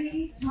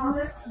Grady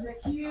Thomas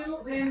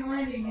McHugh Van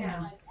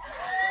Landingham.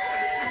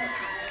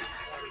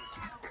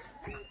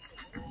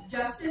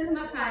 Justin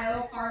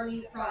Mikhail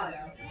Harley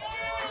Prado.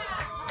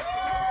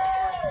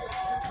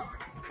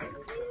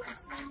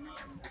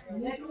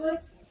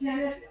 Nicholas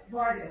Kenneth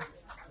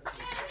Vargas.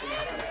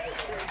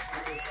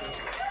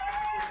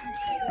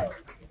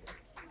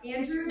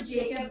 Andrew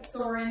Jacob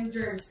Soren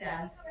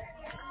Germstad.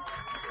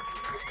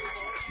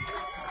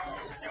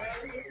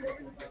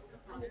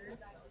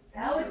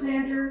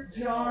 Alexander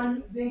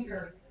John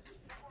Vinker.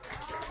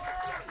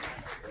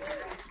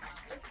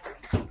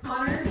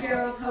 Connor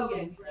Gerald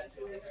Hogan.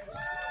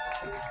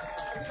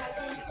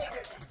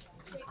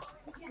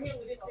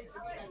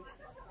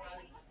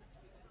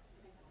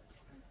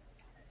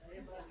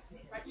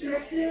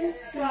 Tristan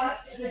Scott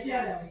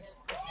Vegetto.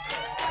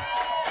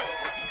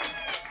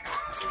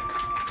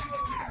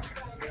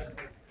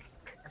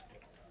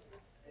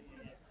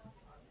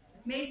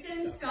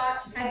 Mason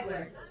Scott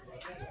Hegler.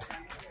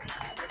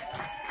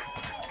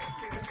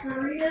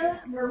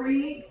 Serena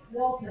Marie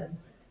Walton.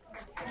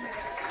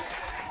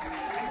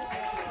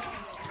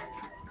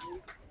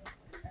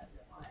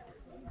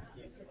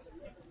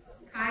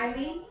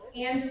 Kylie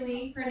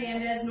Angeli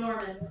Hernandez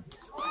Norman.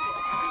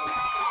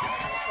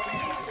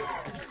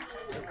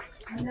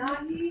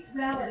 Nagi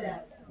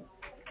Valadez.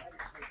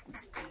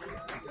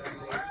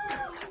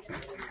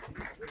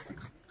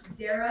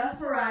 Dara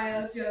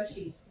Pariah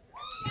Joshi.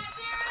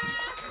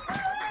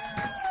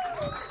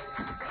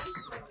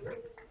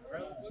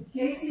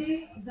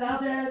 Casey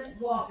Valdez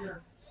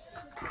Walker.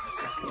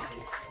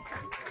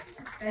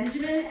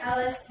 Benjamin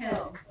Ellis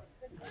Hill.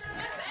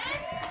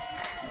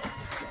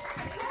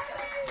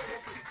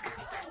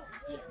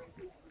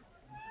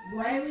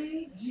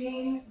 Wiley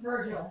Jean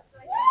Virgil.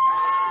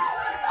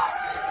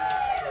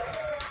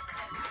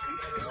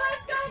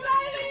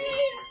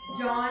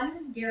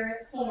 John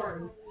Garrett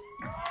Horn.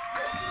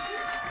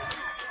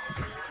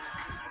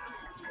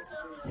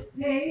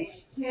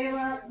 Paige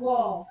Kayla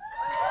Wall.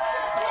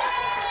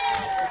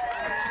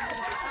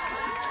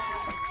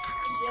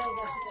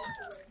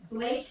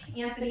 Blake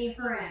Anthony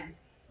Horan.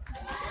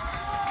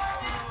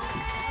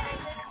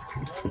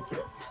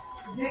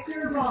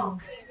 Victor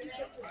Long.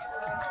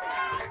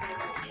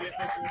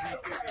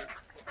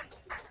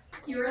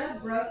 Kira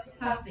Brooke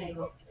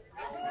Huffnagel.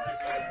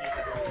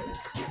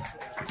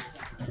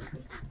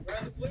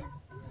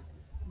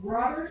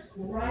 Robert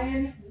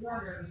Ryan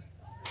Warner.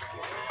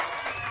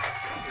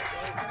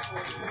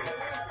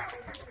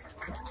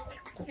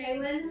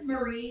 Kaylin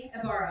Marie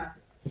Ibarra.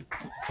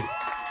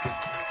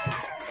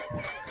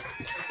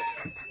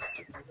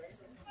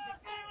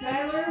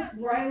 Skylar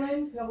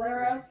Rylan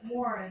Galera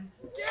Warren.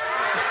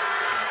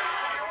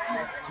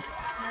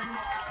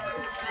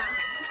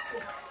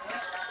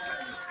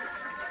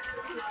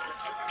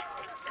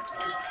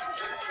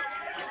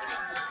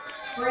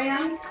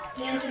 Graham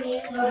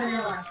Anthony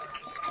Lovenilla.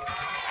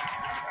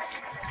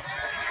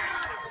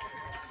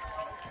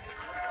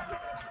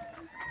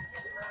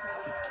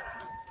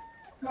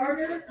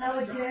 Carter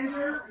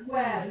Alexander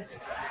Webb.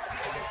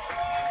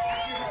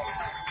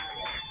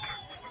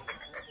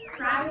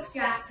 Travis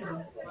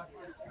Jackson.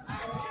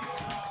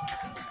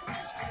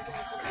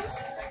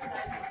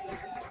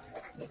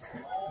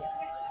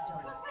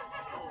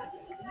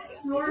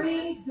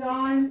 Stormy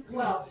Dawn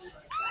Welch.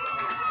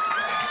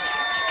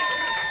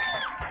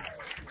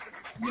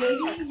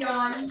 Navy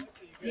Jan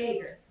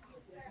Yeager.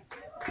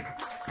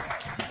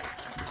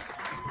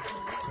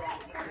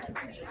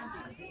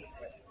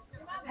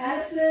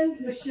 Addison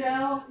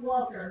Michelle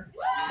Walker.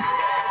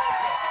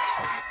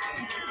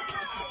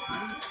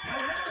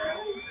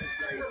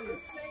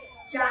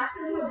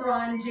 Jackson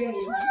LeBron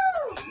James.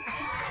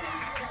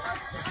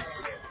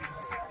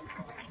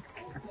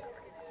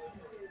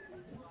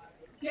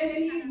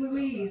 Kennedy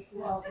Louise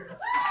Walker.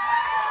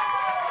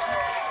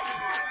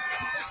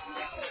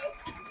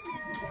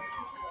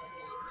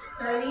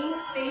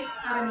 Darlene Faith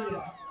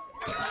Jaramillo.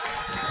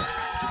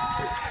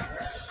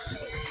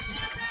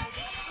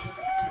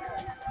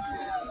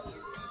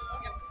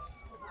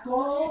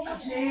 Cole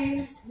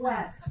James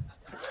West.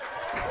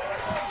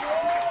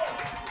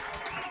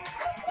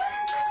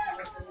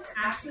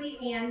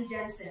 Ashley Ann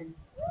Jensen.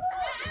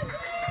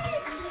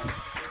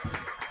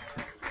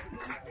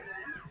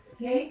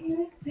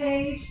 Peyton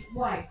Paige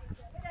White.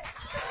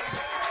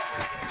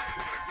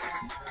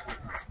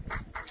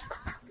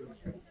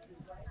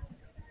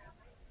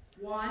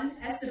 Juan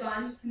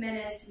Esteban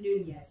Jimenez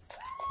Nunez.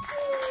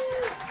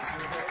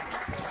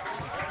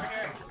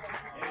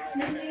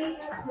 Sydney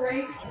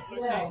Grace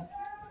Will.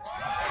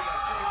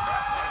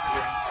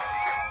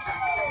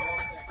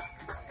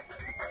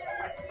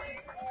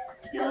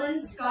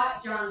 Dylan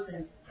Scott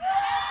Johnson.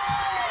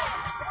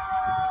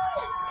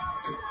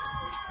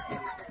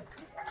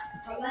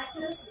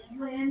 Alexis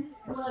Lynn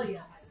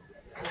Williams.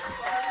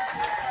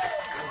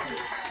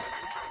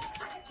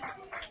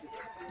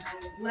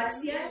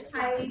 Lexia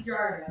Tylee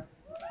Jardo.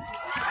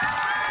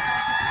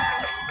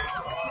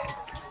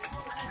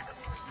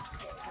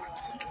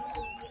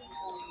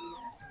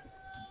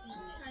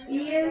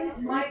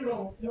 Ian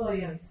Michael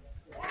Williams.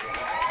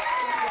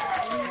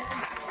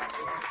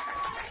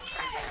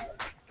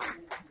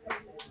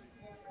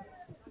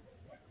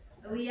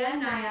 Leah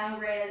Naya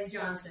Reyes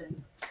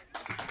Johnson.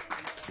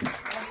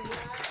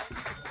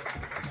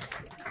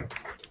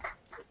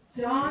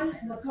 John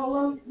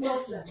McCollum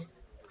Wilson.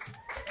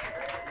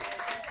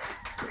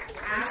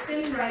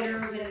 Aspen Ryder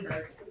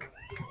Winberg.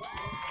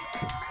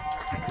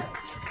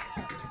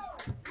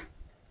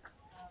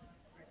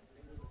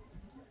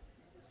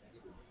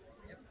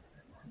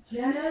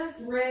 Jenna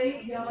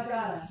Ray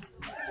Yamagata.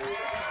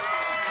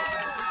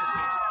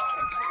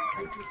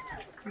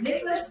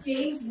 Nicholas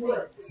James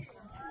Woods.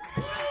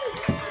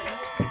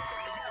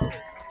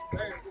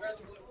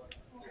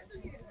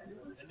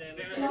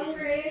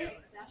 Sungray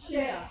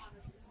Shea.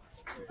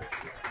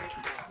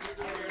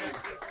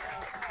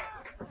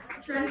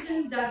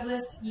 Trenton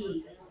Douglas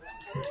Yee.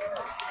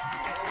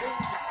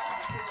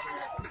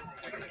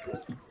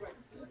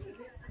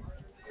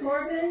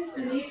 Corbin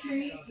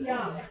Dimitri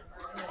Young.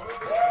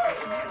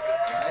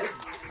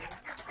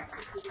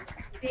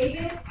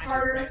 David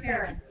Carter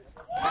Heron.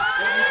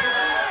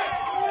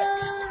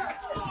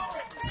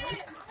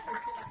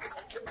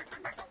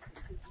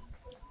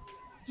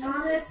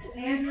 Thomas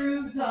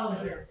Andrew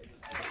Zollinger.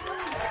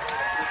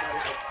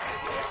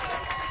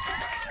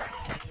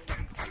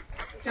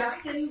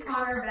 Justin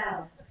Connor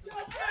Bell.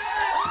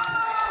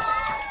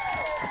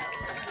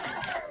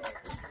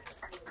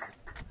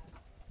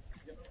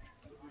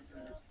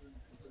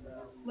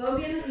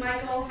 Logan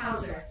Michael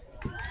Hauser.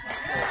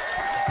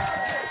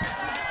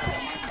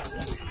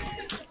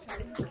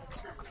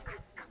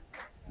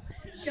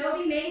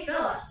 Shelby May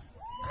Phillips.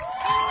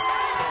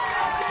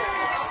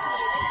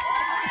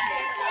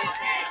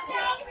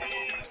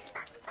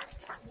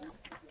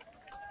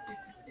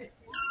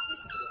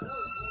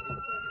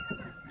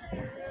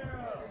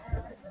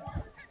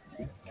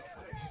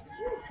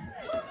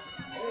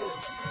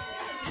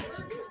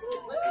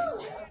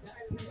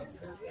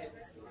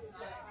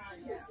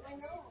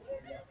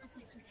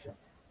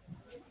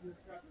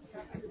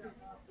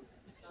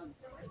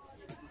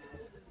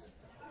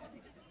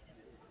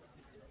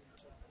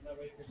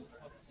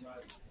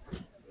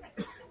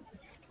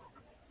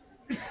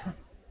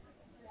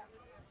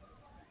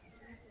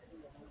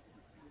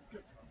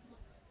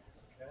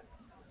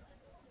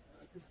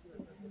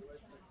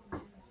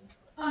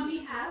 On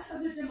behalf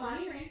of the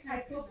Damonte Range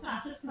High School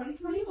class of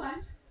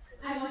 2021,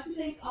 I want to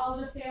thank all of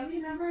the family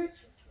members,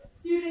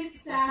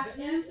 students, staff,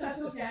 and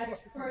special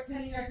guests for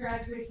attending our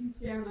graduation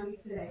ceremony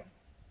today.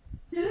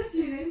 To the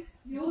students,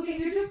 you will get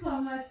your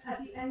diplomas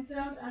at the end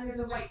zone under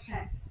the white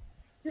tents.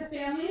 To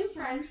family and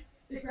friends,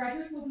 the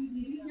graduates will be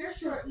leaving here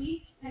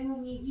shortly and will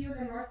meet you in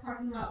the north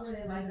parking lot where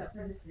they lined up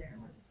for the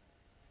ceremony.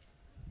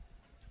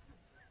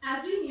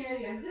 As we near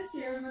the end of the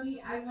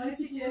ceremony, I wanted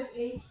to give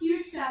a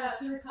huge shout out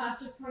to the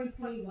class of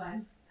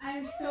 2021. I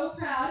am so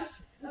proud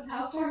of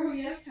how far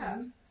we have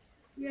come.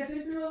 We have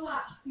been through a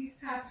lot these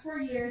past 4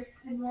 years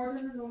and more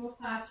than the normal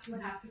class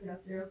would have to go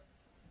through.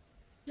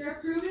 We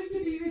are proven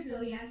to be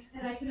resilient,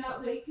 and I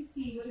cannot wait to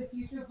see what the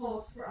future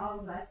holds for all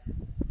of us.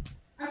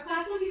 Our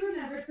class will be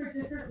remembered for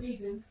different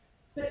reasons,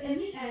 but in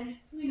the end,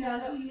 we know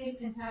that we made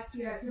an impact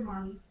here at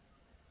Damonte.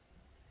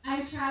 I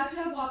am proud to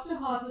have walked the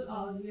halls with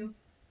all of you.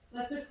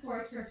 Let's look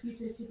forward to our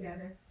future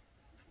together.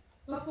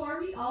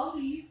 Before we all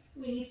leave,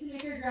 we need to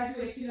make our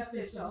graduation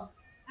official.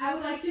 I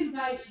would like to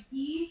invite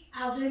Guy,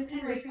 Alvin,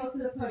 and Rachel to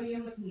the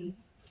podium with me.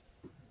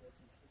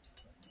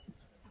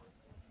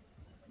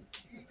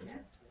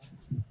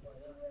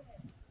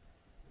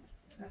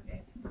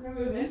 Okay, we're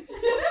moving.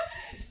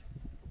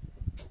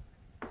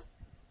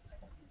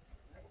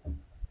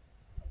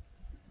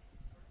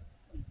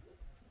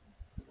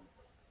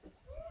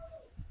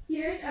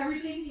 Here's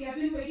everything we have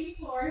been waiting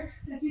for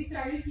since we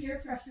started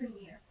here freshman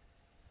year.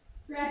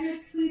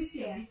 Graduates, please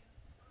stand.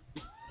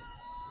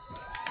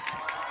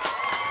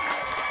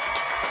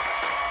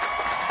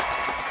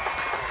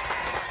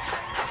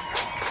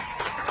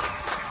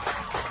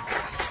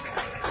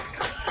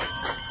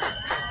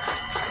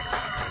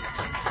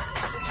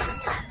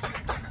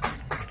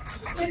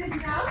 It is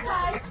now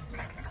time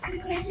to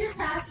take your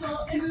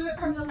tassel and move it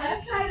from the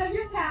left side of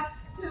your cap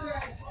to the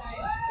right side.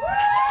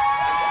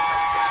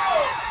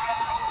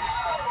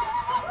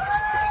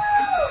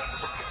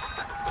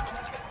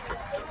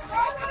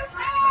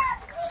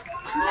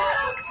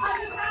 Now, on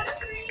the count of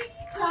 3,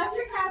 toss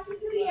your caps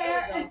into the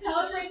air and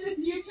celebrate this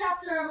new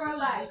chapter of our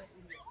lives.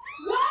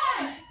 1,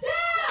 2, 3.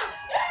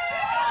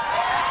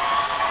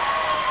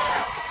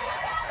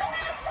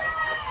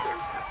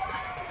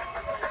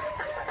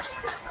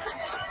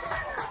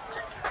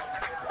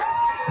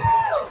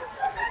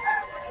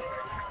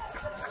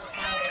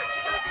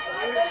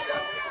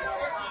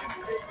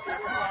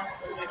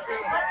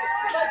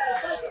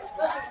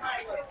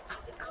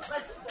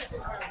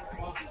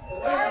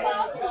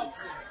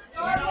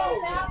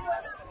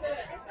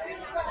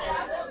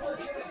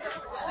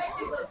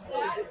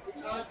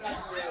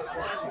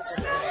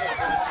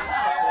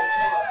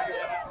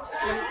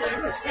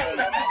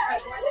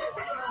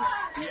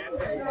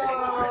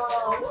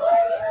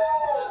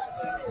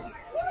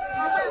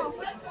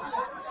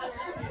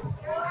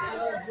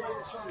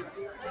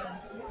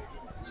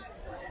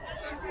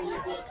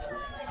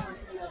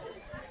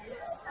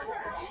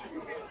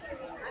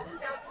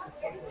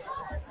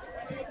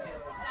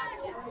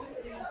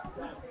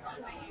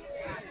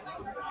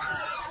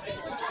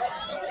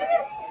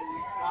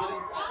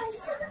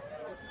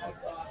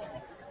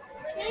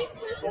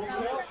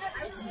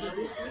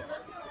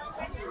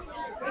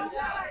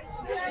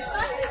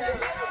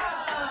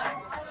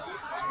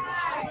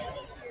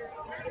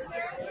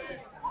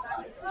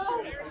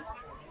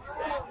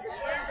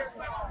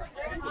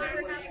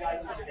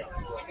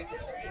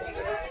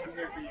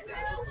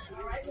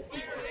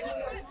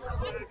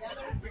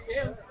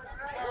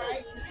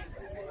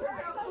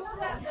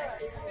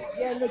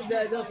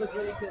 guys both look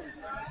really cool.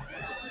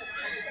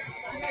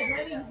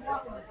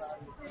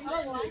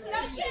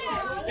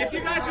 If you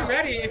guys are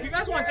ready, if you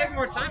guys want to take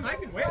more time, I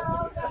can wait.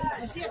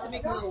 She has to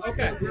make a little.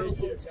 Okay.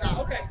 Stop.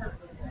 Okay.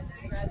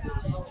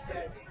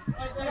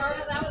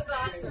 That was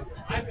awesome.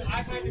 I've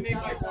had to make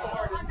my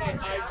car to stay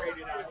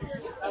hydrated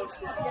out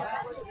here.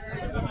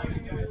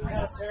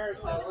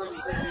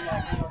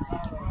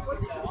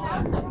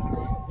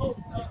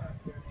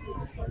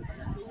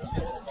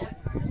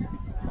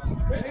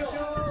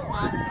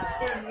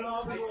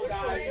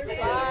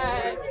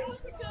 Bye.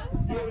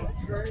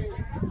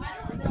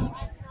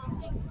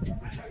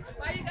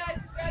 Bye, you guys.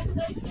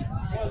 Congratulations.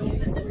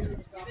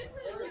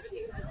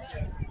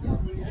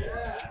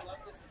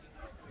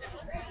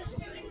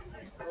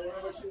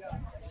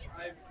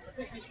 I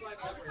think she's flying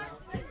over.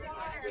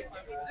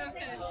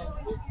 Okay.